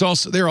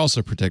 They're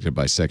also protected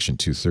by Section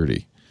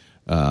 230.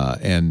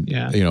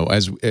 You know,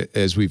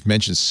 as we've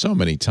mentioned so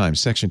many times,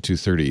 Section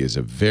 230 is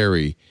a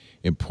very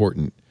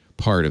important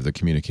part of the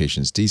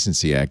Communications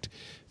Decency Act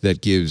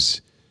that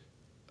gives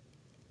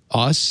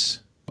us,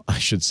 I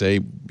should say,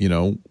 you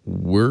know,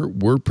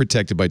 we're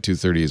protected by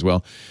 230 as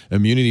well,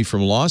 immunity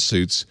from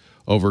lawsuits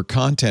over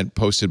content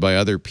posted by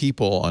other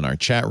people on our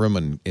chat room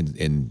and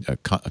in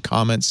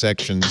comment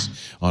sections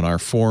on our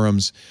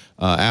forums.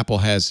 Apple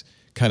has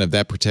kind of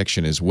that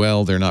protection as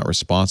well. They're not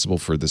responsible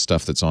for the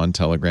stuff that's on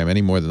Telegram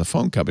any more than the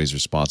phone company's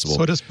responsible.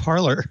 So does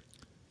Parler.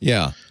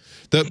 Yeah.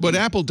 What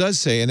Apple does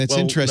say, and it's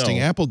interesting,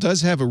 no. Apple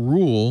does have a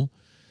rule,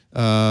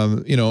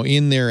 you know,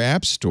 in their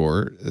App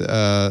Store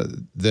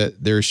that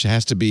there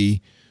has to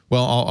be.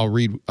 Well, I'll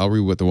read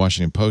what the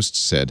Washington Post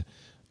said.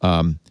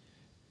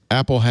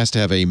 Apple has to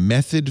have a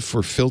method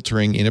for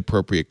filtering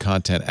inappropriate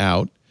content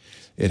out.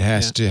 It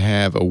has to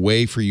have a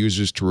way for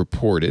users to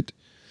report it.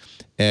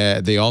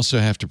 They also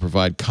have to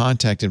provide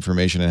contact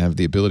information and have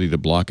the ability to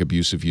block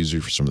abusive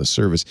users from the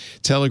service.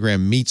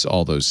 Telegram meets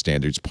all those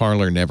standards.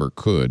 Parler never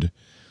could,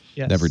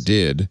 never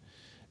did.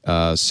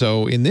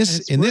 So in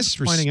this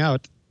pointing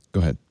out,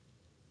 go ahead.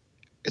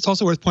 It's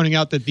also worth pointing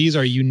out that these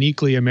are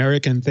uniquely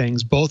American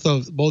things. Both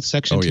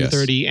Section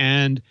 230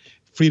 and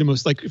freedom of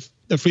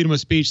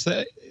speech.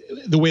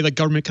 The way that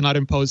government cannot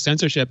impose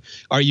censorship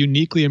are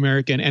uniquely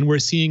American, and we're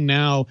seeing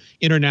now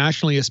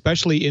internationally,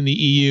 especially in the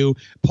EU,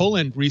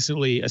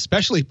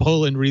 especially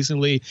Poland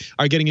recently,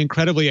 are getting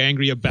incredibly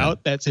angry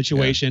about that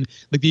situation.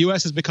 Like the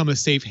U.S. has become a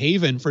safe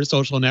haven for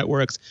social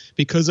networks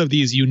because of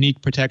these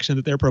unique protections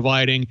that they're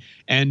providing,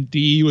 and the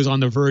EU is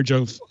on the verge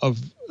of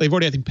they've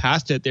already, I think,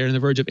 passed it. They're on the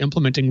verge of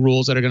implementing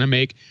rules that are going to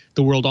make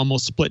the world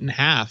almost split in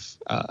half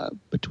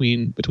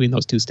between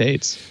those two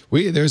states.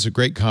 There's a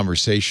great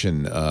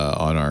conversation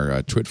on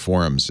our Twit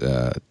forums,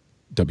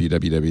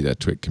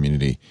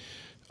 www.twitcommunity,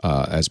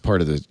 as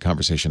part of the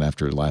conversation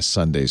after last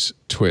Sunday's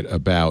Twit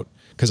about,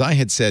 because I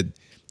had said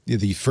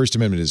the First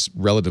Amendment is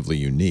relatively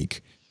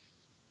unique,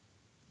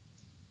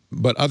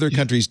 but other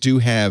countries do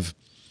have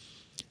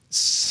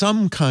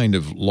some kind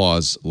of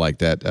laws like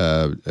that.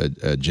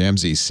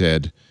 Jamsey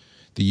said,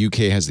 the UK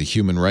has the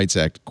Human Rights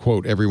Act,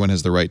 quote, everyone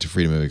has the right to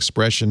freedom of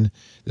expression.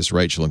 This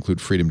right shall include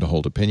freedom to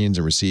hold opinions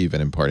and receive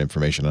and impart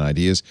information and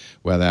ideas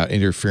without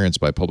interference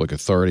by public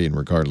authority and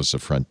regardless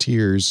of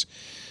frontiers.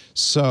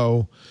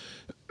 So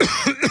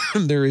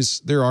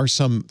there are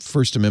some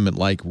First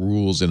Amendment-like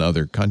rules in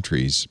other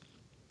countries.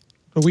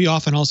 But we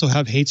often also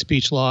have hate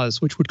speech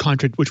laws, which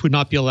would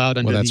not be allowed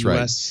under the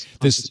U.S.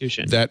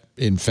 Constitution. That,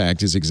 in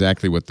fact, is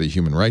exactly what the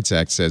Human Rights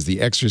Act says.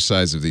 The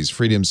exercise of these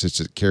freedoms, since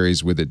it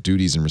carries with it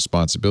duties and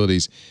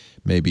responsibilities,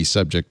 may be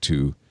subject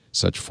to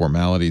such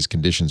formalities,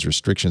 conditions,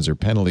 restrictions, or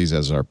penalties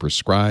as are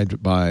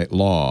prescribed by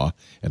law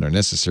and are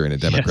necessary in a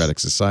democratic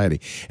society.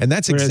 And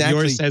that's Whereas exactly...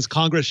 yours says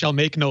Congress shall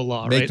make no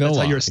law, make right? No that's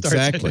law. How yours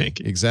starts,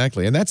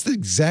 Exactly. And that's the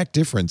exact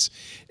difference.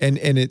 And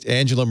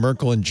Angela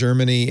Merkel in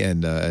Germany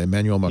and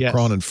Emmanuel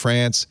Macron in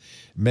France,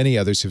 many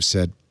others have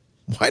said,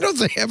 why don't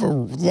they have a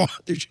law?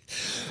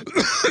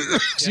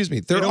 Excuse me.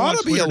 There ought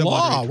to be a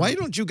law. Why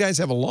don't you guys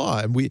have a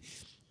law? And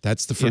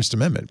that's the First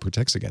Amendment. It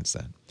protects against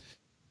that.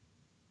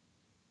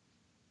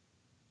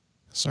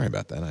 Sorry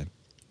about that.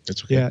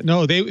 It's okay. Yeah,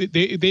 no,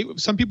 they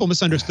some people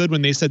misunderstood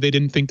when they said they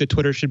didn't think that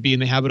Twitter should be in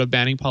the habit of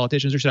banning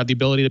politicians or should have the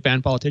ability to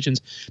ban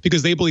politicians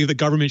because they believe the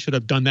government should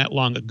have done that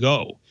long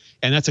ago.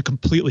 And that's a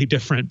completely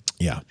different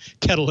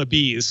kettle of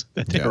bees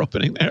that they're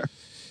opening there.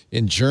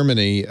 In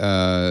Germany,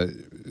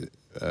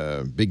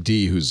 Big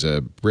D, who's a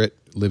Brit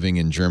living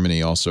in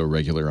Germany, also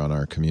regular on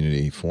our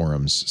community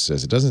forums,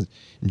 says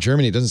in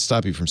Germany, it doesn't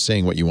stop you from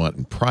saying what you want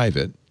in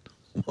private.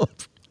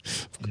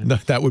 No,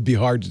 that would be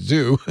hard to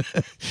do,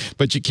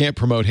 but you can't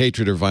promote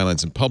hatred or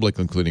violence in public,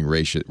 including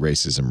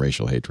racism,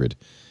 racial hatred,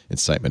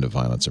 incitement of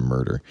violence, or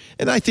murder.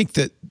 And I think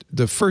that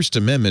the First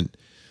Amendment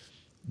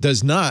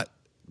does not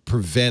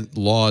prevent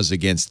laws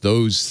against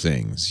those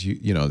things.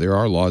 You know, there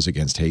are laws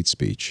against hate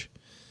speech.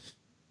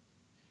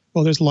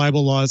 Well, there's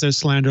libel laws, there's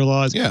slander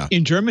laws. Yeah.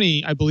 In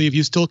Germany, I believe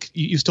you still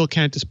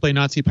can't display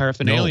Nazi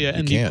paraphernalia,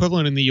 and the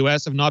equivalent in the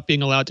U.S. of not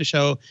being allowed to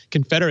show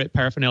Confederate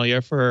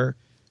paraphernalia, for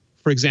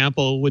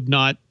example, would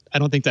not. I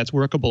don't think that's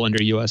workable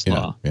under U.S.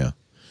 law. Yeah,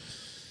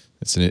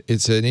 it's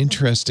an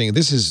interesting.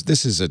 This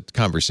is a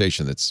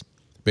conversation that's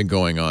been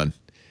going on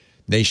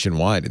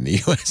nationwide in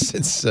the U.S.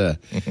 since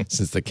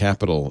the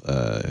Capitol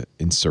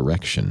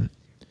insurrection.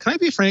 Can I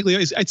be frankly,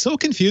 it's so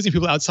confusing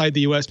people outside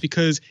the U.S.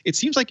 because it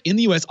seems like in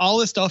the U.S. all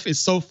this stuff is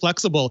so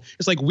flexible.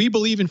 It's like, we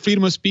believe in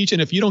freedom of speech,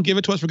 and if you don't give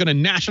it to us, we're going to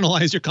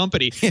nationalize your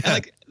company. Yeah. And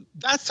like,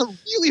 that's a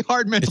really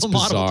hard mental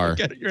model to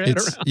get your head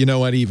around. You know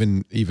what?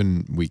 Even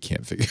we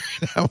can't figure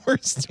it out. We're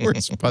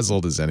as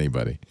puzzled as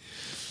anybody.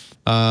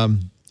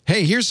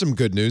 Hey, here's some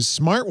good news.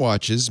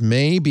 Smartwatches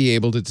may be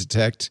able to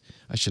detect.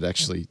 I should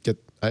actually get.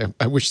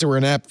 I wish there were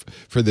an app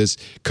for this.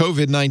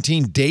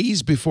 COVID-19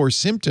 days before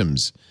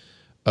symptoms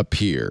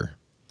appear.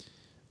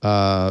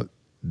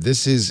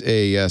 This is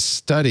a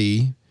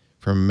study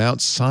from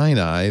Mount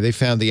Sinai. They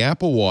found the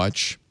Apple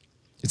Watch.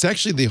 It's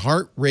actually the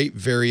heart rate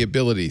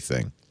variability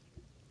thing.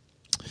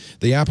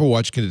 The Apple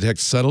Watch can detect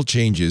subtle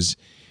changes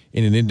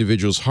in an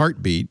individual's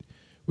heartbeat,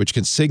 which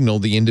can signal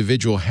the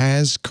individual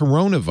has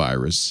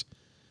coronavirus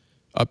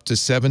up to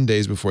 7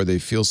 days before they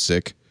feel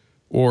sick,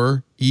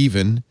 or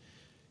even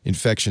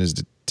infection is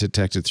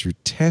detected through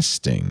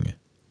testing.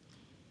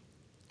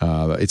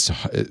 It's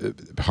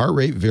heart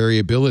rate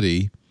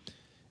variability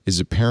is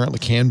apparently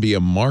can be a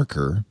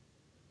marker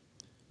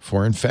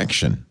for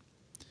infection.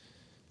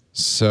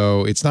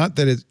 So it's not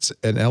that it's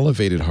an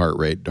elevated heart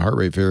rate. Heart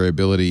rate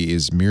variability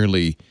is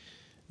merely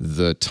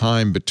the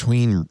time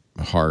between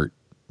heart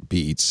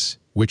beats,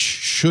 which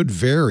should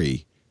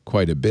vary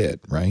quite a bit,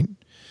 right?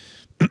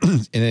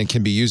 And it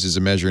can be used as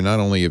a measure not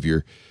only of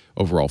your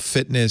overall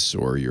fitness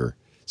or your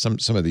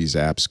some of these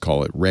apps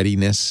call it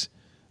readiness,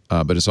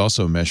 but it's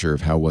also a measure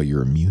of how well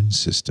your immune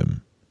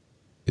system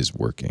is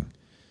working.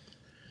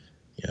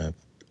 Yeah,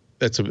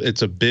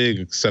 it's a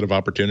big set of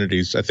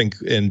opportunities. I think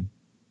in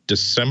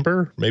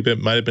December, maybe it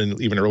might have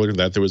been even earlier than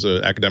that, there was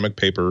an academic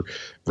paper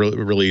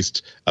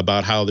released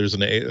about how there's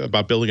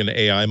about building an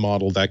AI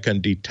model that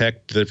can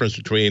detect the difference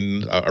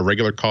between a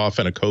regular cough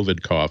and a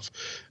COVID cough.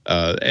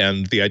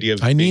 And the idea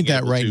of I need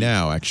that right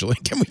now, actually.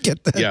 Can we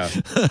get that? Yeah.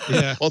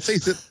 Yeah. Well, see,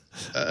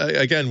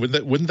 again,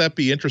 wouldn't that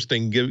be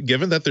interesting,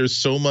 given that there's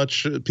so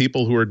much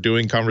people who are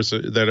doing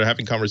that are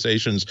having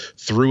conversations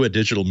through a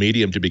digital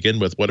medium to begin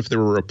with? What if there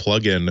were a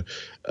plugin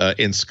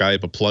in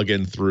Skype, a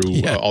plugin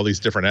through all these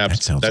different apps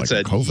that sounds like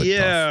said, a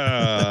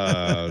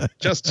COVID cough.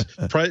 Just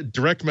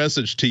direct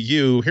message to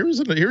you.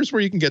 Here's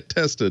where you can get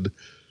tested.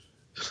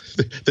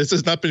 This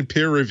has not been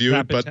peer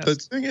reviewed, but the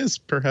thing is,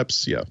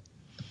 perhaps, yeah.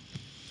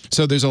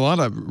 So there's a lot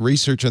of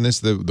research on this.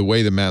 The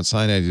way the Mount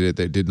Sinai did it,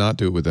 they did not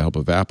do it with the help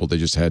of Apple. They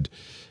just had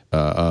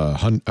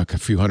a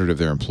few hundred of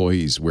their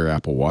employees wear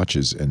Apple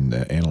Watches and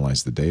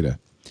analyze the data.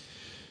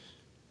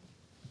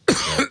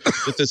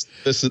 This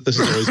has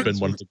always been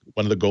one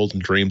of the golden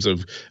dreams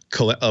of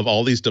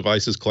all these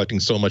devices collecting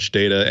so much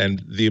data,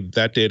 and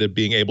that data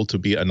being able to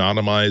be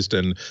anonymized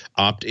and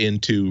opt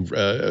into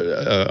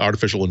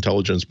artificial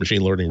intelligence,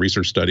 machine learning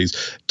research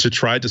studies to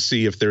try to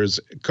see if there is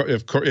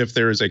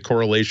a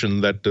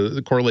correlation,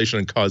 the correlation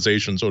and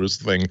causation sort of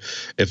thing.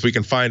 If we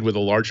can find with a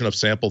large enough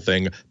sample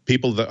thing,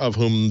 people of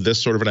whom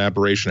this sort of an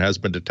aberration has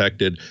been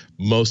detected,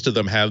 most of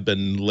them have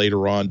been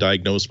later on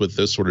diagnosed with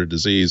this sort of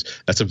disease.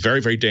 That's a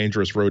very, very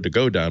dangerous road to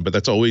go down, but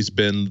that's always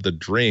been the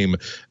dream.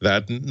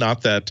 That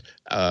not that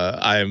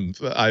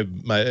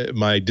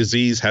my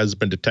disease has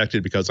been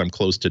detected because I'm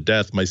close to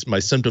death. My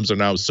symptoms are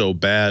now so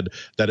bad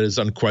that it is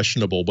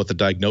unquestionable what the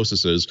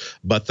diagnosis is,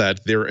 but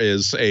that there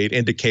is an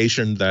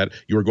indication that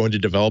you are going to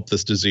develop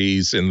this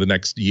disease in the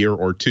next year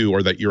or two,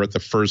 or that you're at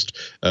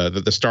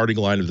the starting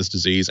line of this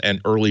disease,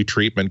 and early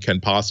treatment can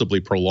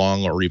possibly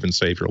prolong or even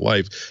save your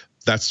life.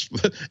 That's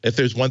if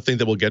there's one thing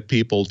that will get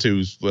people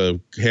to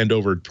hand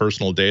over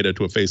personal data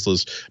to a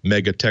faceless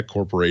mega tech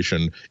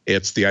corporation,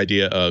 it's the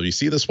idea of, you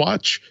see this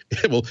watch?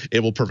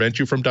 It will prevent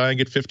you from dying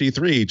at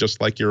 53,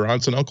 just like your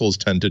aunts and uncles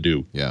tend to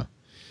do. Yeah.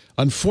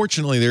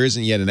 Unfortunately, there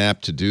isn't yet an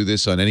app to do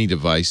this on any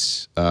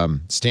device.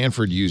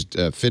 Stanford used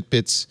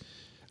Fitbits,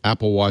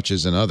 Apple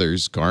Watches, and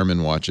others,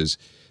 Garmin watches,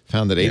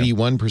 found that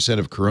 81%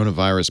 of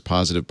coronavirus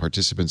positive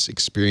participants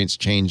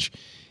experienced change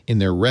in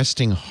their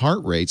resting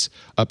heart rates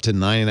up to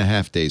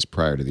 9.5 days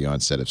prior to the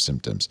onset of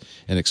symptoms.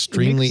 An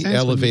extremely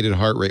elevated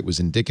heart rate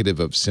was indicative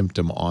of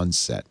symptom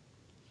onset.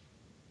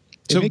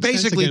 So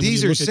basically,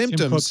 these are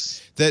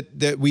symptoms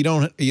that we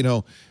don't,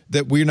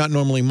 that we're not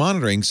normally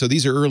monitoring. So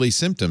these are early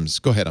symptoms.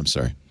 Go ahead. I'm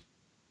sorry.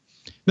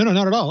 No,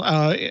 not at all.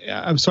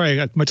 I'm sorry.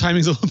 My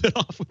timing's a little bit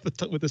off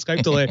with the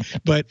Skype delay,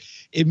 but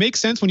it makes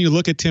sense when you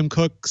look at Tim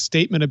Cook's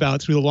statement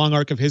about through the long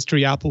arc of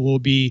history, Apple will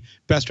be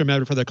best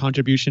remembered for their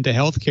contribution to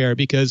healthcare,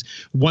 because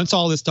once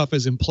all this stuff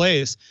is in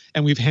place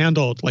and we've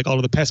handled like all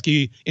of the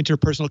pesky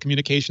interpersonal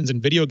communications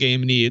and video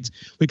game needs,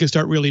 we can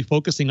start really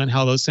focusing on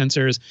how those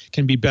sensors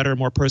can be better,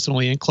 more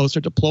personally and closer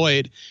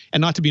deployed.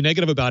 And not to be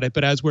negative about it,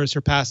 but as we're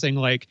surpassing,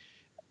 like,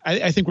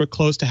 I think we're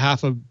close to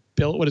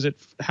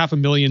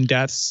 500,000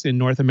 deaths in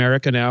North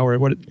America now,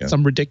 or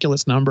some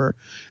ridiculous number.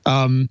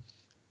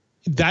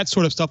 That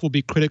sort of stuff will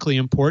be critically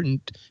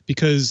important,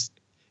 because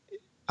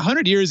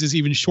 100 years is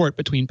even short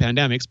between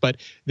pandemics, but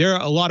there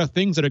are a lot of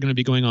things that are going to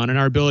be going on, and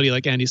our ability,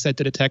 like Andy said,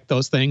 to detect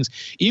those things,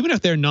 even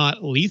if they're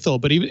not lethal,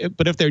 but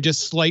if they're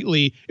just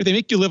slightly, if they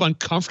make you live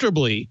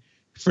uncomfortably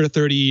for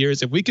 30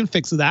 years. If we can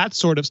fix that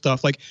sort of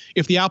stuff, like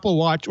if the Apple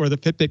Watch or the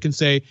Fitbit can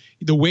say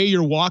the way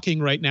you're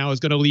walking right now is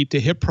going to lead to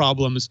hip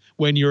problems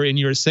when you're in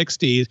your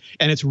 60s,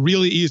 and it's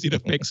really easy to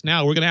fix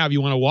now, we're going to have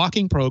you on a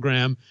walking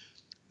program.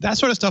 That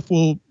sort of stuff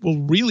will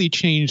really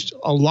change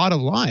a lot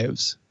of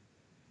lives.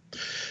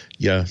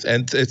 Yeah,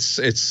 and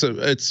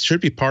it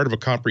should be part of a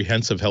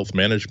comprehensive health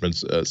management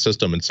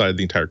system inside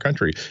the entire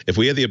country. If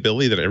we had the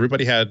ability that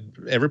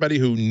everybody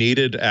who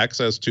needed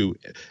access to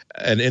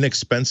an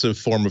inexpensive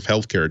form of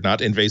healthcare,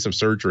 not invasive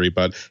surgery,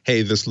 but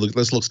hey, this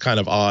looks kind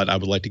of odd, I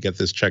would like to get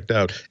this checked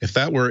out. If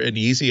that were an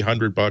easy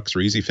 $100 or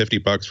easy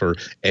 $50 for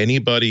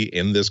anybody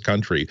in this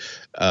country,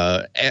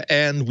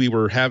 and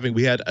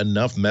we had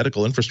enough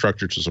medical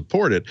infrastructure to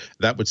support it,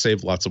 that would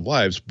save lots of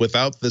lives.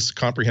 Without this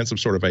comprehensive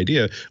sort of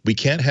idea, we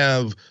can't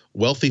have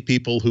wealthy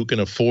people who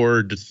can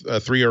afford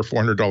 $300 or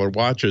 $400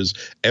 watches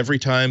every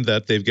time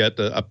that they get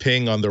a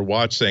ping on their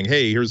watch saying,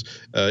 hey,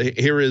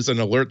 here is an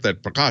alert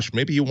that, gosh,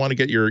 maybe you want to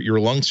get your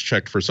lungs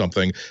checked for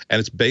something. And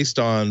it's based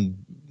on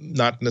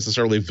not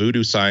necessarily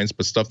voodoo science,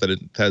 but stuff that it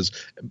has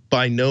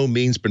by no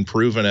means been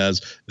proven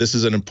as this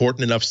is an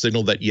important enough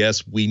signal that,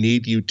 yes, we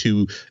need you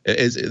to,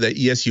 that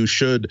yes, you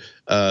should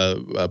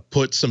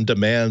put some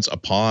demands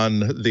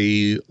upon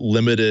the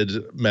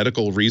limited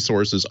medical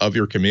resources of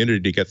your community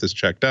to get this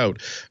checked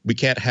out. We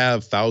can't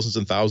have thousands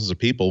and thousands of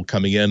people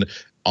coming in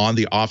on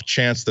the off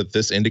chance that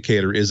this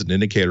indicator is an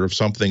indicator of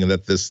something, and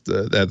that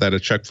that a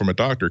check from a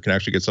doctor can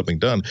actually get something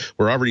done.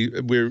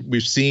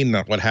 We've seen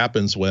what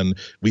happens when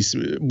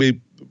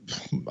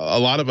a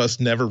lot of us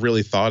never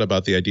really thought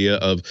about the idea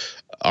of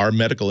our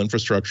medical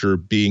infrastructure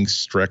being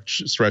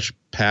stretched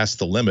past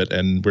the limit,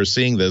 and we're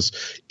seeing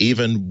this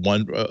even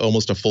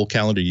almost a full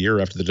calendar year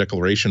after the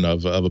declaration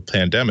of a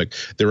pandemic.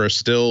 There are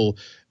still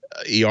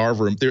ER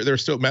room.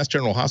 There's still Mass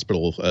General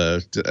Hospital.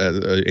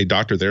 A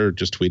doctor there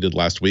just tweeted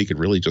last week. It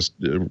really just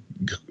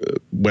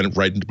went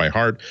right into my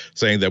heart,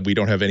 saying that we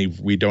don't have any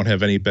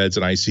beds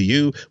in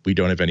ICU. We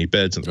don't have any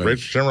beds in the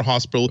General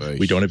Hospital.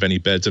 We don't have any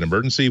beds in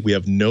emergency. We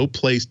have no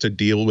place to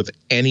deal with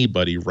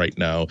anybody right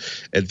now,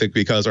 and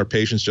because our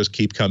patients just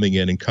keep coming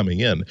in and coming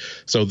in.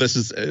 So this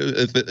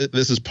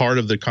is part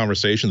of the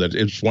conversation that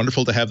it's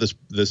wonderful to have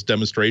this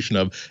demonstration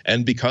of,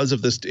 and because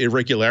of this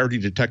irregularity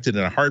detected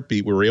in a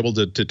heartbeat, we were able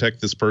to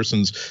detect this person's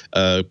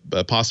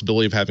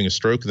possibility of having a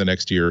stroke in the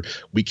next year.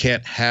 We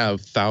can't have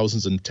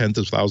thousands and tens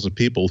of thousands of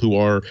people who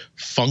are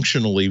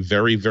functionally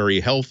very, very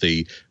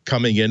healthy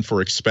coming in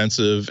for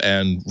expensive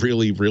and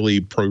really, really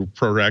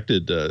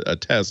protracted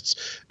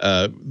tests.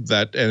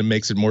 And it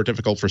makes it more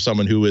difficult for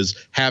someone who is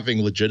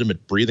having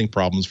legitimate breathing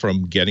problems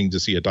from getting to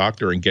see a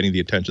doctor and getting the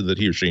attention that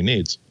he or she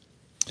needs.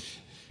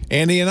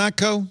 Andy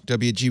Anatko,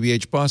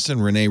 WGBH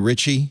Boston, Renee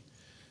Ritchie.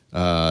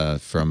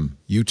 From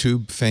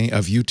YouTube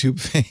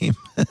fame.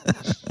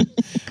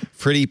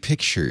 Pretty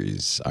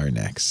pictures are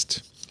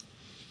next.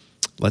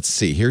 Let's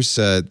see. Here's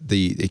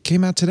it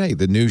came out today.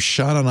 The new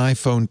shot on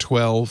iPhone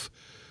 12,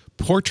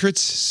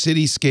 portraits,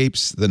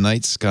 cityscapes, the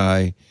night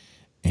sky,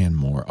 and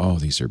more. Oh,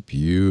 these are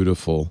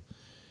beautiful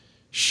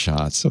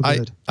shots. So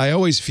good. I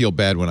always feel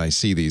bad when I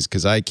see these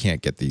because I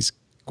can't get these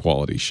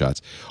quality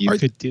shots. You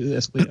could do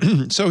this.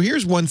 So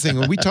here's one thing.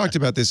 When we talked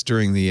about this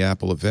during the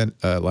Apple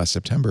event last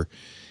September,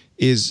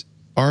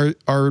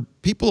 are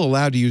people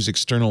allowed to use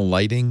external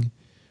lighting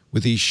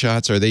with these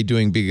shots? Are they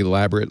doing big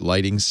elaborate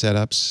lighting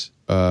setups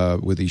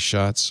with these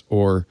shots?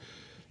 Or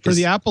for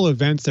the Apple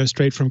events, they're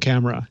straight from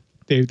camera.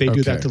 They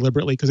do that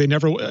deliberately because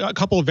a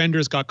couple of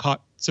vendors got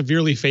caught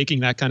severely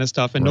faking that kind of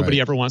stuff, and nobody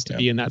ever wants to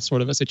be in that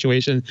sort of a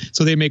situation.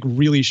 So they make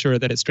really sure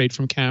that it's straight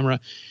from camera.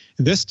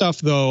 This stuff,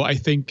 though, I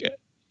think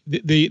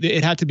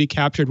it had to be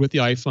captured with the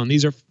iPhone.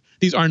 These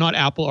are not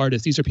Apple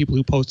artists. These are people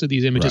who posted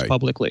these images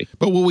publicly.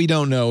 But what we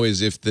don't know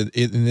is if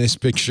in this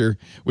picture,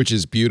 which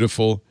is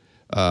beautiful,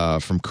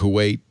 from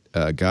Kuwait,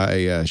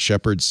 Guy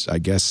Shepherd's, I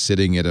guess,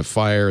 sitting at a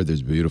fire.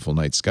 There's a beautiful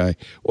night sky.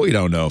 Well, we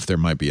don't know if there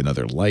might be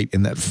another light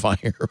in that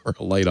fire or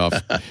a light off.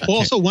 Well,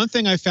 also, one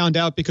thing I found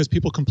out because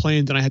people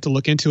complained and I had to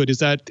look into it is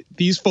that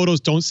these photos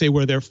don't say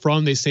where they're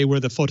from. They say where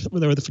the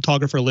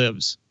photographer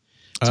lives.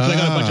 So they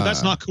got a bunch of,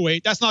 that's not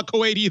Kuwait. That's not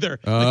Kuwait either.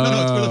 No,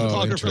 it's where the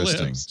photographer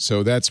lives.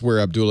 So that's where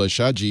Abdullah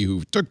Shaji,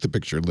 who took the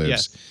picture, lives.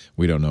 Yes.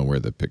 We don't know where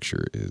the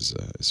picture is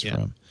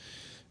from.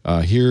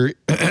 Here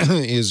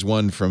is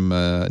one from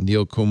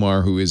Neil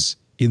Kumar, who is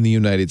in the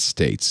United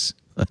States.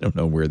 I don't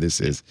know where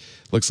this is.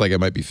 Looks like it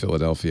might be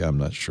Philadelphia. I'm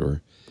not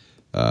sure.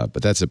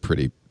 But that's a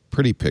pretty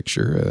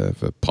picture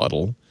of a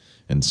puddle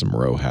and some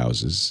row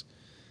houses.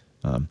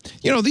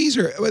 These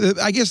are,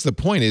 I guess the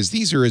point is,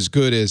 these are as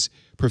good as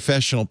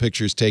professional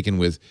pictures taken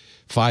with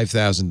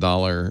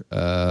 $5,000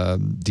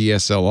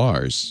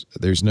 DSLRs.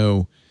 There's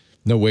no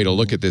way to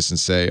look at this and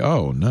say,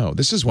 oh, no,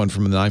 this is one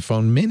from an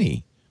iPhone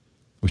mini,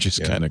 which is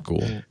kind of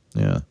cool.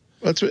 Yeah.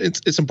 Well,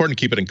 it's important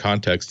to keep it in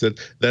context.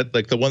 That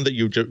like the one that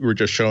you were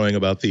just showing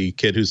about the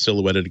kid who's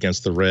silhouetted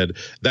against the red,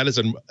 that is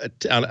on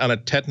a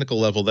technical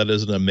level, that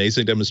is an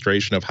amazing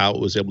demonstration of how it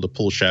was able to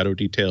pull shadow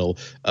detail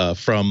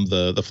from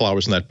the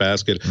flowers in that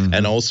basket,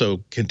 and also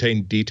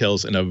contain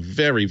details in a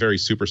very, very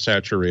super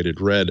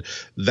saturated red.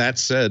 That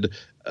said,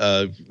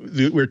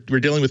 we're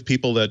dealing with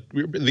people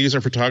these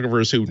are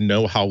photographers who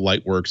know how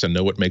light works and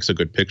know what makes a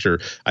good picture.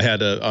 I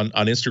had on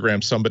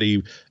Instagram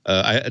somebody,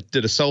 I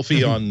did a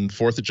selfie on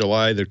 4th of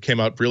July that came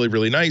out really,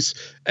 really nice,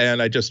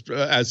 and I just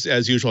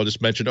as usual I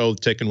just mentioned,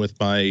 taken with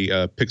my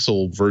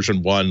Pixel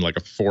version 1, like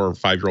a 4 or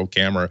 5 year old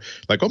camera.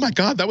 Like, oh my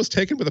God, that was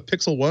taken with a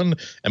Pixel 1,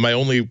 and my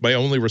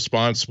only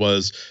response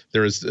was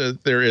there is a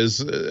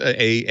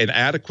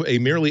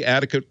merely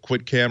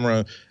adequate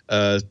camera.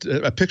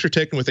 A picture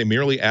taken with a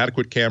merely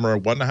adequate camera,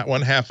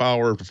 one half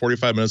hour to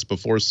 45 minutes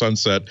before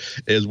sunset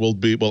will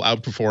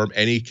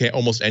outperform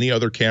almost any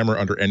other camera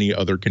under any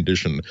other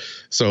condition.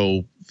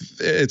 So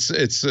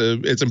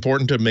it's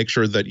important to make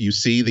sure that you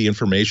see the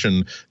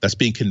information that's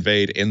being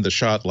conveyed in the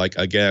shot. Like,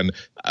 again,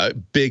 a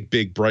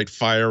big bright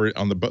fire at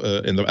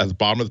the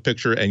bottom of the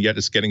picture, and yet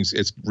it's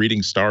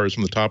reading stars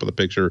from the top of the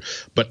picture,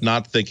 but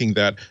not thinking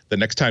that the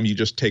next time you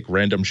just take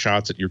random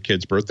shots at your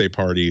kid's birthday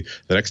party,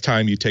 the next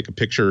time you take a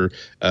picture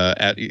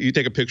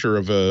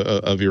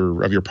of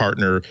your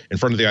partner in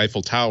front of the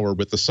Eiffel Tower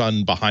with the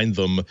sun behind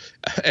them,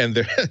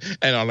 and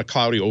on a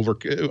cloudy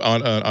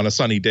on a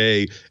sunny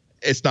day,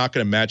 it's not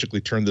going to magically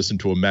turn this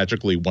into a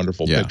magically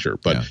wonderful picture.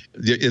 But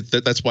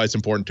that's why it's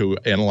important to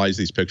analyze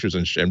these pictures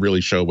and really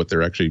show what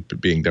they're actually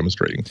being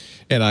demonstrating.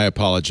 And I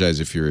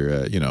apologize if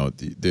you're,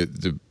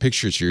 the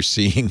pictures you're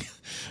seeing,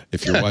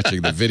 if you're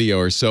watching the video,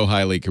 are so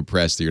highly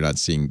compressed that you're not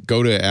seeing.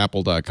 Go to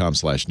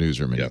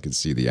apple.com/newsroom and you can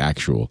see the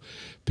actual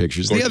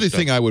pictures. The other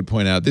thing I would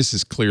point out, this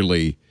is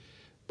clearly,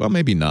 well,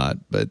 maybe not,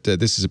 but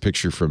this is a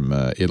picture from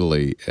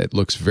Italy. It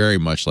looks very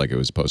much like it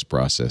was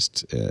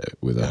post-processed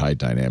with a high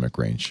dynamic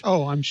range.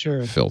 Oh, I'm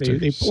sure. Filter.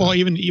 Well,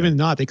 even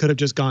not. They could have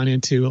just gone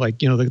into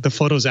the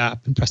Photos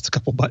app and pressed a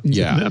couple buttons.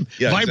 Vibrant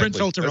exactly.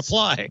 Filter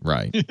apply.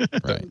 Right.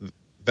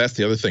 That's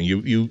the other thing.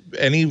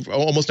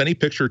 Almost any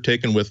picture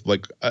taken with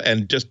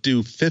and just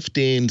do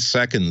 15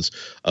 seconds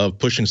of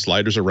pushing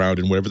sliders around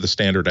in whatever the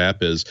standard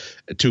app is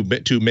to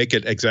make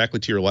it exactly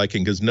to your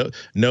liking, because no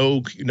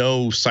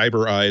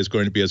cyber eye is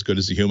going to be as good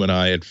as the human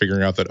eye at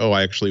figuring out that,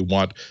 I actually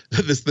want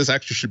this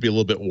actually should be a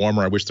little bit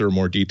warmer. I wish there were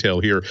more detail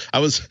here. It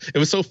was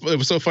so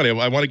funny.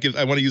 I want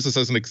to use this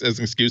as an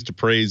excuse to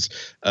praise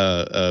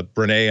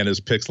Brené and his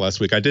picks last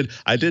week. I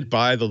did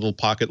buy the little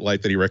pocket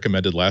light that he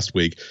recommended last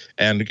week,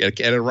 and it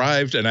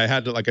arrived, and I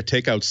had a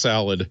takeout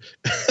salad,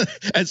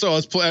 and so I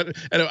was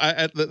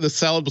the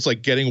salad was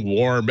getting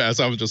warm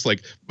as I was just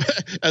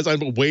as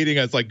I'm waiting,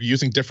 I was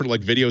using different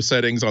video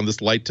settings on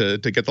this light to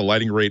get the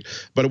lighting rate.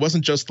 But it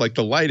wasn't just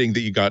the lighting that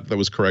you got that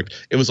was correct.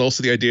 It was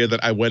also the idea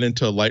that I went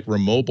into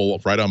Lightroom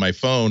Mobile right on my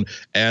phone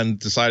and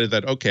decided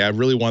that, okay, I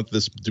really want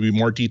this to be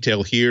more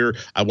detail here.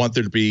 I want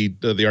there to be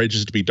the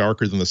edges to be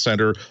darker than the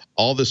center.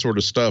 All this sort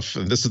of stuff.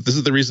 And this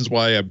is the reasons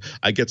why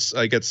I get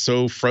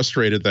so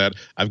frustrated that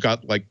I've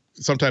got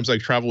sometimes I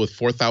travel with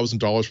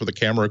 $4,000 for the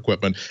camera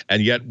equipment,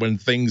 and yet when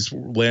things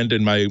land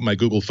in my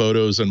Google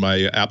Photos and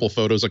my Apple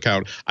Photos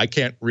account, I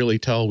can't really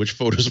tell which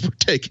photos were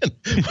taken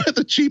with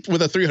a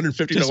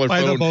 $350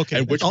 phone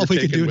and which were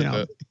taken with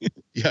now.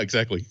 Yeah,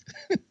 exactly.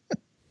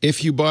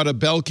 If you bought a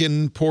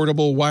Belkin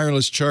portable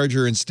wireless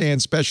charger and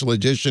stand special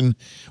edition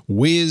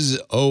Wiz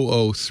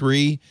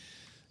 003,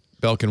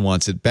 Belkin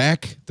wants it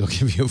back. They'll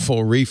give you a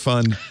full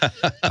refund.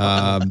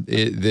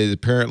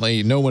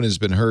 Apparently, no one has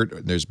been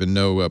hurt. There's been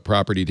no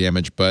property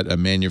damage, but a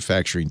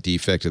manufacturing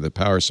defect of the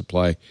power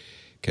supply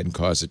can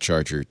cause the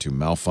charger to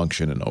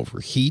malfunction and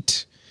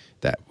overheat.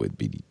 That would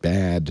be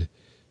bad.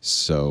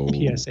 So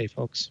PSA,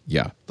 folks.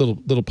 Yeah,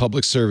 little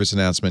public service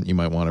announcement. You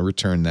might want to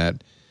return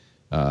that.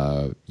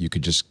 You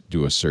could just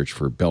do a search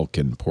for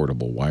Belkin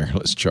portable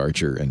wireless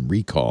charger and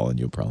recall, and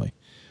you'll probably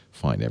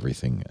find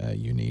everything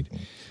you need.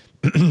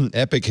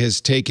 Epic has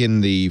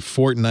taken the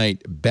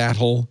Fortnite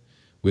battle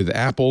with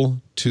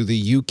Apple to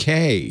the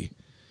UK.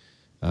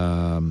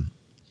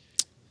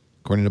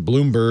 According to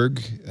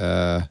Bloomberg,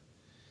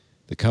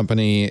 the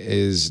company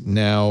is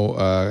now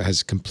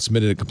has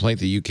submitted a complaint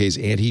to the UK's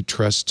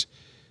antitrust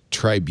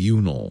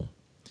tribunal.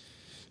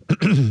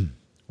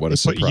 What a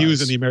surprise. Put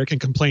Hughes in the American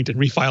complaint and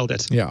refiled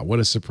it. Yeah, what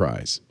a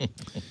surprise.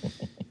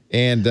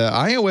 And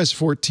iOS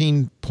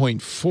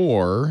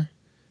 14.4,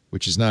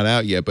 which is not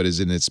out yet but is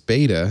in its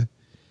beta,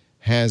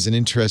 has an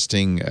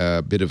interesting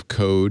bit of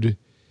code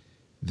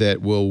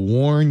that will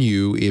warn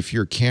you if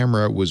your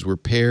camera was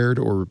repaired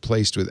or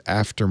replaced with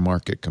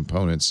aftermarket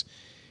components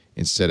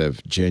instead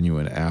of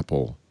genuine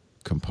Apple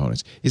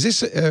components. Is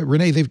this,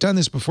 Renee, they've done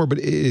this before, but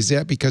is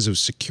that because of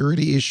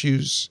security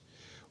issues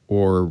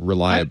or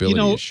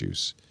reliability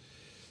issues?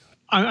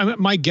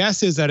 My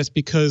guess is that it's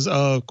because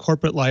of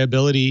corporate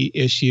liability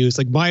issues.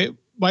 My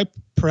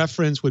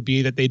preference would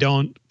be that they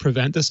don't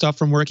prevent the stuff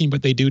from working,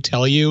 but they do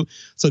tell you,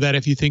 so that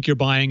if you think you're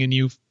buying a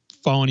new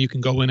phone, you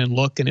can go in and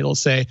look, and it'll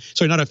say,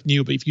 sorry, not if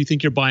new, but if you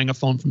think you're buying a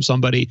phone from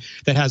somebody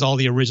that has all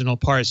the original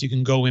parts, you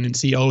can go in and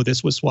see, oh,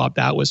 this was swapped,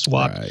 that was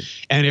swapped. Right.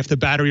 And if the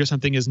battery or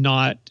something is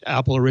not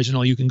Apple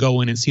original, you can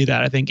go in and see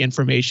that. I think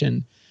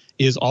information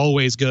is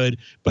always good.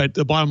 But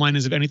the bottom line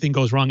is, if anything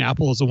goes wrong,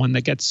 Apple is the one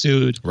that gets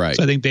sued. Right.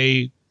 So I think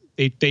they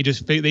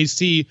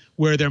see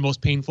where their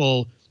most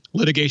painful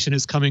litigation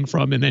is coming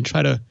from, and then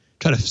try to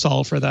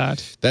solve for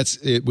that. That's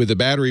it. With the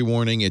battery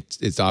warning,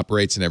 it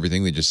operates and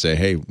everything. They just say,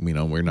 hey, we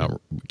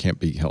can't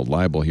be held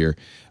liable here.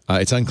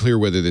 It's unclear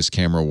whether this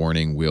camera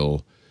warning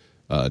will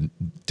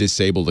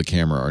disable the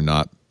camera or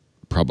not.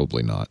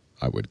 Probably not,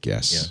 I would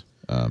guess.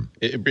 Yeah.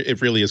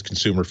 It really is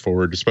consumer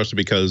forward, especially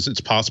because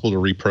it's possible to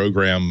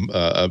reprogram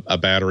a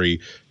battery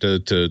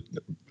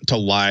to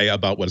lie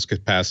about what its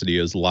capacity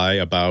is, lie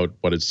about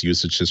what its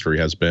usage history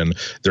has been.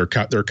 There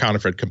are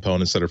counterfeit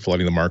components that are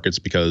flooding the markets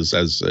because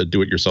as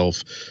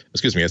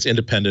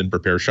independent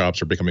repair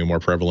shops are becoming more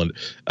prevalent.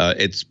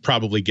 It's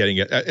probably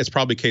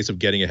a case of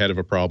getting ahead of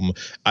a problem.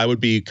 I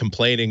would be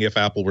complaining if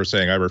Apple were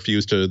saying,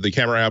 the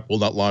camera app will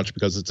not launch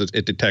because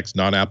it detects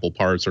non-Apple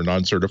parts or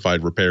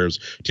non-certified repairs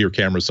to your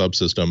camera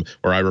subsystem,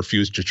 or I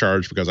refuse to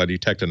charge because I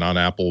detect a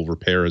non-Apple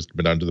repair has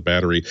been done to the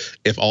battery.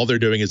 If all they're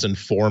doing is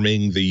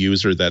informing the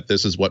user that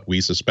this is what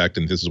we suspect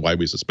and this is why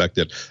we suspect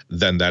it,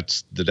 then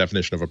that's the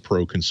definition of a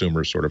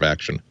pro-consumer sort of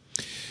action.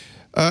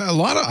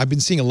 I've been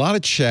seeing a lot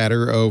of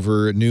chatter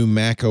over new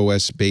Mac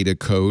OS beta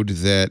code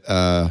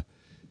that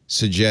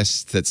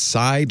suggests that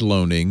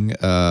side-loading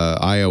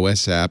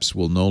iOS apps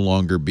will no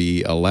longer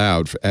be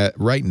allowed.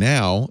 Right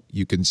now,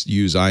 you can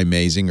use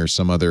iMazing or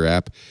some other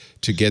app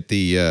to get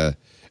the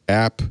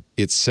app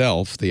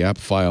itself, the app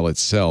file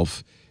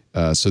itself,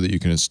 so that you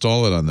can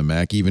install it on the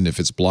Mac, even if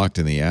it's blocked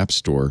in the App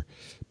Store,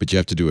 but you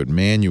have to do it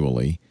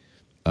manually.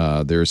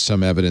 There's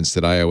some evidence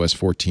that iOS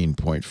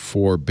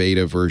 14.4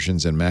 beta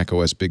versions and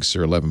macOS Big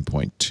Sur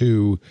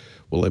 11.2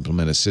 will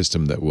implement a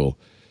system that will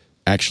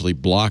actually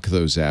block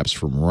those apps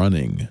from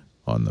running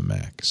on the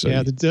Mac. So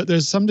yeah,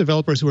 there's some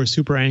developers who are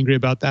super angry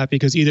about that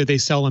because either they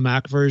sell a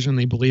Mac version,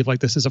 they believe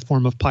like this is a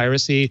form of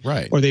piracy,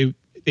 right, or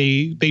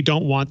they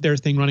don't want their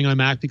thing running on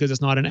Mac because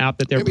it's not an app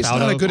that they're proud of. It's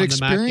not a good on the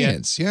Mac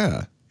experience.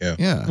 yet.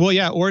 Yeah. Well,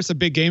 yeah, or it's a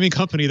big gaming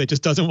company that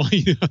just doesn't want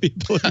you to have the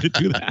ability to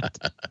do that.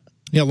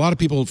 Yeah, a lot of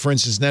people, for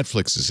instance,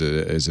 Netflix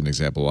is an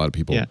example. A lot of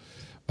people,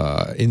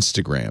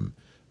 Instagram,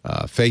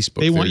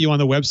 Facebook. They want you on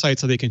the website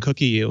so they can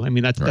cookie you. I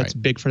mean, that's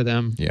big for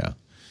them. Yeah.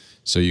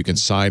 So you can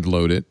side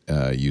load it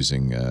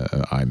using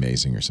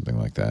iMazing or something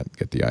like that,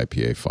 get the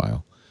IPA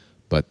file.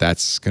 But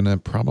that's going to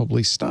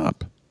probably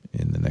stop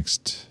in the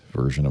next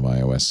version of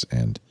iOS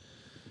and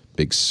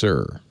Big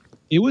Sur.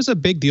 It was a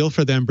big deal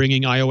for them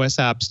bringing iOS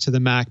apps to the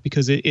Mac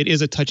because it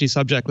is a touchy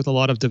subject with a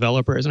lot of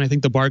developers. And I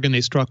think the bargain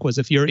they struck was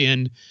if you're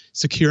in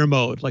secure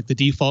mode, like the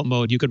default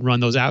mode, you could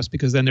run those apps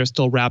because then they're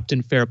still wrapped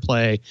in fair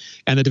play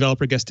and the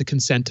developer gets to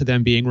consent to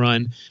them being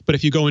run. But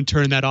if you go and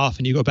turn that off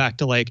and you go back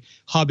to like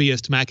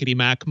hobbyist Mackety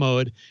Mac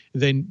mode,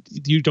 then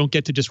you don't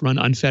get to just run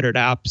unfettered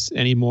apps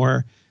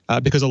anymore.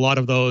 Because a lot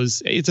of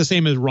those, it's the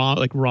same as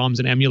ROMs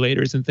and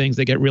emulators and things.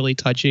 They get really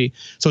touchy.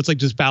 So it's like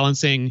just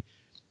balancing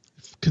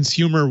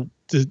consumer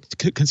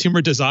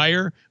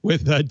desire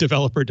with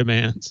developer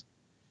demands.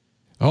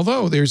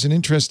 Although there's an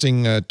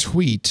interesting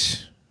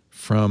tweet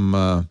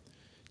from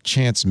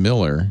Chance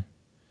Miller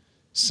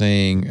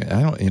saying,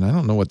 I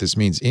don't know what this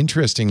means.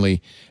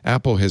 Interestingly,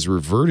 Apple has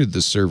reverted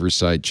the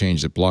server-side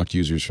change that blocked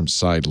users from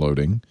side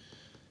loading.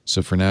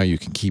 So for now, you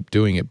can keep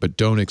doing it, but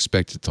don't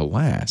expect it to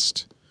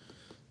last.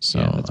 So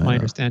yeah, that's my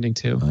understanding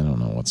too. I don't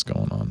know what's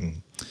going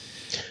on.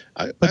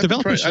 But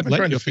developers should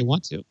let you if they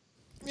want to.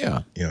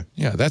 Yeah.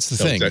 That's the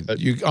thing.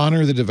 You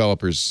honor the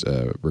developer's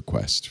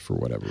request for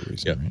whatever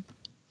reason,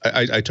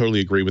 right? I totally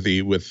agree with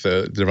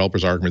the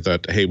developer's argument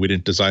that, hey, we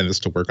didn't design this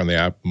to work on the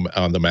app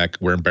on the Mac.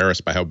 We're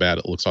embarrassed by how bad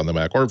it looks on the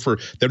Mac, or they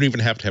don't even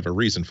have to have a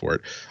reason for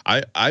it.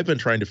 I've been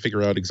trying to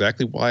figure out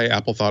exactly why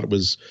Apple thought it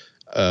was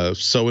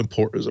so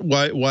important.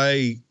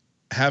 Why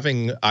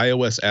having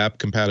iOS app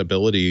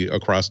compatibility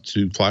across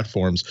two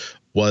platforms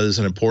was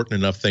an important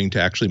enough thing to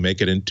actually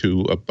make it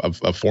into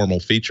a formal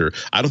feature.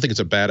 I don't think it's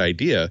a bad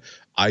idea.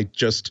 It's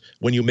just that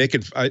when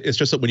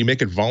you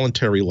make it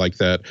voluntary like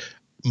that,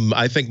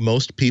 I think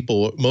most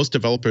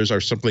developers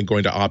are simply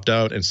going to opt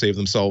out and save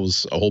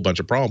themselves a whole bunch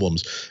of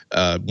problems.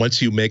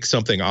 Once you make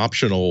something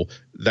optional,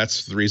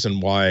 that's the reason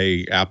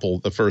why Apple,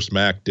 the first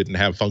Mac, didn't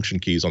have function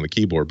keys on the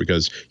keyboard,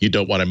 because you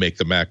don't want to make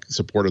the Mac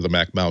support of the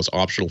Mac mouse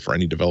optional for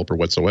any developer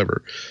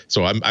whatsoever.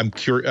 So I'm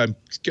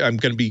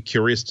going to be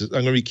curious. I'm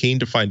going to be keen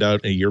to find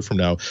out in a year from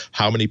now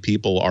how many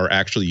people are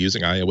actually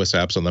using iOS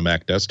apps on the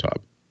Mac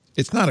desktop.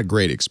 It's not a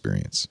great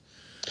experience.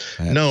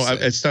 No,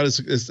 it's not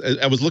as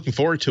I was looking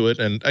forward to it,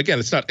 and again,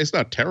 it's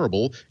not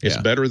terrible. It's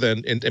better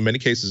than in many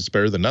cases it's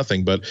better than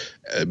nothing. But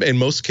in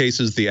most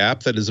cases, the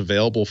app that is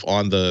available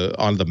on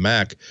the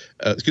Mac,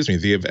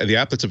 the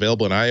app that's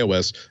available in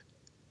iOS,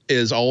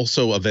 is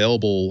also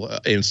available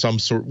in some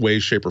sort way,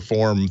 shape, or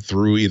form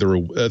through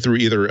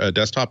either a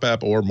desktop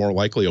app or more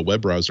likely a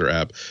web browser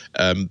app.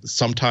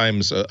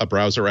 Sometimes a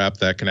browser app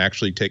that can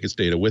actually take its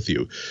data with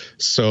you.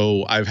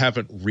 So I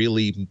haven't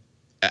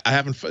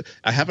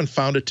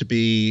found it to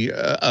be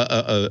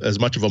as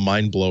much of a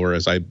mind blower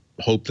as I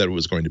hoped that it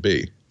was going to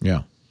be.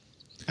 Yeah.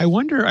 I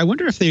wonder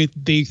if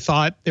they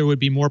thought there would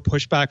be more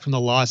pushback from the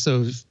loss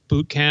of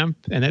Boot Camp,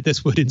 and that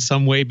this would in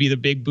some way be the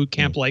big Boot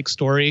Camp-like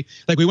story.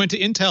 Like, we went to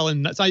Intel,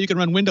 and that's how you can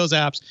run Windows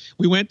apps.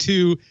 We went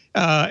to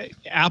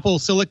Apple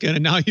Silicon,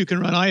 and now you can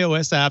run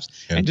iOS apps,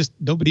 and just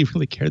nobody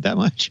really cared that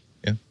much.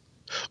 Yeah.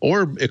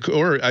 Or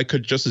I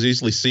could just as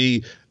easily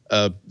see,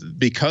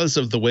 because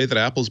of the way that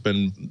Apple's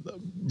been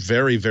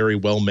very, very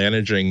well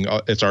managing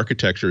its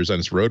architectures and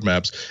its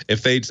roadmaps,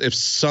 if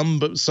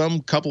some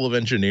couple of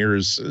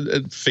engineers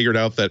figured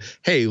out that,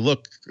 hey,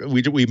 look,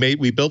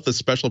 we built this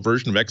special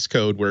version of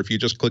Xcode where if you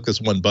just click this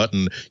one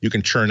button, you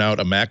can churn out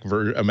a Mac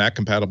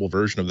compatible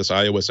version of this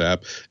iOS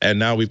app, and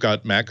now we've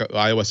got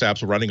iOS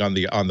apps running on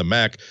the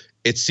Mac.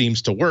 It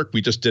seems to work.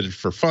 We just did it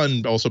for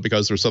fun, also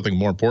because there's something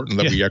more important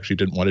that we actually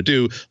didn't want to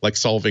do, like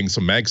solving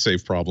some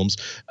MagSafe problems.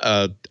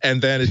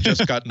 And then it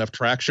just got enough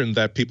traction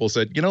that people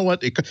said, you know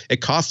what,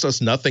 it costs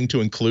us nothing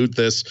to include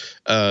this.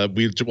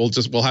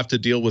 We'll have to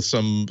deal with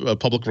some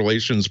public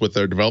relations with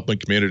our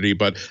development community,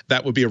 but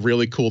that would be a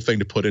really cool thing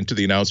to put into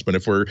the announcement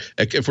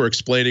if we're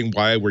explaining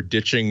why we're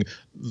ditching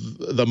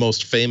the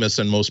most famous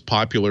and most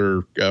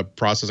popular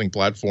processing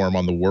platform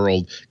in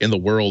the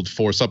world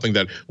for something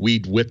that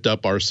we'd whipped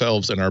up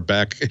ourselves in our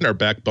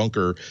back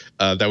bunker.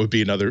 That would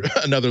be another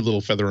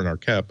little feather in our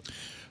cap.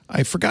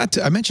 I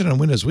mentioned it on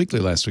Windows Weekly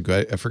last week.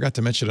 I forgot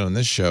to mention it on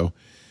this show.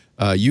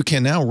 You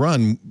can now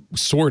run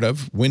sort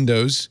of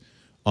Windows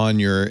on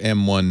your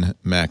M1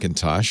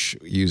 Macintosh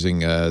using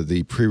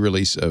the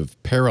pre-release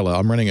of Parallel.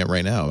 I'm running it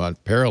right now on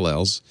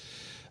Parallels.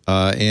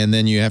 And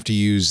then you have to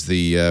use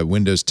the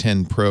Windows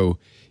 10 Pro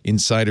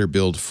Insider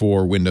build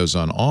for Windows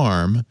on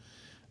ARM.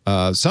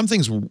 Some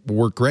things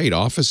work great.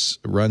 Office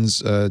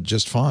runs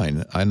just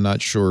fine. I'm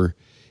not sure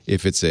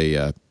if it's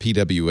a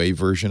PWA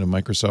version of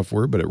Microsoft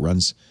Word, but it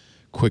runs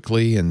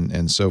quickly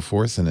and so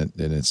forth, and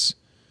it's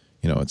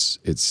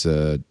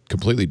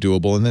completely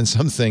doable. And then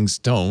some things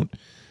don't,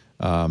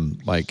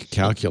 like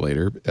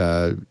Calculator.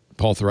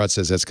 Paul Thurrott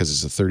says that's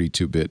because it's a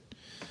 32-bit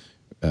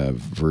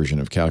version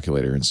of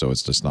Calculator, and so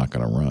it's just not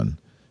going to run.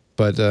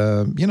 But,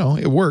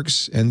 it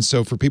works. And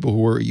so for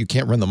people you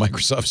can't run the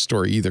Microsoft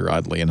Store either,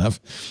 oddly enough.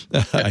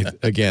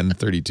 Again,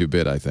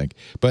 32-bit, I think.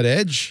 But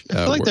Edge. I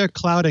feel like they're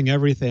clouding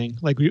everything.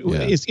 Like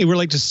we're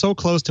like just so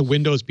close to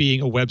Windows being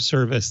a web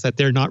service that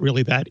they're not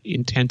really that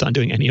intent on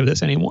doing any of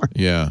this anymore.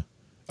 Yeah.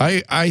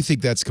 I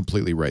think that's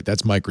completely right.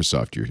 That's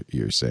Microsoft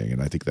you're saying,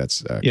 and I think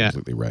that's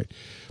completely right.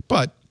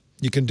 But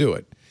you can do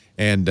it.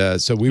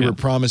 And so we were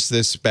promised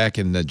this back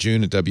in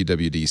June at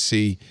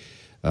WWDC,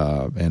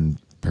 and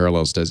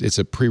Parallels does. It's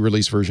a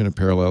pre-release version of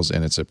Parallels,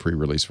 and it's a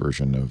pre-release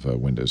version of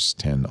Windows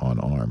 10 on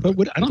ARM.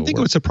 But I don't think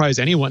it would surprise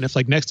anyone if,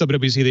 like, next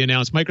WWDC they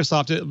announced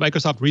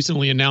Microsoft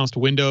recently announced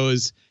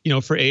Windows,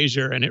 for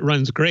Azure, and it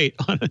runs great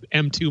on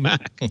an M2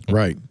 Mac.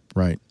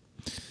 Right.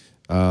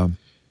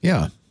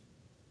 Yeah,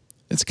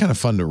 it's kind of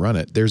fun to run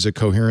it. There's a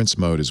coherence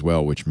mode as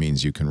well, which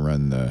means you can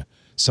run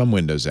some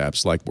Windows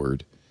apps like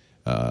Word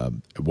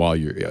while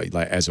you're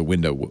as a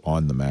window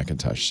on the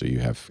Macintosh, so you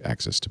have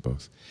access to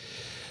both.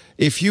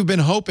 If you've been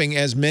hoping,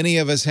 as many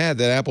of us had,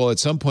 that Apple at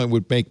some point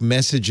would make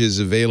messages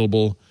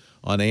available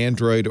on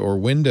Android or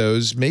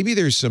Windows, maybe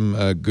there's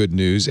some good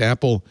news.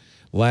 Apple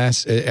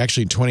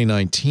actually in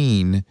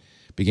 2019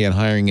 began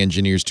hiring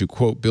engineers to,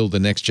 quote, build the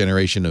next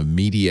generation of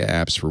media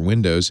apps for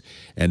Windows,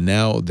 and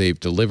now they've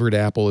delivered.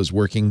 Apple is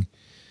working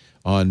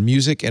on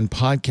music and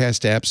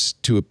podcast apps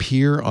to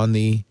appear on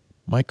the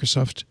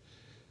Microsoft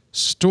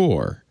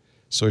Store.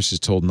 Sources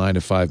told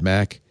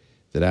 9to5Mac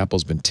that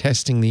Apple's been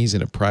testing these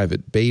in a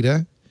private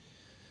beta.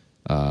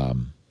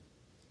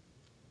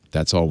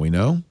 That's all we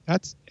know.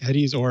 That's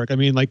Eddie's org. I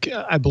mean, like,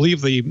 I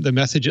believe the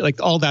message,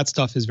 like, all that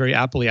stuff is very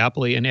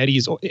Apple-y, and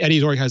Eddie's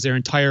org has their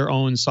entire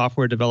own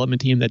software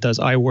development team that does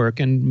iWork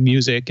and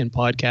music and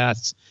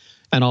podcasts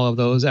and all of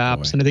those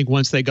apps. And I think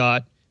once they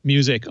got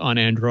music on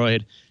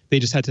Android, they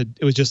just had to,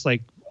 it was just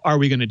like, are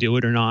we going to do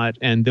it or not?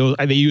 And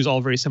they use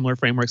all very similar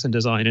frameworks in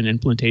design and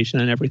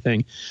implementation and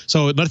everything.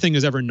 So nothing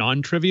is ever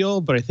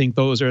non-trivial, but I think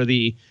those are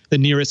the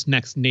nearest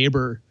next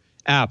neighbor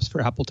apps for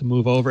Apple to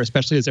move over,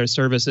 especially as their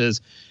services.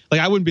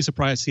 Like, I wouldn't be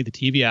surprised to see the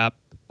TV app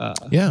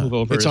move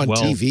over as well.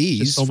 It's on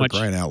TVs, for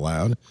crying out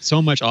loud.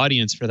 So much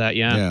audience for that,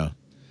 yeah.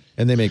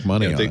 And they make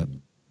money on it.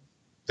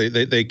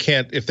 They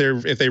can't, if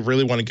they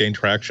really want to gain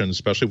traction,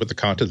 especially with the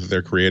content that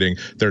they're creating,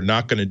 they're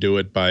not going to do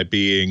it by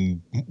being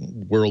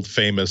world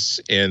famous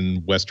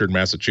in Western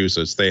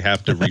Massachusetts. They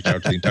have to reach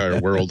out to the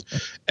entire world,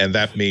 and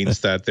that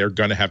means that they're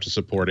going to have to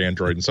support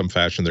Android in some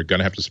fashion. They're going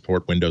to have to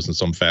support Windows in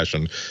some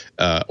fashion,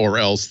 or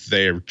else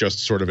they're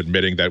just sort of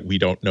admitting that we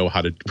don't know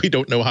how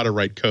to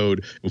write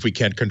code if we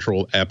can't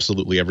control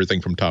absolutely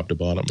everything from top to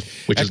bottom,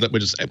 which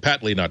is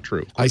patently not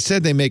true. I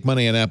said they make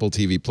money on Apple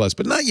TV Plus,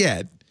 but not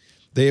yet.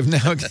 They have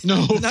now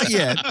No, not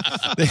yet.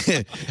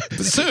 But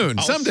soon,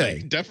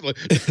 someday.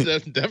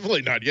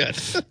 Definitely not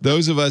yet.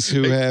 Those of us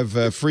who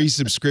have free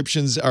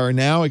subscriptions are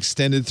now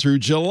extended through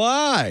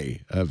July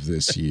of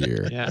this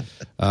year. Yeah.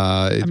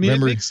 I mean, it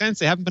makes sense.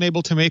 They haven't been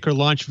able to make or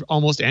launch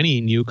almost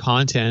any new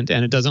content,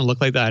 and it doesn't look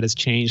like that has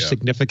changed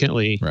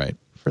significantly. Right.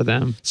 For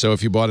them. So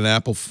if you bought a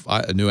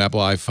new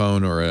Apple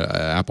iPhone or an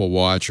Apple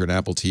Watch or an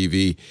Apple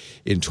TV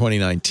in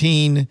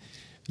 2019,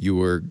 you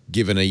were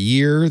given a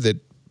year that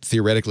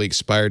theoretically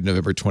expired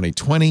November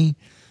 2020.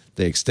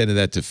 They extended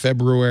that to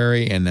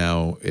February and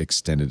now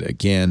extended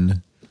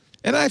again.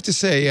 And I have to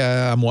say,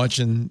 I'm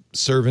watching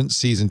Servant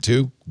Season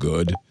 2.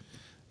 Good.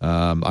 They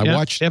have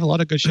a lot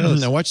of good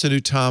shows. I watched the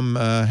new Tom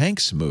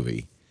Hanks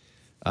movie,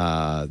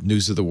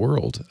 News of the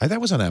World.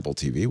 That was on Apple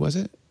TV, was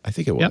it? I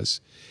think it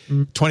was.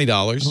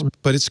 $20,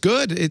 but it's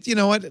good. You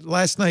know what?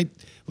 Last night,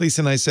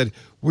 Lisa and I said,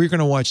 we're going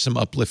to watch some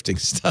uplifting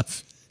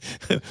stuff.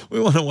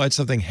 We want to watch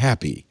something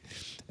happy.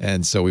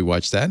 And so we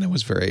watched that, and it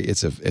was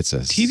it's a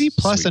TV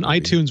Plus and movie.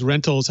 iTunes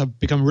rentals have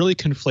become really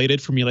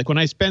conflated for me. Like when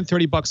I spend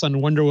 $30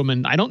 on Wonder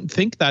Woman, I don't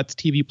think that's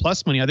TV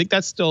Plus money. I think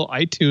that's still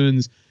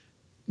iTunes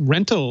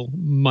rental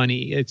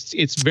money. It's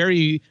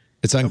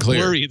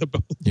unclear. Blurry, the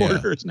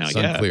borders now. It's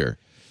unclear.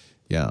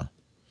 Yeah.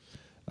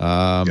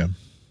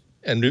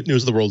 And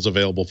News of the World is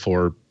available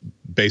for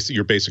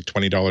your basic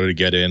 $20 to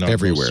get in on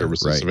everywhere.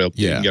 Services right. available.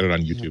 Yeah. You can get it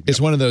on YouTube.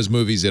 It's one of those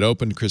movies that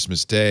opened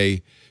Christmas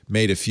Day,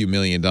 made a few $1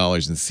 million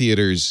in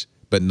theaters,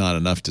 but not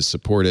enough to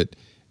support it,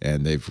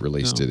 and they've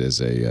released it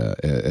as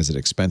an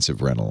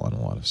expensive rental on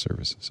a lot of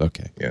services.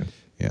 Okay.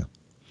 Yeah.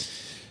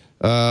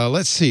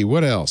 Let's see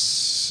what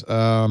else.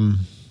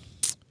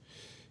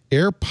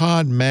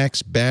 AirPod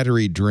Max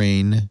battery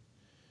drain.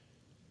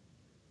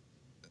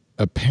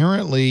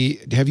 Apparently,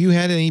 have you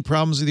had any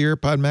problems with the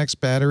AirPod Max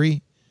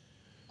battery?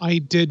 I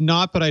did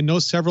not, but I know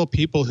several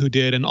people who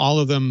did, and all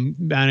of them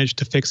managed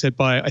to fix it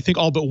I think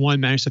all but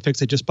one managed to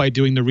fix it just by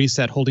doing the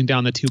reset, holding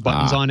down the two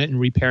buttons on it and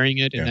repairing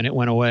it, and then it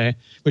went away,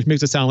 which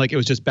makes it sound like it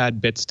was just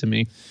bad bits to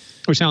me,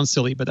 which sounds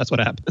silly, but that's what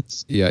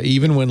happens. Yeah,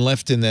 even when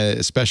left in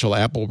the special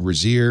Apple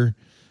brassiere,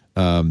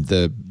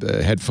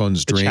 the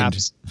headphones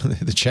drained,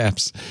 the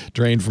chaps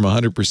drained from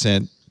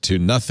 100% to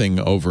nothing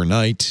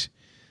overnight,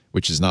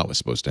 which is not what's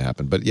supposed to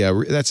happen. But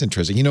yeah, that's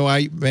interesting. You know,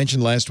 I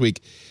mentioned last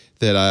week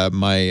that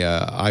my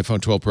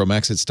iPhone 12 Pro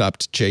Max had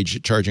stopped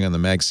charging on the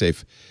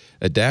MagSafe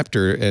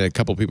adapter, and a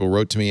couple people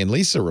wrote to me, and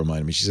Lisa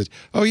reminded me. She said,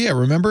 oh yeah,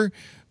 remember?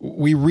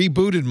 We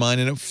rebooted mine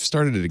and it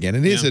started it again.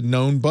 It is a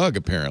known bug,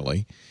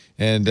 apparently,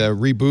 and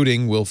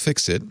rebooting will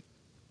fix it.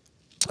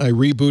 I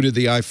rebooted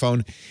the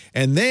iPhone,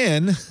 and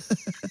then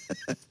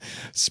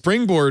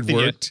Springboard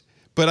worked,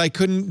 but I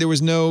couldn't, there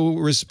was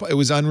no, it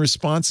was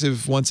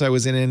unresponsive once I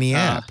was in any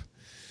app.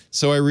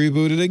 So I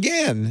rebooted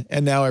again,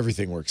 and now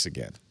everything works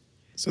again.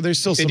 So there's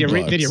still some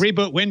bugs. Did you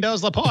reboot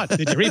Windows, Laporte?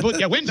 Did you reboot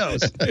your Windows?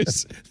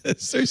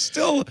 There's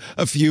still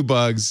a few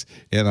bugs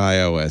in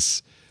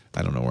iOS.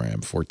 I don't know where I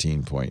am.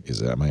 14 point.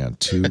 Am I on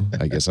 2?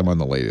 I guess I'm on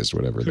the latest,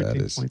 whatever that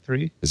is.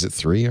 13.3. Is it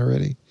 3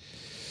 already?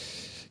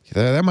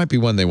 That might be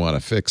one they want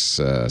to fix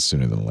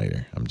sooner than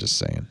later. I'm just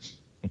saying.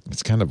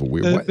 It's kind of a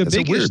weird.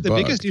 The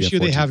biggest issue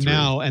they have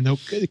now, and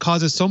it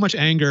causes so much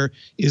anger,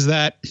 is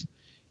that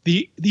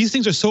these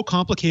things are so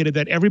complicated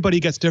that everybody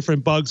gets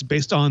different bugs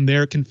based on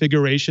their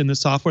configuration, the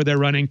software they're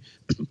running,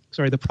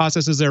 the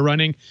processes they're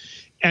running.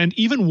 And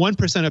even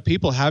 1% of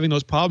people having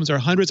those problems are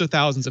hundreds of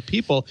thousands of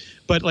people.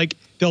 But like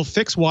they'll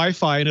fix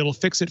Wi-Fi and it'll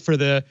fix it for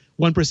the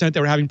 1% that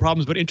were having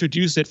problems, but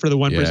introduce it for the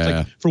 1%,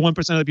 like for 1%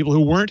 of the people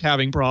who weren't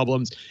having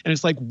problems. And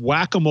it's like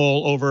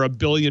whack-a-mole over 1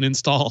 billion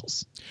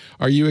installs.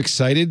 Are you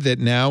excited that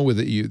now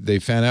they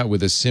found out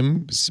with a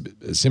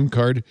SIM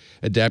card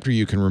adapter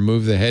you can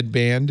remove the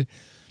headband?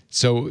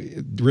 So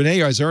Rene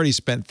has already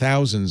spent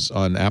thousands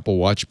on Apple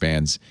Watch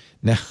bands.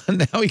 Now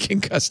he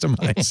can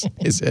customize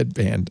his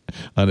headband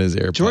on his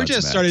AirPods.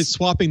 Georgia started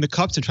swapping the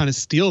cups and trying to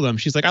steal them.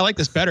 She's like, I like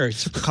this better.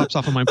 She took the cups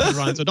off of mine, put it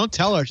on. So don't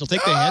tell her. She'll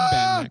take the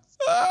headband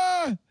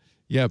next.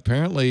 Yeah,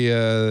 apparently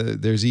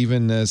there's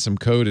even some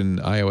code in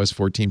iOS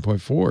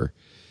 14.4.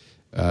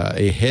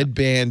 A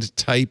headband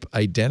type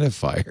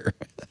identifier.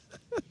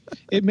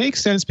 It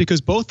makes sense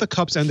because both the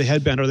cups and the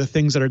headband are the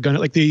things that are going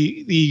to, like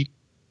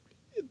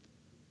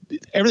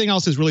everything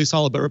else is really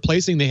solid, but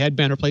replacing the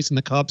headband, replacing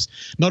the cups,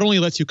 not only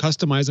lets you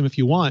customize them if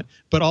you want,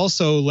 but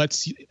also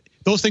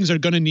those things are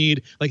going to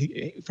need,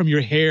 like from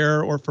your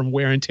hair or from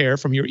wear and tear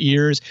from your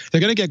ears.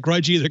 They're going to get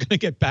grudgy. They're going to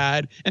get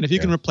bad. And if you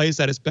can replace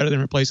that, it's better than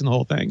replacing the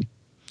whole thing.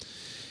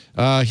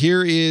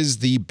 Here is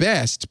the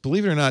best,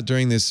 believe it or not,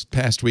 during this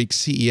past week,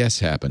 CES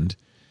happened.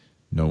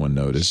 No one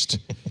noticed.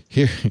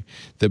 Here,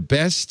 the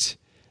best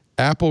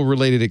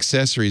Apple-related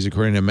accessories,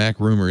 according to Mac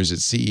Rumors at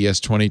CES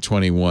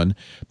 2021.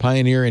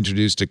 Pioneer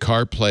introduced a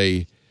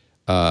CarPlay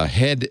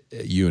head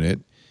unit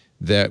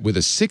that with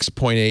a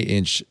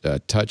 6.8-inch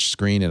touch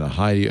screen and a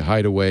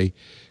hideaway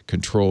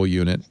control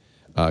unit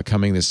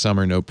coming this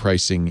summer. No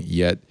pricing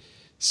yet.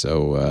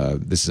 So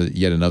this is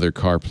yet another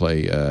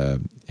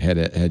CarPlay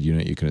head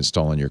unit you can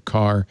install in your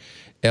car.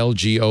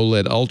 LG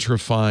OLED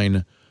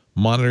ultrafine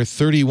Monitor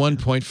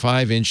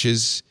 31.5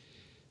 inches.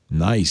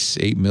 Nice.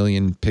 8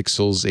 million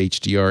pixels,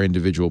 HDR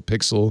individual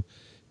pixel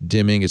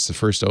dimming. It's the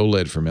first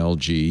OLED from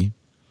LG.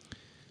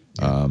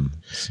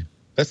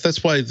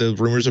 That's why the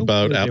rumors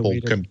about Apple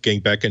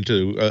getting back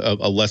into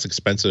a less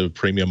expensive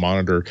premium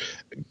monitor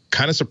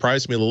kind of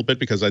surprised me a little bit,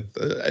 because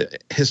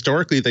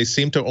historically they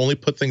seem to only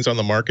put things on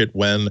the market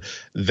when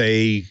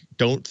they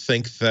don't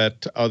think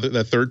that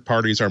third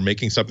parties are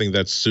making something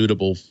that's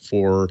suitable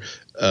for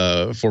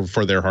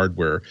their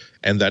hardware,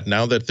 and that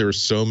now that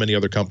there's so many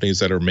other companies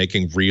that are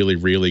making really,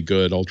 really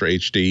good Ultra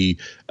HD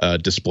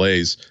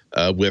displays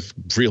with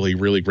really,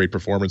 really great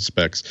performance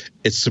specs,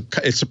 it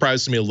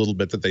surprises me a little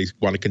bit that they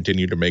want to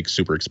continue to make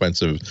super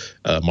expensive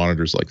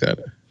monitors like that.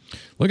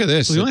 Look at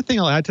this. So the only thing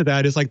I'll add to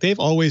that is, like, they've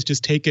always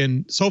just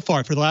taken, so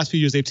far for the last few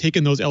years, they've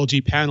taken those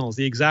LG panels,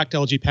 the exact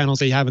LG panels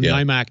they have in the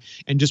iMac,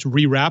 and just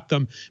rewrap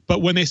them.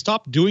 But when they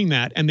stopped doing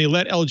that and they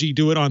let LG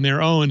do it on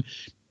their own,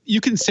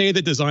 you can say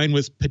the design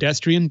was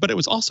pedestrian, but it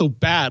was also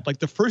bad. Like,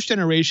 the first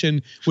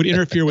generation would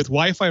interfere with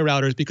Wi-Fi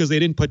routers because they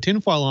didn't put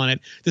tinfoil on it.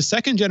 The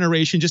second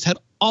generation just had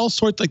all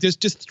sorts, like, there's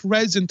just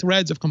threads and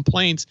threads of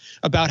complaints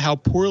about how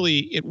poorly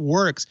it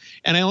works.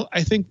 And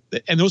I think,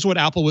 and those are what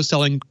Apple was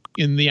selling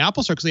in the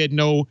Apple Store, because they had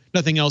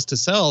nothing else to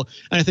sell.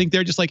 And I think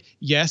they're just like,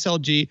 yes,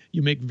 LG,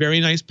 you make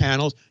very nice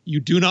panels. You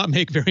do not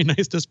make very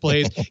nice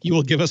displays. You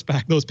will give us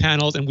back those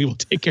panels, and we will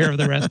take care of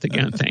the rest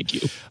again. Thank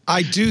you.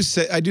 I do,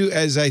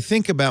 as I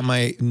think about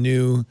my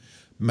new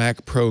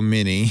Mac Pro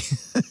Mini,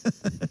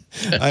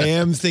 I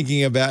am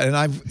thinking about, and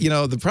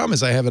the problem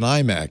is I have an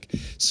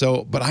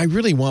iMac, but I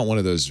really want one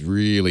of those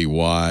really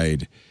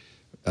wide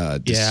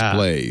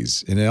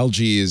displays. And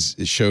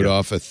LG showed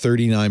off a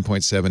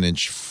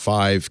 39.7-inch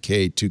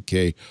 5K,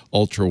 2K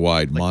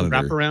ultra-wide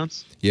monitor.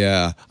 Wraparounds?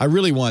 Yeah. I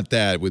really want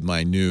that with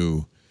my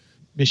new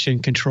Mission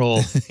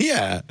Control.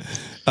 Yeah.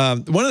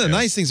 One of the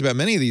nice things about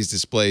many of these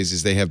displays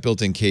is they have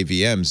built-in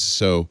KVMs,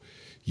 so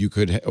you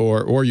could,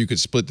 or you could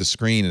split the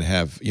screen and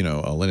have, a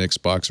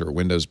Linux box or a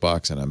Windows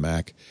box and a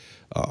Mac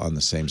on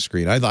the same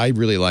screen. I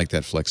really like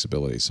that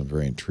flexibility, so I'm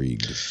very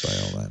intrigued by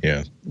all that.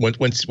 Yeah.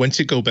 Once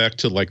you go back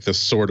to like the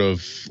sort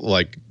of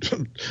like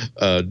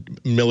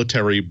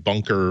military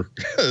bunker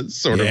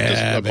sort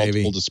of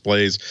multiple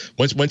displays.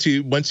 Once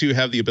you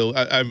have the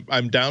ability,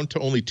 I'm down to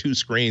only 2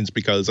 screens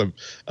because of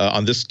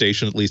on this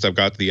station at least I've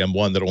got the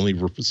M1 that only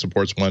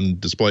supports one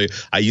display.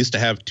 I used to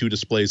have 2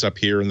 displays up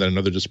here and then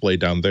another display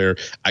down there.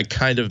 I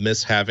kind of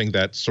miss having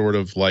that sort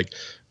of like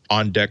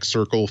on deck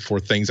circle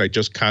for things I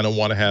just kind of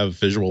want to have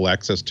visual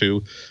access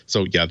to.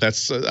 So yeah,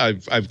 that's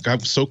I'm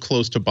so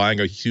close to buying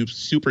a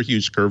super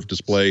huge curved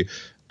display.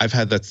 I've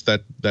had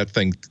that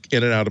thing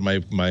in and out of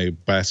my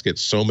basket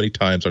so many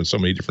times on so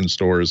many different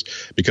stores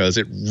because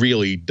it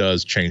really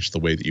does change the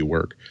way that you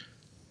work.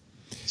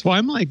 So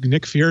I'm like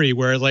Nick Fury,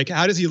 where like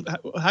how does he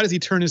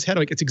turn his head?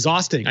 Like, it's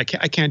exhausting. I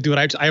can't do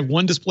it. I have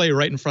one display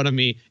right in front of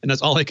me, and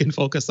that's all I can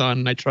focus on.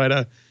 And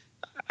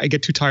I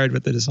get too tired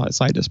with the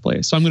side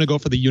display. So I'm going to go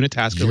for the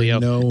Unitasker, Leo.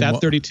 That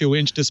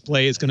 32-inch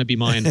display is going to be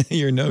mine.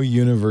 You're no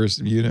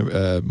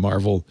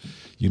Marvel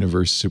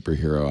Universe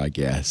superhero, I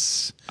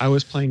guess. I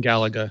was playing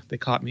Galaga. They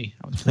caught me.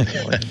 I was playing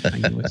Galaga. I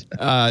knew it.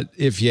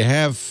 If you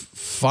have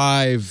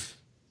 5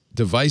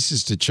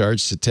 devices to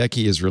charge,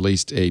 Satechi has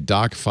released a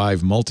Dock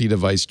 5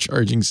 multi-device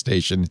charging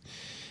station.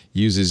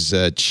 Uses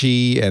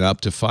Qi and up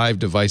to 5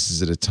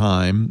 devices at a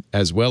time,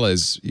 as well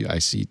as, I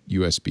see,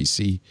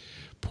 USB-C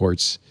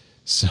ports.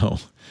 So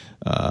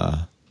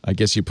I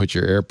guess you put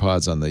your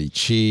AirPods on the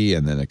Qi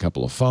and then a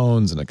couple of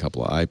phones and a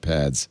couple of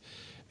iPads,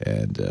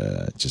 and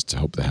just to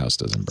hope the house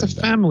doesn't burn down. It's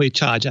a family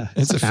charger.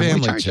 It's a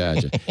family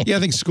charger. Yeah, I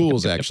think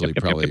school's actually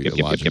probably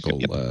logical.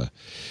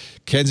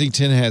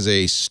 Kensington has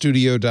a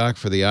studio dock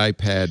for the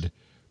iPad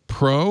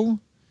Pro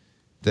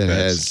that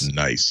has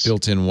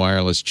built-in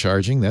wireless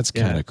charging. That's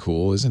kind of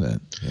cool, isn't it?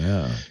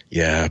 Yeah.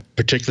 Yeah,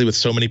 particularly with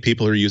so many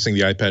people who are using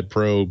the iPad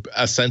Pro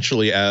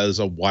essentially as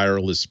a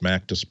wireless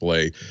Mac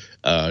display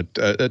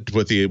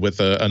with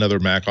another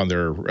Mac on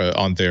their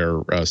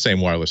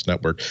same wireless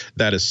network.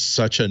 That is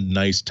such a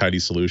nice, tidy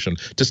solution.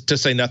 Just to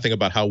say nothing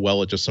about how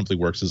well it just simply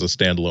works as a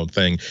standalone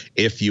thing.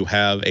 If you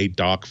have a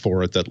dock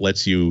for it that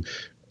lets you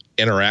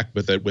interact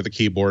with it with a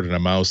keyboard and a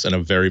mouse in a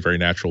very, very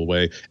natural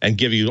way and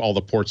give you all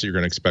the ports that you're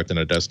going to expect in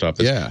a desktop.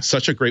 It's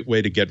such a great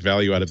way to get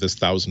value out of this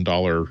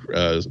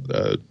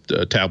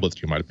 $1,000 tablet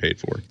that you might have paid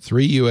for.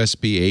 3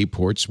 USB-A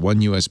ports, 1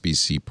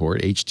 USB-C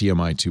port,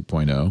 HDMI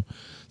 2.0,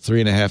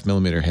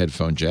 3.5mm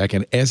headphone jack,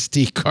 an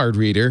SD card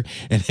reader,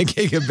 and a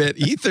gigabit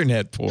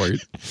Ethernet port.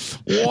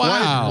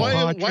 Wow!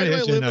 Why do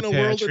I live in a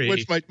world in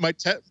which my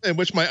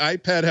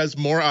iPad has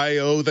more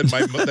I/O than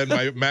my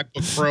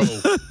MacBook Pro?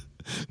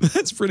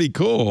 That's pretty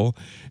cool.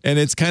 And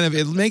it's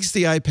it makes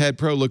the iPad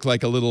Pro look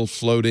like a little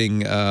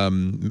floating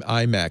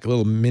iMac, a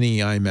little mini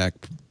iMac.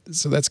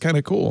 So that's kind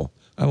of cool.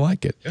 I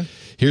like it. Yeah.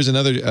 Here's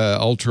another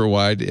ultra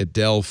wide, a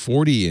Dell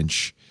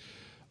 40-inch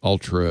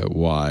ultra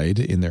wide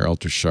in their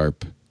ultra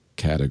sharp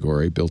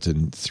category,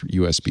 built-in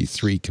USB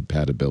 3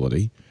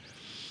 compatibility.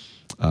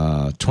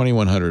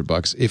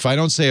 $2,100. If I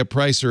don't say a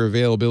price or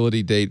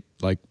availability date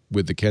like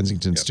with the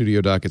Kensington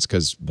Studio Dock, it's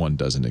because one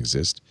doesn't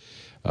exist.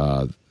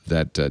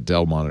 That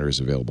Dell monitor is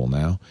available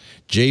now.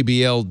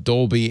 JBL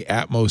Dolby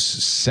Atmos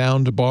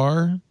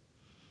soundbar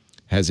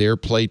has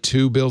AirPlay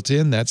 2 built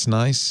in. That's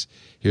nice.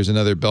 Here's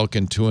another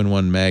Belkin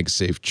 2-in-1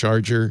 MagSafe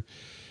charger.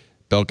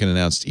 Belkin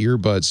announced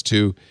earbuds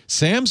too.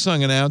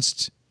 Samsung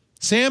announced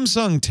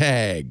Samsung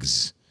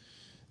tags.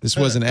 This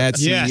wasn't at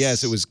CES.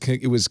 Yes.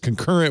 It was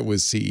concurrent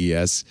with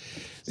CES.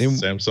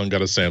 Samsung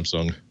got a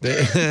Samsung.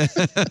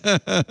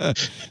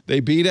 They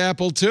beat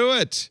Apple to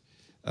it.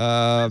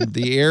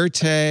 The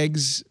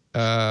AirTags,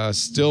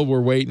 still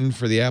we're waiting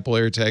for the Apple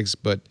AirTags,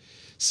 but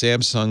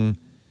Samsung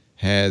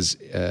has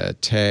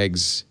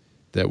tags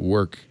that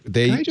work.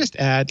 Can I just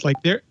add, like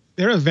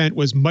their event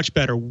was much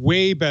better,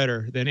 way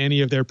better than any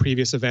of their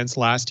previous events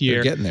last year.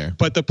 They're getting there.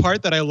 But the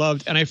part that I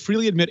loved, and I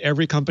freely admit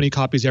every company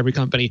copies every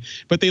company,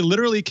 but they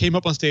literally came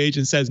up on stage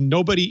and says,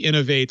 nobody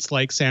innovates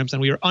like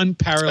Samsung. We are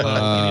unparalleled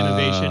in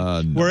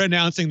innovation. No. We're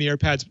announcing the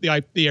AirPods,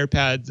 the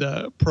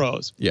AirPods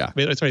Pros. Yeah.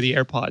 Sorry, the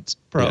AirPods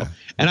Pro. Yeah.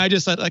 And I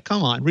just said, like,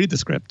 come on, read the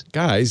script.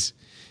 Guys,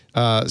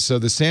 so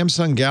the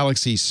Samsung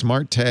Galaxy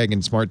Smart Tag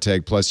and Smart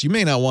Tag Plus, you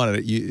may not want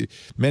it.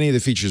 Many of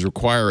the features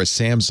require a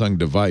Samsung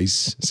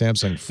device,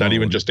 Samsung phone. Not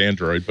even just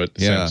Android, but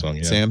Samsung.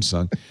 Yeah.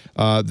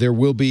 Samsung. There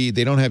will be,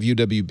 they don't have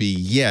UWB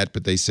yet,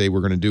 but they say we're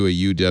going to do a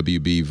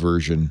UWB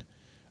version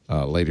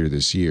later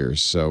this year.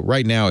 So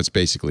right now it's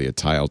basically a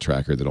tile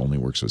tracker that only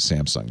works with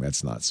Samsung.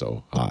 That's not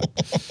so hot.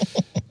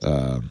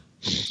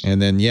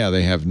 And then, yeah,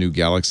 they have new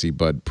Galaxy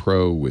Bud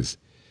Pro with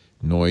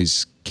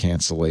noise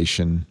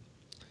cancellation.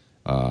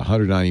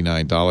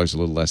 $199, a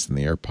little less than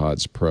the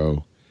AirPods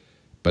Pro.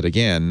 But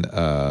again,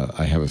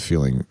 I have a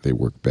feeling they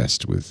work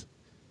best with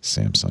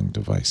Samsung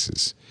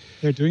devices.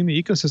 They're doing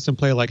the ecosystem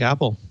play like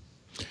Apple.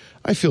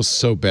 I feel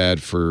so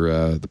bad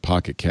for the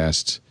Pocket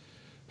Cast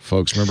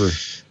folks. Remember,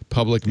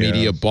 Public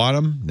Media bought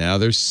them. Now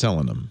they're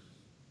selling them.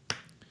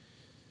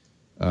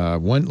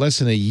 Less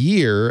than a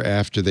year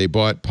after they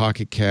bought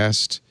Pocket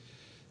Cast,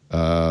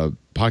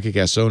 Pocket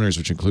Cast owners,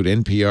 which include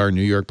NPR,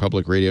 New York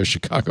Public Radio,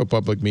 Chicago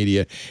Public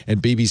Media,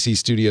 and BBC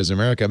Studios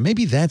America,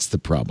 maybe that's the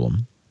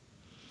problem,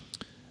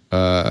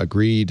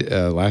 agreed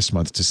last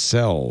month to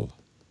sell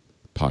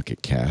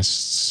Pocket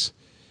Casts.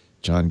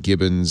 John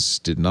Gibbons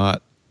did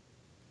not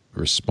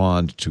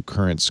respond to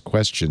Current's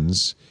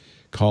questions,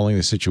 calling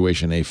the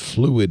situation a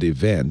fluid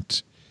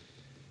event.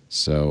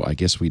 So I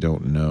guess we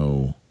don't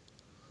know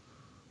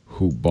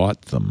who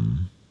bought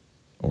them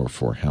or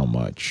for how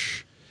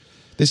much.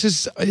 This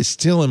is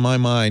still in my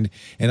mind,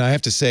 and I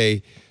have to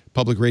say,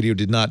 Public Radio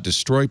did not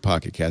destroy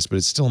Pocket Cast, but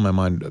it's still in my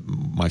mind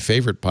my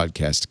favorite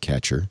podcast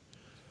catcher.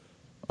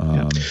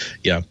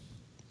 Yeah.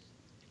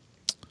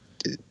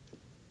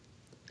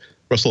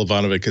 Russell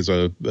Ivanovic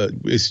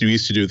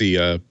used to do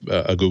the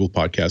a Google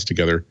podcast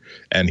together,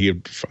 and he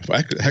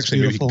actually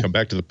maybe he can come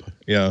back to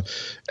the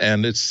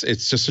and it's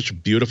just such a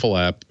beautiful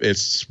app.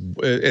 It's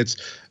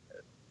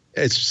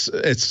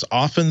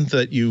often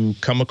that you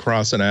come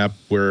across an app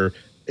where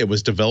it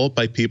was developed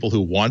by people who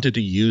wanted to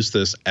use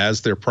this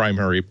as their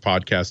primary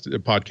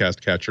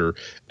podcast catcher,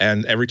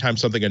 and every time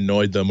something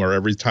annoyed them or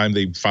every time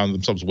they found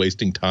themselves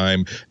wasting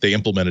time, they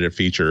implemented a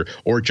feature.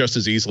 Or just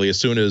as easily, as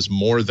soon as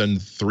more than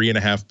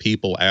 3.5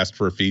 people asked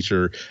for a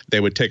feature, they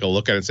would take a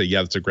look at it and say,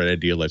 yeah, that's a great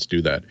idea, let's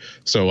do that.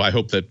 So I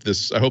hope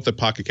that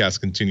Pocket Cast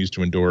continues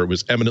to endure. It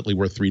was eminently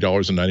worth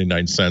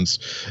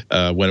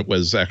 $3.99 when it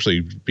was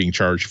actually being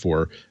charged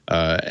for.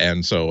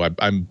 And so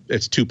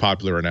it's too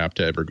popular an app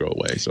to ever go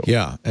away. So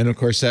yeah, and of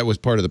course that was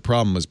part of the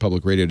problem, was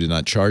Public Radio did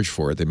not charge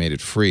for it. They made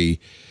it free,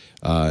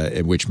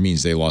 which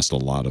means they lost a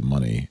lot of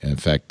money. In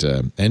fact,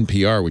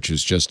 NPR, which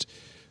is just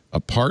a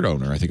part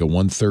owner, I think a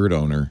 1/3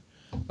 owner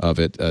of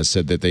it,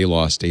 said that they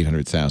lost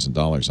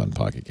 $800,000 on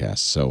Pocket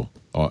Cast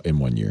in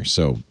 1 year.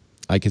 So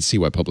I could see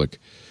why Public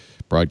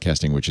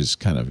Broadcasting, which is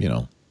kind of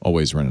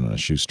always running on a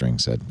shoestring,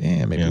 said,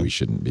 maybe we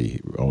shouldn't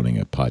be owning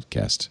a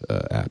podcast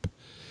app.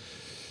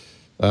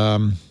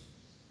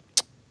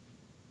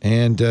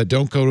 And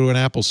don't go to an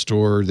Apple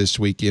store this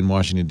week in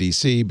Washington,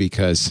 D.C.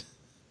 because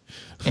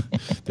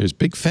there's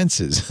big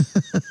fences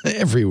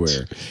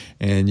everywhere,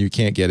 and you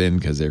can't get in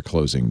because they're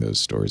closing those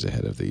stores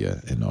ahead of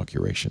the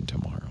inauguration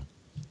tomorrow.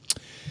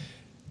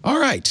 All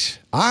right.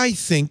 I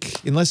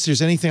think, unless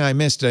there's anything I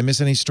missed, did I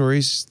miss any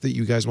stories that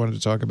you guys wanted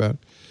to talk about?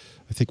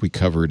 I think we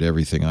covered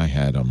everything I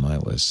had on my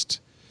list.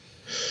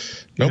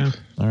 Nope. Yeah.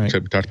 All right.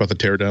 We talked about the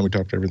teardown. We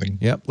talked everything.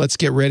 Yep. Let's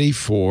get ready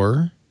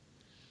for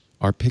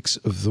our picks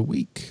of the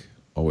week.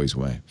 Always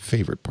my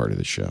favorite part of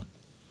the show.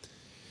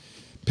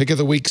 Pick of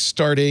the week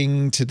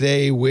starting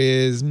today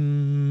with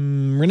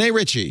Renee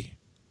Ritchie.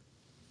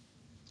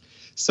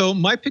 So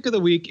my pick of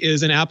the week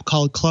is an app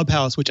called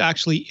Clubhouse, which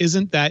actually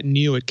isn't that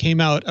new. It came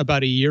out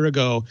about a year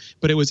ago,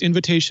 but it was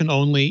invitation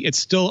only. It's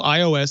still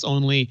iOS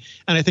only.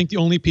 And I think the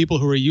only people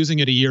who were using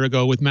it a year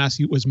ago was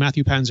Matthew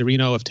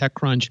Panzarino of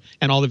TechCrunch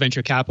and all the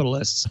venture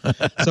capitalists.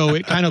 So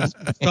it kind of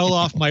fell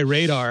off my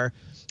radar.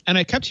 And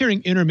I kept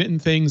hearing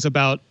intermittent things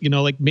about,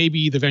 like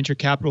maybe the venture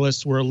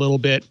capitalists were a little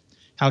bit,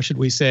 how should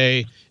we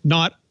say,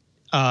 not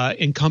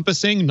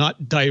encompassing,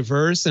 not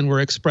diverse, and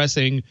we're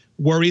expressing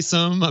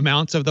worrisome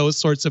amounts of those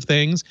sorts of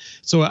things.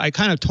 So I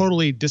kind of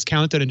totally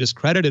discounted and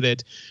discredited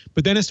it.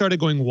 But then it started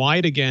going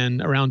wide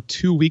again around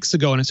 2 weeks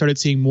ago, and I started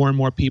seeing more and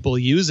more people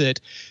use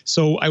it.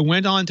 So I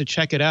went on to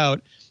check it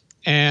out,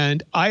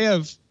 and I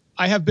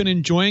have been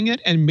enjoying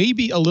it, and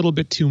maybe a little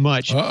bit too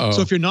much.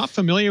 So if you're not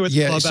familiar with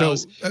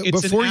Clubhouse,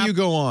 it's before you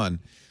go on,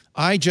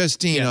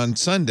 Justine on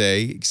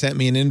Sunday sent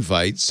me an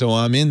invite, so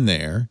I'm in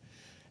there.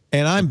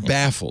 And I'm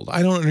baffled.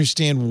 I don't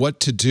understand what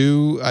to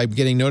do. I'm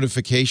getting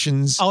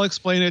notifications. I'll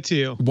explain it to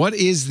you. What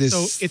is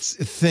this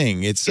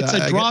thing? It's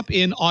a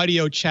drop-in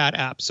audio chat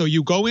app. So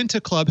you go into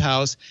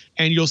Clubhouse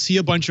and you'll see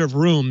a bunch of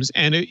rooms.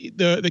 And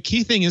the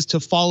key thing is to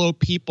follow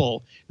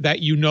people that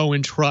you know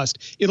and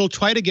trust. It'll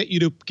try to get you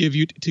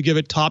to give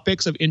it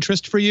topics of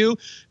interest for you,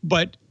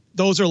 but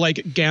those are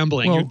like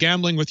gambling. Well, you're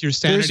gambling with your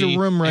sanity. There's a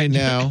room right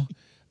now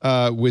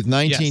with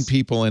 19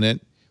 people in it.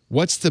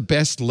 What's the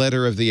best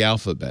letter of the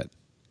alphabet?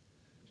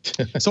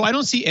 So I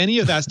don't see any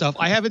of that stuff.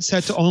 I have it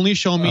set to only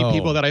show me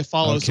people that I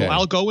follow. Okay. So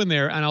I'll go in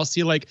there and I'll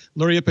see like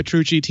Luria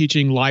Petrucci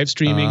teaching live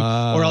streaming,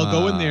 or I'll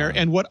go in there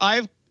and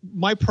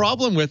my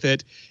problem with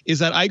it is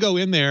that I go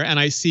in there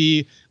and I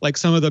see like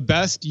some of the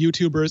best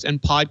YouTubers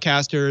and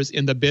podcasters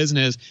in the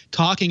business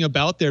talking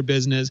about their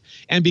business.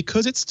 And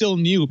because it's still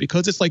new,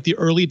 because it's like the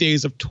early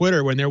days of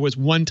Twitter when there was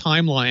one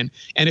timeline,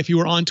 and if you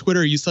were on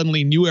Twitter, you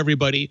suddenly knew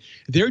everybody,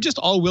 they're just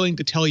all willing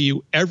to tell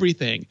you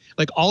everything.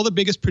 Like all the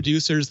biggest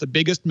producers, the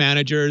biggest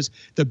managers,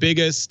 the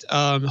biggest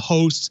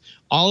hosts,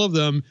 all of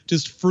them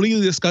just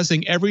freely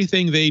discussing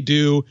everything they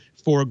do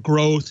for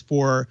growth,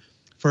 for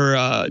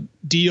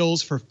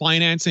deals, for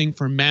financing,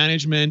 for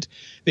management.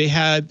 They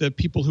had the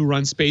people who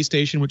run Space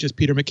Station, which is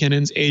Peter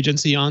McKinnon's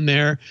agency, on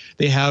there.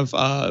 They have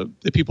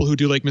the people who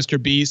do like Mr.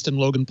 Beast and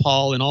Logan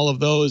Paul and all of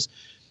those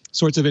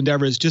sorts of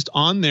endeavors just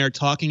on there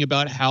talking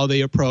about how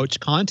they approach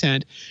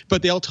content.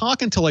 But they'll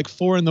talk until like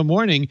 4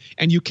 a.m.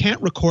 and you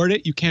can't record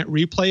it. You can't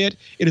replay it.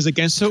 It is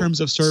against terms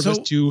of service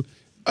to...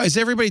 Is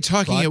everybody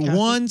talking at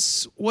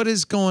once? What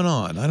is going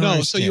on? I don't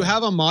understand. So you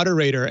have a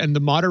moderator, and the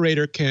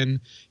moderator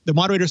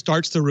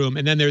starts the room,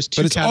 and then there's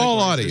two categories.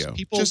 But it's all audio,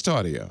 just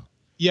audio.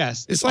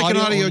 Yes. It's like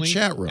an audio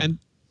chat room. And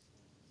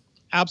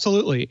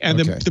absolutely. And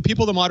the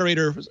people the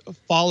moderator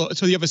follow,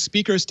 so you have a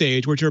speaker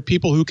stage, which are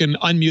people who can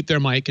unmute their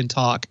mic and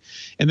talk.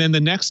 And then the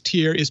next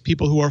tier is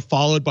people who are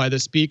followed by the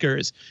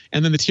speakers.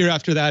 And then the tier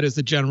after that is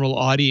the general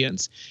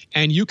audience.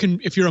 And you can,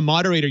 if you're a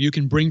moderator, you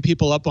can bring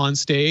people up on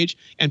stage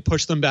and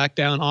push them back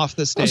down off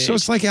the stage. So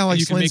it's like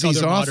Alex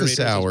Lindsay's office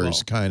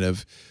hours, kind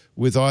of,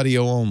 with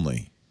audio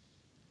only.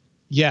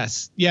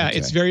 Yes. Yeah, okay.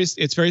 It's very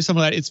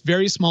similar to that. It's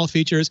very small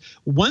features.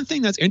 One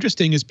thing that's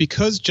interesting is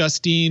because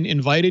Justine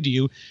invited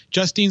you,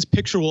 Justine's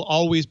picture will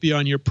always be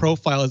on your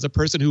profile as a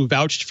person who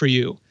vouched for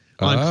you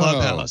on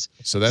Clubhouse.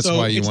 So that's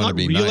why you want to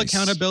be nice. It's not real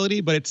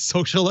accountability, but it's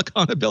social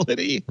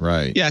accountability.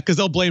 Right. Yeah, because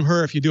they'll blame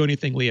her if you do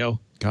anything, Leo.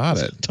 Got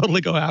it. Totally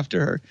go after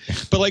her.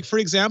 But like, for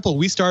example,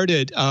 we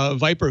started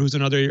Viper, who's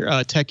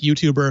another tech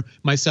YouTuber,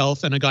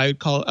 myself, and a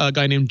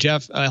guy named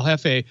Jeff El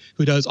Jefe,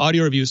 who does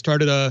audio reviews,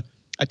 started a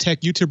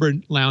tech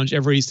YouTuber lounge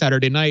every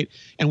Saturday night.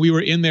 And we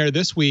were in there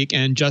this week,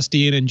 and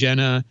Justine and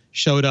Jenna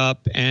showed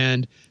up,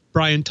 and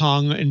Brian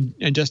Tong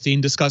and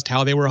Justine discussed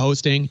how they were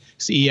hosting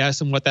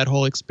CES and what that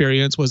whole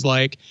experience was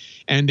like.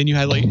 And then you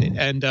had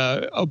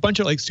a bunch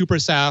of like Super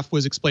Saf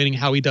was explaining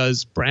how he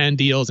does brand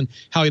deals and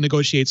how he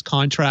negotiates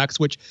contracts,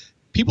 which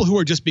people who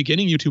are just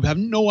beginning YouTube have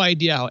no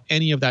idea how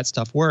any of that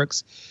stuff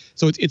works.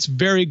 So it's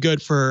very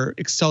good for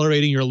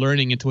accelerating your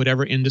learning into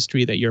whatever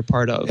industry that you're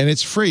part of. And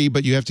it's free,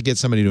 but you have to get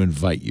somebody to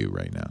invite you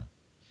right now.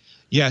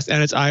 Yes,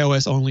 and it's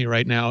iOS only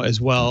right now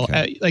as well.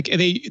 Okay.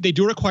 They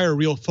do require a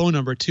real phone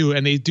number too,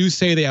 and they do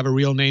say they have a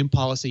real name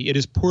policy. It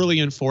is poorly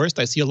enforced.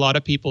 I see a lot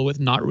of people with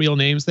not real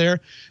names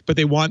there, but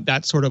they want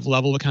that sort of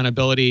level of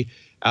accountability.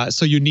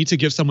 So you need to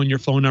give someone your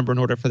phone number in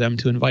order for them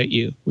to invite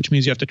you, which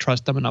means you have to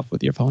trust them enough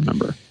with your phone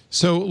number.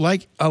 So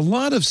like a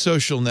lot of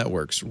social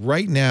networks,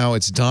 right now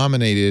it's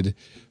dominated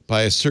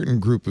by a certain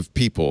group of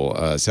people.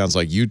 Sounds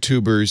like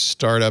YouTubers,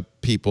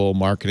 startup people,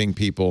 marketing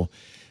people.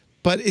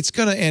 But it's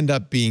going to end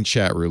up being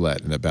chat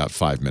roulette in about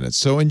 5 minutes.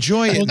 So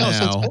enjoy it now.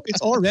 So it's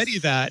already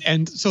that.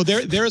 And so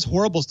there is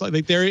horrible stuff.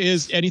 Like there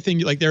is anything,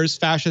 like there's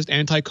fascist,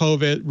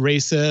 anti-COVID,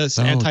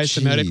 racist,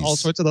 anti-Semitic, all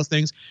sorts of those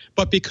things.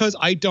 But because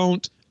I'm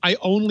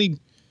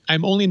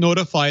only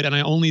notified and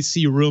I only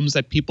see rooms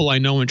that people I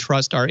know and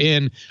trust are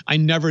in, I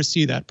never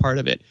see that part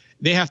of it.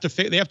 They have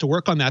to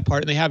work on that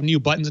part, and they have new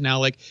buttons now.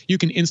 Like you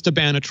can insta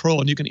ban a troll,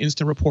 and you can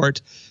instant report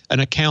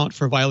an account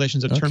for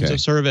violations of terms of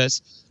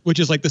service, which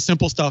is like the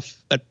simple stuff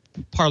that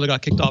Parler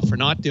got kicked off for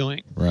not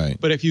doing. Right.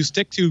 But if you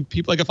stick to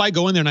people, like if I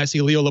go in there and I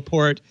see Leo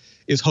Laporte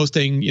is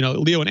hosting,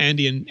 Leo and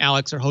Andy and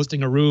Alex are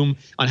hosting a room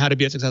on how to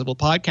be a successful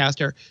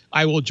podcaster,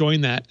 I will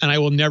join that, and I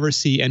will never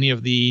see any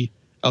of the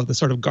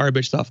sort of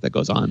garbage stuff that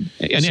goes on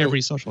in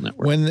every social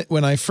network.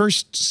 When I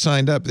first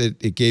signed up,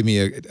 it gave me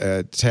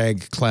a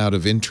tag cloud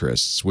of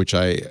interests, which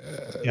I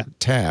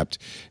tapped,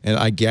 and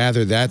I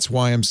gather that's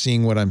why I'm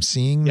seeing what I'm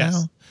seeing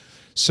now.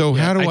 So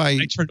how do I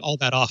turned all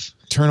that off.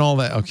 turn all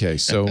that? Okay,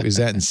 so is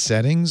that in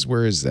settings?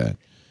 Where is that?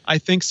 I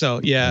think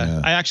so.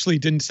 Yeah. I actually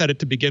didn't set it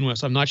to begin with,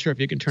 so I'm not sure if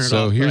you can turn it off.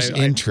 So here's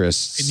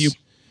interests,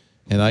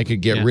 and I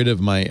could get rid of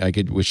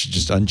we should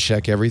just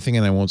uncheck everything,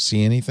 and I won't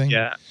see anything.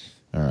 Yeah.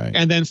 All right.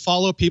 And then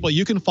follow people.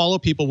 You can follow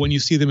people when you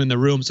see them in the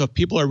room. So if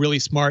people are really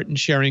smart and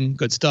sharing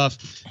good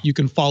stuff, you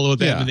can follow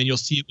them, and then you'll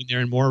see it when they're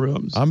in more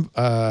rooms.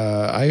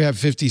 I have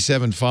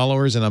 57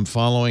 followers, and I'm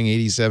following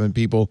 87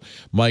 people: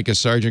 Micah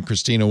Sargent,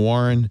 Christina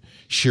Warren,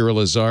 Shira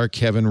Lazar,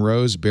 Kevin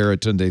Rose,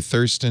 Baratunde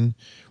Thurston,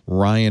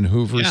 Ryan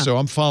Hoover. So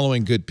I'm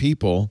following good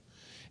people,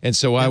 and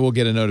so I will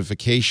get a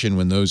notification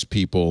when those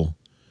people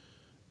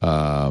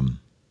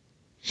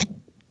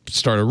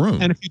start a room.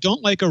 And if you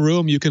don't like a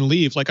room, you can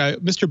leave. Like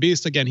Mr.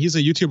 Beast, again, he's a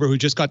YouTuber who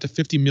just got to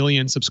 50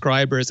 million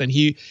subscribers, and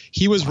he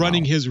was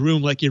running his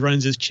room like he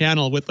runs his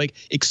channel with like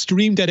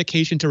extreme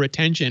dedication to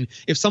retention.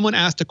 If someone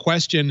asked a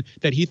question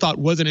that he thought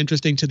wasn't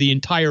interesting to the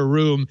entire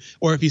room,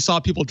 or if he saw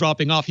people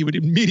dropping off, he would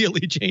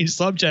immediately change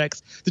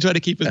subjects to try to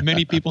keep as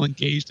many people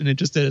engaged and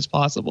interested as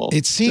possible.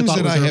 It seems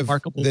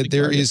that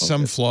there is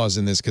some flaws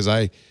in this, because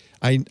I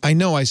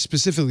know I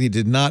specifically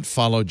did not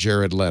follow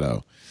Jared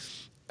Leto.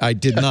 I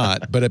did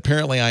not, but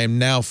apparently I am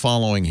now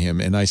following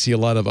him, and I see a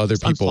lot of other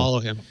people follow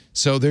him.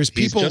 So there's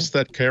people. He's just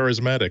that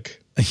charismatic.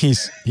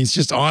 He's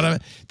just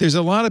automatic. There's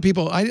a lot of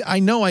people. I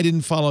know I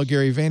didn't follow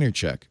Gary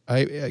Vaynerchuk.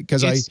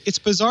 It's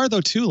bizarre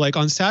though too. Like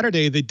on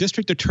Saturday, the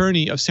district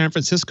attorney of San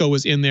Francisco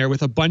was in there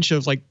with a bunch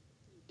of like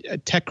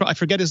tech. I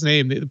forget his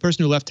name. The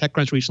person who left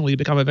TechCrunch recently to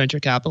become a venture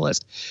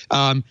capitalist.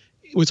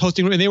 Was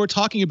hosting, and they were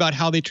talking about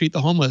how they treat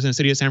the homeless in the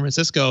city of San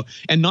Francisco,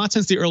 and not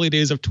since the early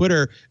days of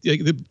Twitter,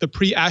 the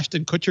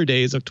pre-Ashton Kutcher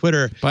days of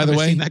Twitter. By the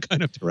way, seen that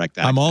kind of direct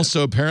access. I'm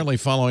also apparently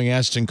following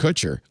Ashton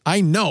Kutcher.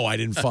 I know I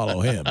didn't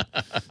follow him,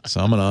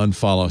 so I'm going to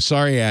unfollow.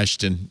 Sorry,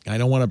 Ashton. I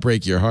don't want to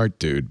break your heart,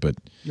 dude, but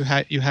you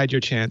had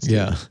your chance.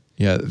 Yeah,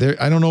 yeah.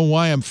 I don't know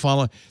why I'm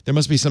following. There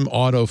must be some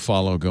auto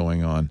follow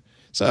going on.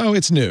 So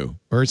it's new,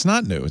 or it's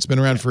not new. It's been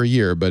around for a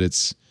year, but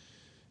it's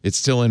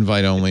still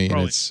invite only,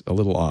 and it's a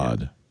little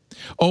odd.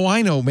 Oh,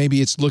 I know. Maybe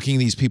it's looking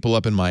these people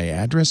up in my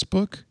address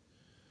book.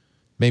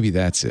 Maybe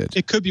that's it.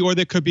 It could be, or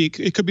it could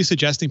be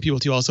suggesting people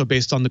to you also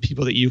based on the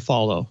people that you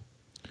follow.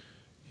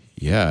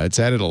 Yeah, it's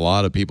added a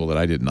lot of people that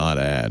I did not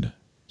add.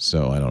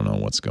 So I don't know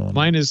what's going on.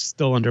 Mine is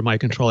still under my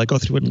control. I go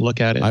through it and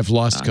look at it. I've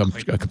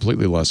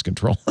completely lost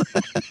control. But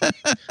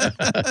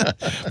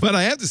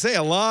I have to say,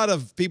 a lot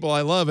of people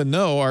I love and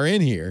know are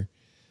in here.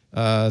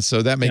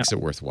 So that makes it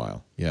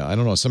worthwhile. Yeah, I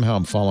don't know. Somehow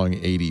I'm following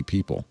 80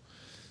 people,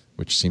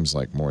 which seems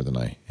like more than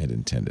I had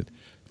intended.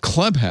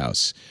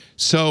 Clubhouse.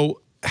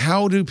 So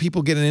how do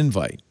people get an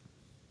invite?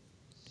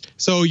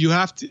 So you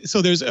have to.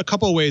 So there's a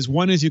couple of ways.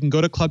 One is you can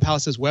go to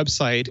Clubhouse's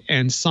website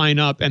and sign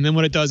up, and then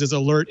what it does is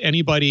alert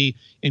anybody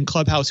in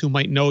Clubhouse who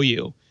might know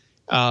you.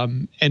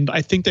 And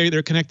I think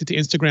they're connected to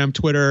Instagram,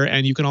 Twitter,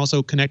 and you can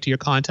also connect to your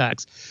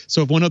contacts.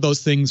 So if one of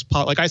those things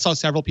pop, like I saw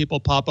several people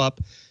pop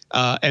up,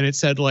 and it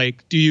said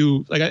like, do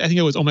you like? I think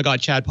it was, oh my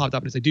God, Chad popped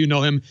up and it said, do you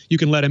know him? You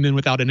can let him in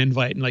without an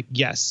invite. And like,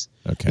 yes.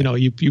 Okay. You know,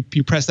 you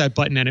press that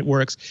button and it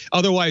works.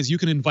 Otherwise, you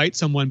can invite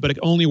someone, but it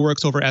only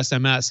works over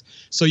SMS.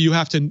 So you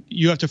have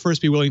to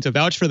first be willing to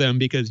vouch for them,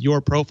 because your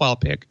profile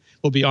pic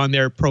will be on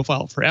their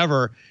profile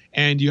forever,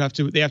 and they have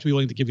to be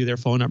willing to give you their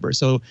phone number.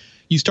 So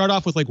you start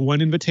off with like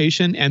one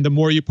invitation, and the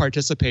more you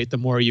participate, the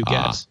more you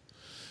get.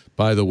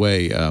 By the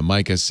way,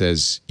 Micah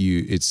says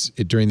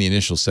during the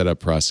initial setup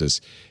process,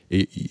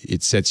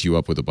 it sets you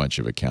up with a bunch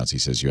of accounts. He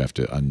says you have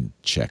to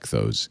uncheck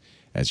those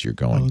as you're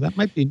going. Oh, that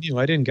might be new.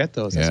 I didn't get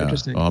those. That's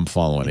interesting. Oh, I'm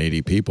following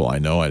 80 people. I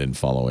know I didn't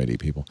follow 80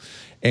 people.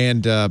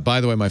 And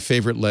by the way, my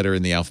favorite letter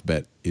in the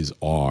alphabet is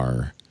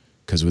R,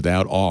 because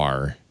without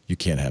R, you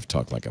can't have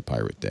Talk Like a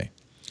Pirate Day.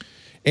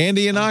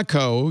 Andy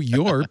Anako,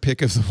 your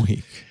pick of the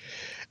week.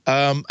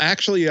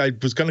 Actually, I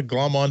was going to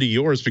glom onto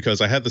yours because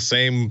I had the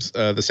same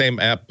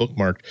app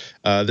bookmarked.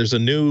 There's a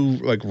new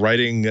like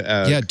writing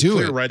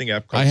writing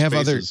app called I have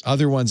Spaces.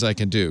 other ones I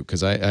can do,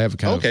 because I have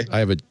I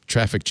have a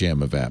traffic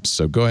jam of apps.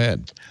 So go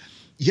ahead.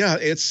 Yeah,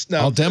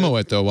 I'll demo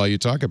it though while you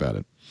talk about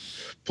it.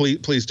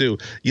 Please do.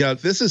 Yeah,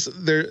 this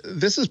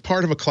is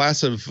part of a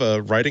class of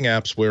writing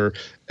apps where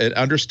it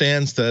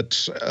understands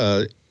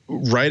that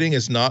writing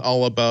is not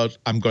all about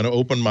I'm going to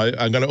open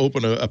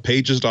a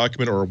Pages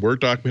document or a Word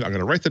document. I'm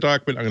going to write the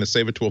document. I'm going to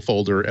save it to a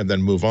folder and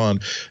then move on.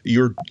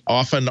 You're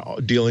often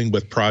dealing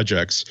with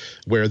projects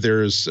where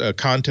there's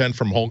content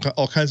from all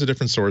kinds of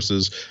different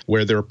sources,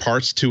 where there are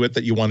parts to it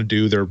that you want to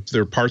do.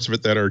 There are parts of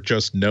it that are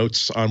just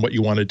notes on what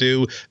you want to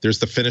do. There's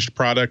the finished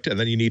product, and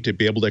then you need to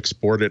be able to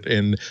export it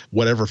in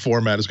whatever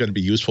format is going to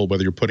be useful,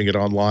 whether you're putting it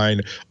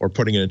online or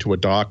putting it into a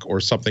doc or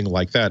something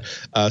like that.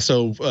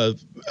 So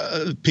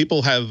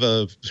people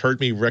have heard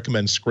me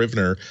recommend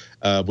Scrivener,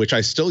 which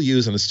I still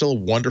use, and it's still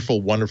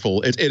wonderful.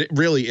 It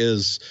really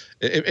is.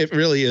 It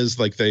really is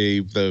like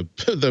I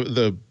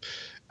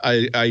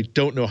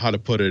don't know how to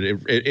put it.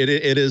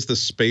 It is the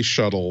space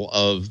shuttle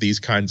of these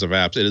kinds of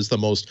apps. It is the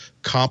most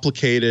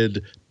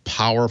complicated,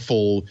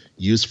 powerful,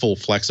 useful,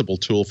 flexible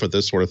tool for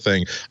this sort of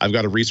thing. I've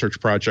got a research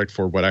project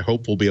for what I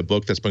hope will be a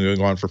book that's been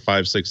going on for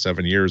 5, 6,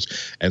 7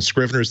 years. And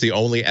Scrivener is the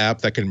only app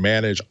that can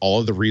manage all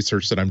of the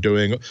research that I'm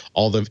doing,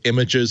 all the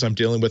images I'm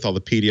dealing with, all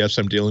the PDFs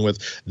I'm dealing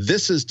with.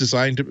 This is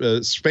designed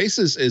to,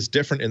 Spaces is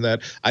different in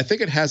that I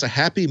think it has a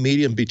happy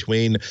medium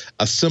between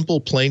a simple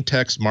plain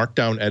text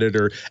markdown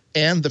editor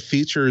and the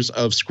features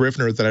of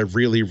Scrivener that I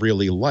really,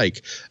 really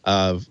like.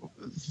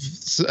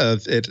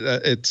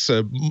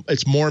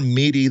 It's more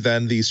meaty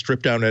than the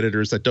stripped down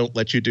editors that don't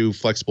let you do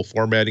flexible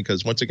formatting,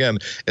 because once again,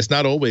 it's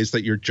not always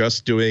that you're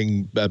just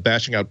doing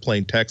bashing out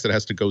plain text that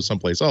has to go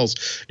someplace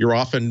else. You're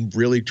often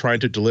really trying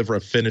to deliver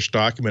a finished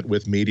document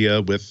with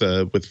media, with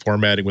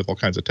formatting, with all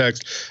kinds of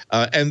text,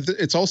 and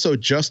it's also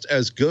just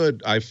as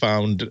good, I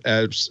found,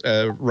 as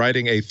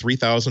writing a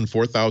 3,000,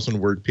 4,000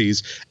 word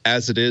piece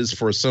as it is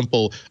for a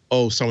simple,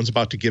 oh, someone's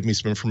about to give me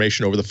some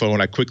information over the phone.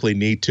 I quickly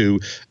need to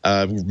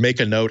make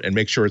a note and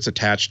make sure it's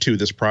attached to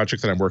this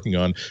project that I'm working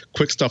on.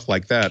 Quick stuff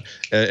like that.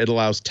 It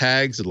allows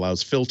tags, it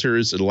allows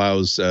filters, it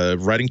allows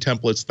writing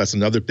templates. That's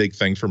another big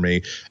thing for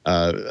me.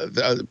 One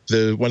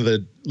of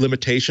the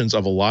limitations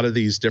of a lot of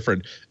these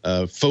different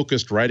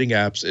focused writing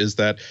apps is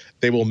that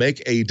they will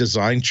make a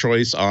design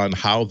choice on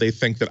how they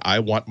think that I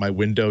want my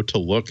window to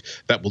look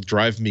that will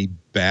drive me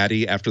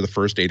batty after the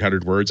first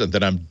 800 words, and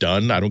then I'm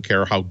done. I don't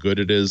care how good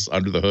it is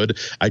under the hood.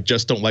 I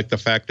just don't like the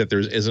fact that there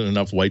isn't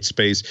enough white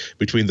space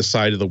between the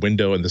side of the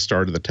window and the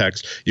start of the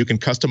text. You can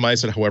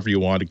customize it however you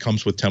want. It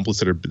comes with templates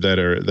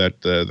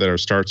that are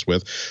starts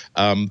with.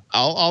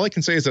 All I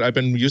can say is that I've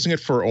been using it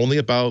for only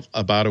about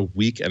a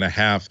week and a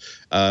half.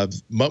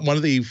 One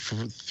of the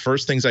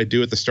first things I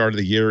do at the start of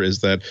the year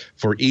is that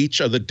for each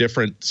of the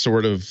different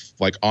sort of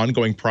like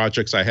ongoing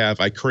projects I have,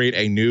 I create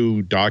a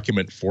new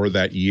document for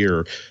that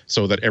year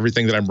so that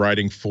everything that I'm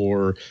writing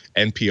for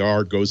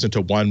NPR goes into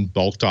one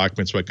bulk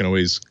document, so I can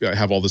always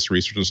have all this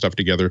research and stuff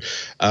together.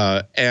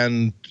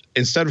 And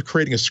instead of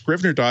creating a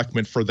Scrivener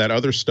document for that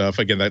other stuff,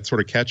 again, that sort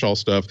of catch-all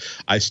stuff,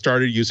 I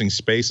started using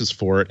Spaces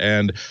for it,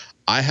 and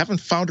I haven't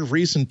found a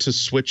reason to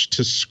switch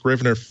to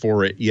Scrivener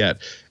for it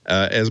yet.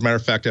 As a matter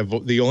of fact,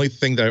 the only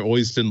thing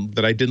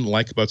that I didn't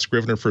like about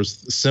Scrivener for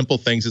simple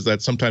things is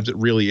that sometimes it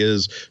really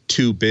is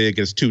too big.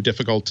 It's too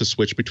difficult to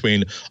switch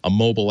between a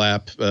mobile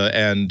app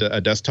and a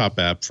desktop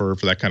app for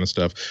that kind of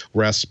stuff.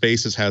 Whereas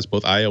Spaces has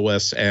both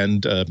iOS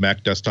and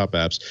Mac desktop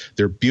apps.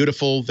 They're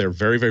beautiful. They're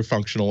very, very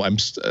functional.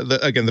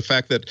 Again, the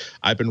fact that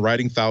I've been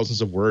writing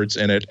thousands of words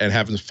in it and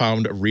haven't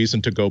found a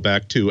reason to go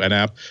back to an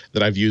app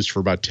that I've used for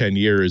about 10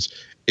 years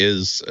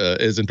is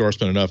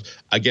endorsement enough.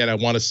 Again, I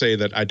want to say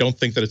that I don't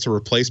think that it's a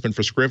replacement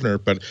for Scrivener,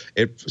 but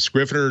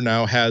Scrivener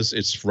now has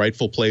its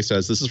rightful place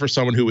as this is for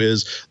someone who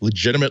is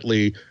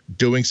legitimately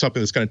doing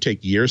something that's going to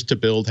take years to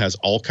build, has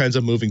all kinds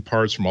of moving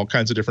parts from all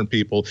kinds of different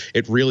people.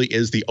 It really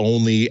is the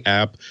only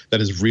app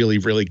that is really,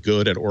 really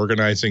good at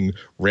organizing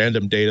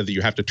random data that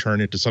you have to turn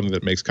into something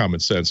that makes common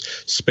sense.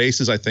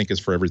 Spaces, I think,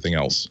 is for everything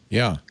else.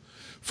 Yeah.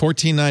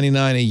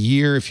 $14.99 a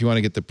year if you want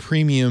to get the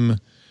premium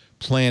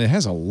plan. It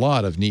has a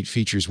lot of neat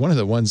features. One of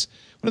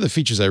the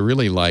features I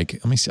really like,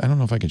 let me see, I don't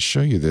know if I can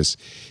show you this,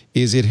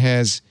 is it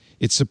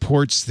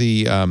supports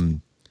the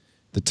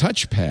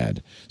touchpad.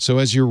 So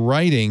as you're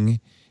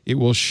writing, it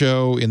will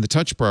show in the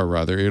touch bar,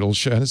 rather, it'll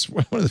show, it's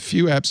one of the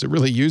few apps that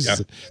really uses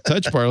the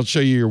touch bar. It'll show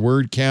you your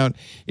word count.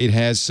 It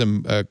has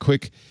some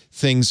quick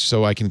things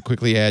so I can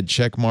quickly add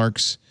check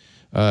marks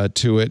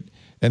to it.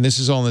 And this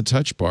is all in the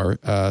touch bar.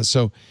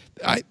 So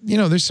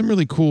there's some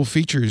really cool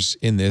features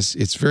in this.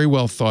 It's very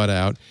well thought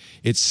out.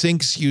 It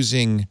syncs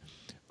using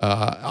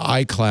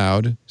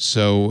iCloud.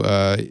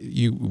 So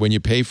when you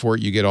pay for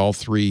it, you get all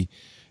three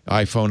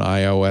iPhone,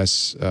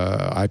 iOS,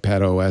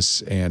 iPad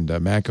OS,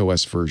 and Mac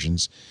OS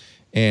versions.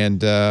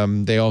 And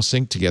they all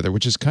sync together,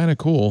 which is kind of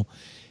cool.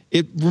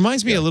 It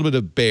reminds me a little bit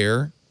of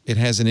Bear. It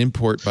has an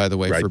import, by the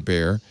way, for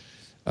Bear.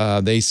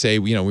 They say,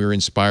 we were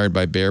inspired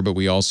by Bear, but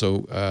we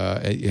also,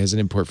 it has an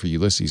import for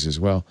Ulysses as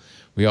well.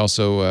 We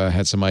also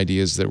had some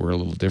ideas that were a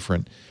little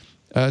different.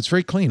 It's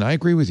very clean. I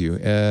agree with you,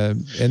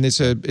 and it's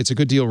a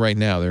good deal right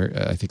now.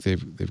 I think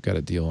they've got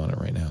a deal on it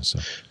right now. So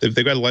they've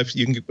got a life.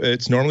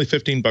 It's normally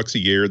 $15 a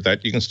year.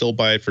 That you can still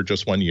buy it for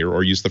just 1 year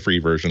or use the free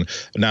version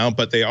now.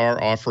 But they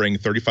are offering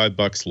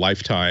 $35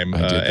 lifetime,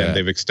 and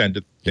they've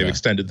extended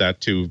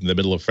that to the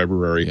middle of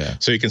February. Yeah.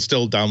 So you can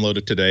still download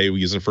it today.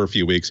 We use it for a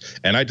few weeks,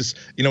 and I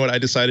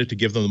decided to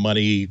give them the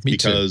monny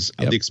because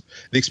of the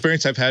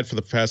experience I've had for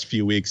the past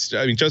few weeks.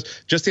 I mean, just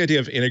the idea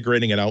of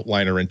integrating an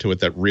outliner into it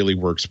that really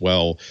works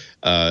well.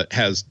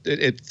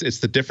 It's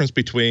the difference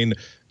between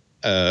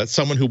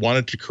someone who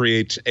wanted to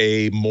create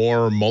a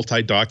more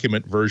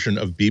multi-document version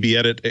of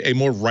BBEdit, a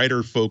more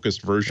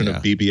writer-focused version of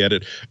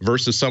BBEdit,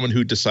 versus someone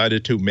who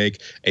decided to make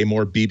a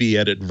more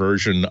BBEdit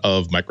version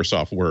of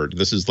Microsoft Word.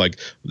 This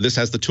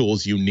has the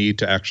tools you need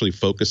to actually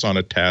focus on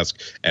a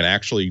task and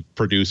actually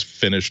produce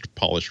finished,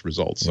 polished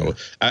results. So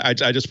I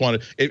just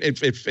wanted,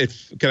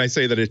 can I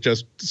say that it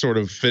just sort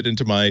of fit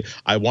into my,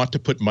 I want to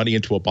put money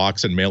into a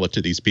box and mail it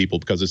to these people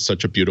because it's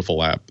such a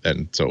beautiful app.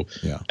 And so,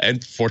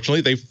 and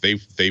fortunately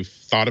they've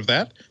thought of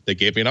that, they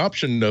gave me an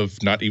option of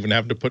not even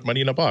having to put money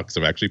in a box,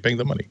 of actually paying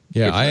the money.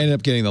 Yeah, I ended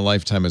up getting the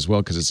lifetime as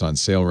well because it's on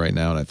sale right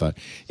now. And I thought,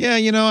 yeah,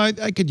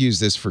 I could use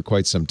this for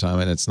quite some time.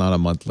 And it's not a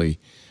monthly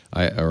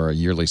or a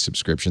yearly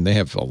subscription. They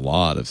have a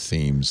lot of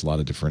themes, a lot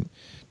of different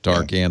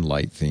dark and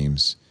light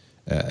themes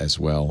as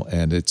well.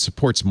 And it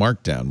supports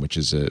Markdown, which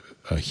is a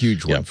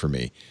huge one for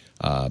me.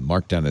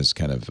 Markdown is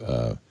kind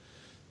of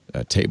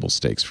table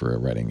stakes for a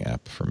writing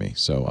app for me.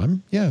 So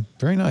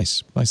very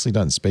nice. Nicely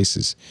done.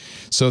 Spaces.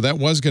 So that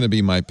was going to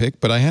be my pick,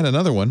 but I had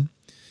another one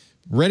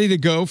ready to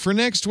go for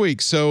next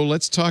week. So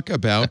let's talk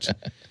about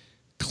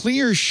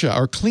Clean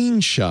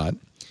Shot.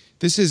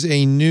 This is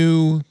a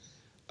new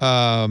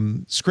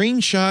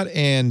screenshot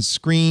and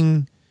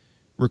screen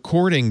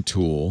recording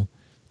tool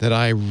that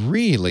I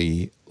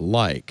really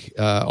like.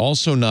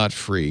 Also not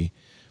free,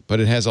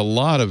 but it has a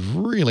lot of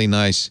really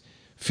nice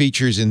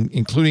features,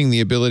 including the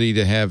ability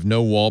to have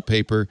no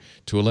wallpaper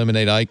to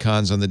eliminate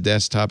icons on the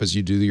desktop as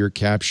you do your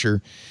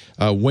capture.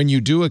 When you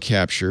do a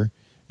capture,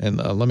 and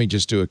let me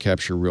just do a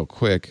capture real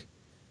quick.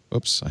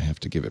 Oops, I have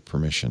to give it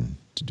permission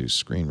to do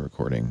screen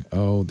recording.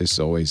 Oh, this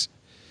always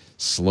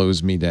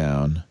slows me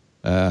down.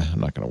 I'm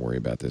not going to worry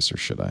about this, or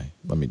should I?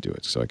 Let me do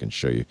it so I can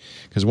show you.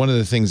 Because one of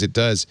the things it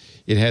does,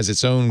 it has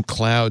its own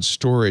cloud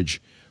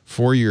storage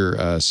for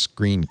your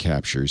screen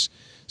captures.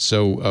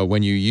 So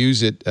when you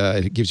use it,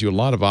 it gives you a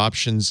lot of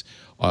options.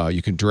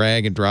 You can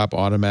drag and drop,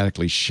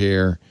 automatically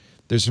share.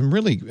 There's some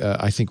really,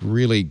 I think,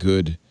 really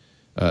good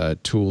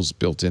tools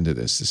built into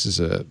this.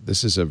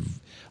 This is a.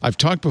 I've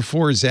talked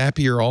before.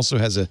 Zapier also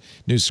has a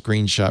new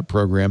screenshot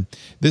program.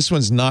 This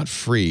one's not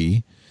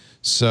free,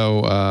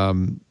 so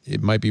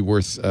it might be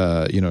worth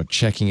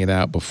checking it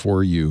out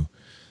before you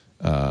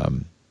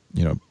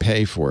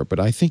pay for it.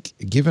 But I think,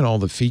 given all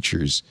the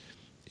features,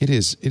 it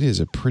is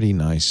a pretty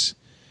nice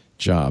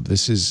job.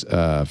 This is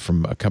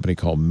from a company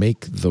called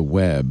Make the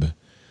Web,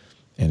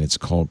 and it's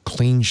called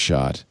Clean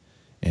Shot,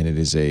 and it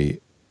is a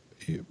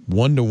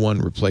one-to-one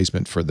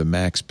replacement for the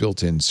Mac's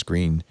built-in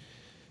screen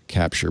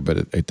capture, but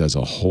it does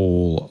a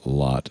whole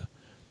lot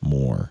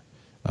more.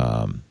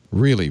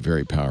 Really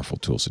very powerful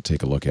tool, so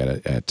take a look at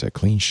it at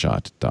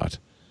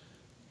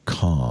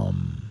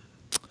cleanshot.com.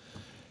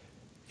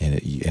 And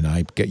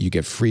you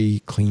get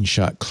free Clean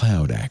Shot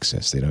cloud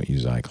access. They don't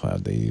use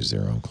iCloud, they use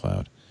their own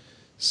cloud.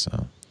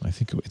 So I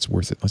think it's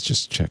worth it. Let's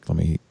just check. Let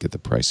me get the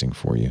pricing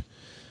for you.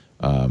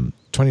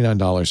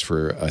 $29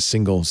 for a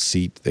single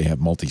seat. They have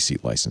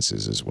multi-seat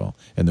licenses as well,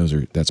 and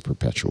that's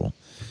perpetual.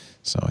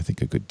 So I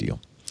think a good deal.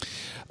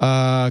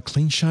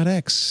 Clean Shot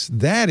X.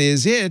 That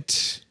is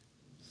it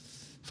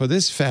for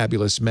this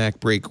fabulous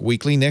MacBreak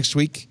Weekly. Next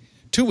week,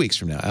 2 weeks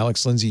from now,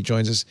 Alex Lindsay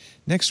joins us.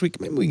 Next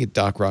week, maybe we can get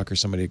Doc Rock or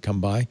somebody to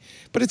come by.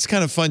 But it's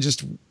kind of fun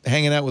just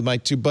hanging out with my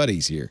two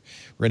buddies here.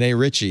 Rene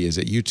Ritchie is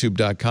at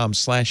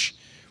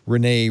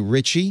youtube.com/Rene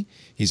Ritchie.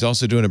 He's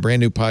also doing a brand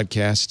new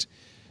podcast,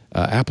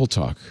 Apple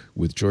Talk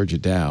with Georgia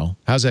Dow.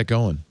 How's that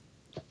going?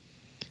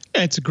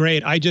 It's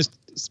great. I just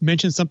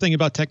mentioned something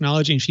about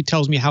technology, and she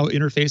tells me how it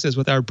interfaces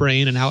with our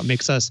brain and how it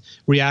makes us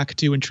react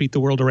to and treat the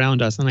world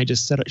around us. And I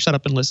just shut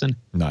up and listen.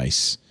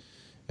 Nice.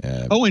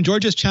 And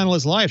Georgia's channel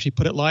is live. She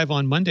put it live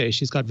on Monday.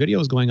 She's got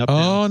videos going up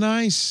now. Oh,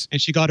 nice. And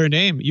she got her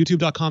name,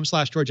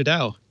 youtube.com/Georgia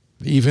Dow.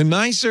 Even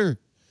nicer.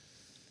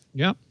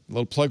 Yep. A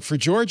little plug for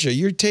Georgia.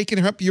 You're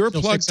taking up your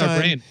plug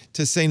time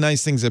to say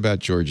nice things about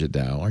Georgia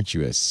Dow. Aren't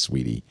you a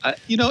sweetie? At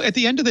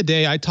the end of the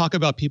day, I talk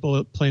about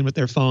people playing with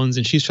their phones,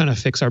 and she's trying to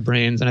fix our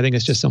brains. And I think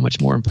it's just so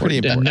much more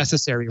important and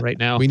necessary right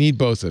now. We need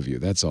both of you.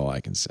 That's all I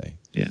can say.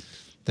 Yeah.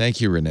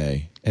 Thank you,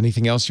 Renee.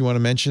 Anything else you want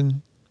to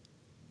mention?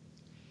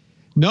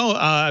 No,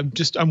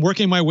 I'm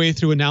working my way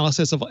through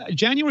analysis of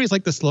January is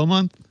like the slow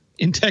month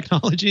in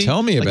technology.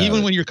 Tell me about it.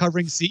 Even when you're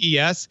covering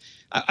CES,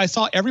 I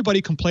saw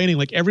everybody complaining,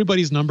 like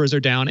everybody's numbers are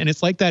down, and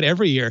it's like that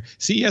every year.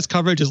 CES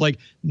coverage is like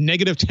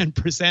negative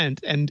 10%,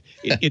 and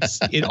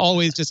it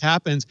always just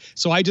happens.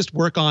 So I just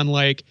work on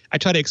I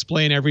try to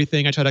explain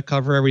everything. I try to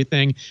cover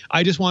everything.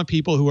 I just want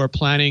people who are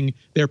planning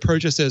their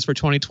purchases for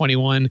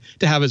 2021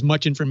 to have as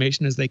much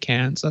information as they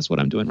can. So that's what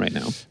I'm doing right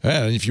now.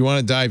 And if you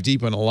want to dive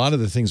deep on a lot of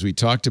the things we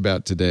talked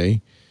about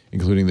today,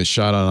 including the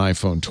shot on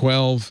iPhone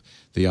 12,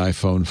 the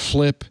iPhone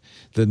Flip,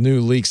 the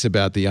new leaks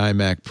about the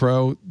iMac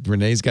Pro.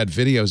 Renee's got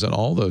videos on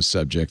all those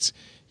subjects.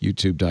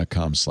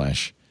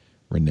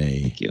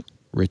 youtube.com/Rene Thank you.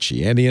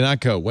 Ritchie. Andy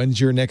Anako, when's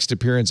your next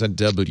appearance on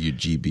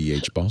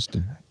WGBH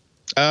Boston?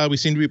 We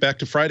seem to be back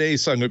to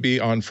Fridays, so I'm going to be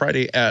on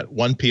Friday at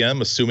 1 p.m.,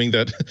 assuming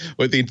that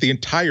the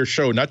entire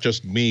show, not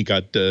just me,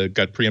 got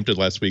preempted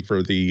last week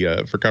for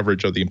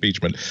coverage of the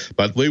impeachment.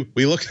 But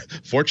we look.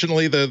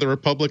 Fortunately, the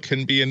Republic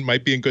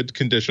might be in good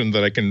condition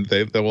that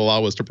that will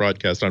allow us to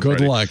broadcast on Friday.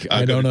 Good luck.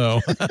 I don't know.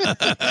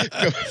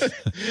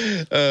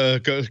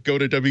 Go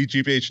to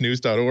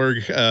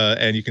WGBHnews.org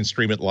and you can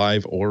stream it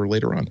live or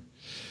later on.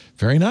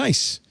 Very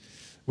nice.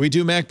 We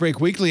do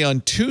MacBreak Weekly on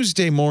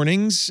Tuesday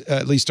mornings,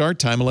 at least our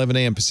time, 11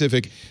 a.m.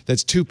 Pacific.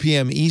 That's 2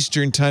 p.m.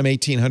 Eastern Time,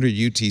 1800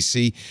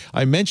 UTC.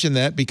 I mention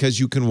that because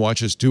you can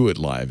watch us do it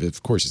live.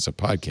 Of course, it's a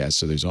podcast,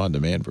 so there's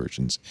on-demand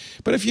versions.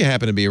 But if you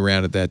happen to be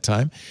around at that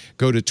time,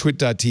 go to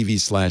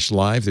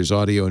twit.tv/live. There's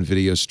audio and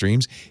video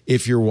streams.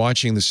 If you're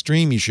watching the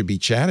stream, you should be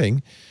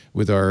chatting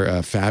with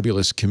our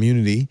fabulous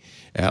community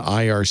at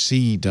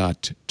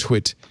irc.twit.tv.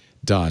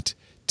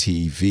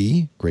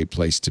 Great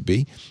place to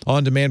be.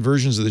 On-demand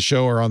versions of the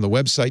show are on the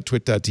website,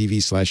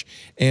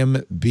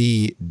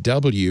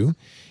 twit.tv/mbw.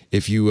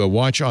 If you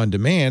watch on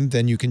demand,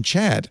 then you can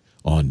chat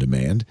on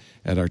demand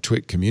at our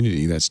Twit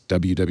community. That's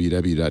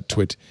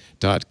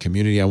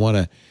www.twit.community. I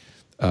want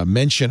to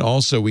mention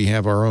also we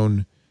have our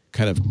own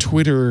kind of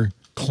Twitter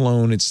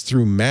clone. It's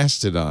through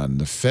Mastodon.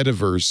 The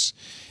Fediverse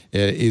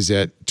is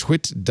at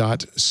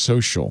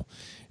twit.social.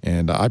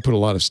 And I put a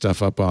lot of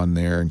stuff up on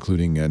there,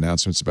 including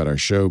announcements about our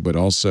show, but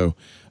also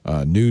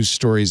news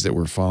stories that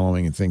we're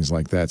following and things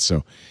like that.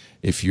 So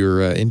if you're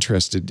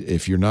interested,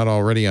 if you're not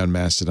already on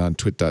Mastodon,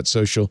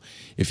 twit.social.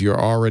 If you're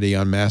already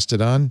on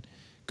Mastodon,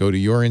 go to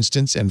your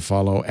instance and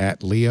follow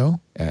at Leo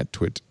at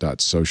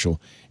twit.social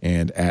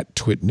and at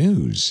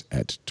twitnews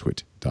at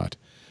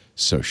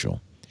twit.social.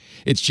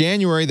 It's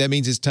January. That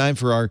means it's time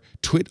for our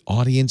Twit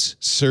Audience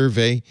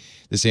Survey.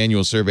 This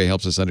annual survey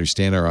helps us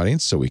understand our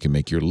audience so we can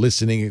make your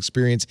listening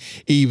experience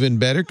even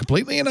better.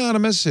 Completely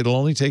anonymous. It'll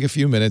only take a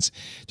few minutes.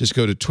 Just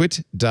go to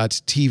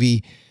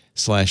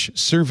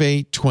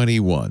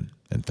twit.tv/survey21.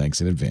 And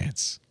thanks in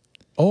advance.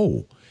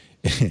 Oh,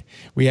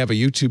 we have a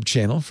YouTube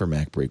channel for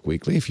MacBreak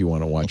Weekly if you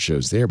want to watch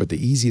shows there. But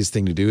the easiest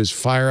thing to do is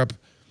fire up.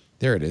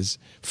 There it is.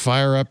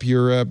 Fire up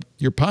your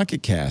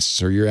Pocket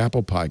Casts or your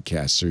Apple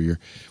Podcasts or your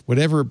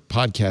whatever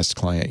podcast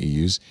client you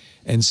use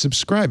and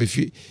subscribe. If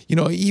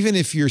even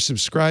if you're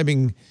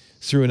subscribing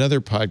through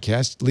another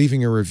podcast,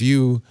 leaving a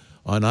review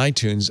on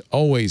iTunes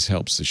always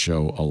helps the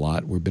show a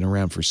lot. We've been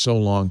around for so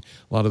long.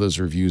 A lot of those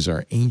reviews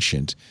are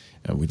ancient.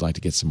 We'd like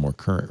to get some more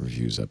current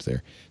reviews up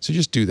there. So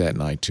just do that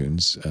in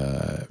iTunes.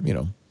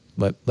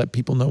 Let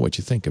people know what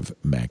you think of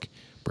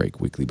MacBreak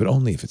Weekly, but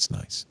only if it's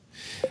nice.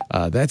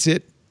 That's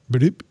it.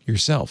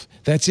 Yourself.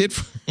 That's it.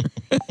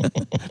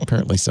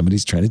 Apparently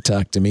somebody's trying to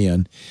talk to me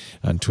on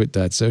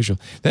twit.social.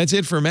 That's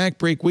it for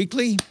MacBreak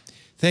Weekly.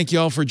 Thank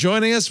you all for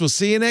joining us. We'll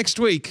see you next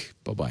week.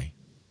 Bye-bye.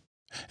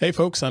 Hey,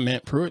 folks, I'm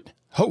Ant Pruitt,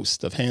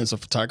 host of Hands of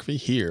Photography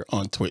here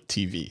on Twit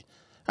TV.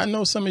 I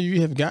know some of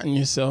you have gotten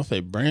yourself a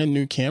brand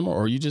new camera,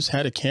 or you just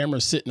had a camera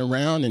sitting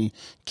around and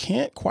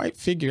can't quite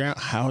figure out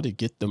how to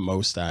get the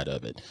most out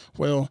of it.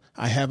 Well,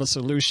 I have a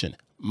solution.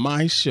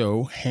 My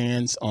show,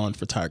 Hands on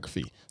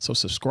Photography. So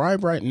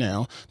subscribe right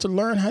now to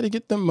learn how to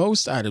get the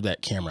most out of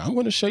that camera. I'm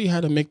going to show you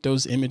how to make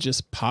those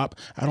images pop.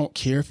 I don't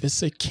care if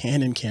it's a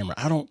Canon camera.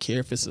 I don't care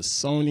if it's a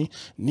Sony,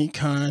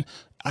 Nikon,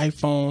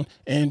 iPhone,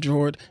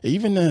 Android,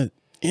 even an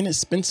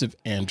inexpensive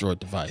Android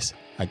device.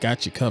 I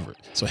got you covered.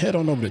 So head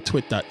on over to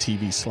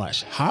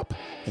twit.tv/hop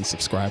and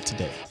subscribe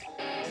today.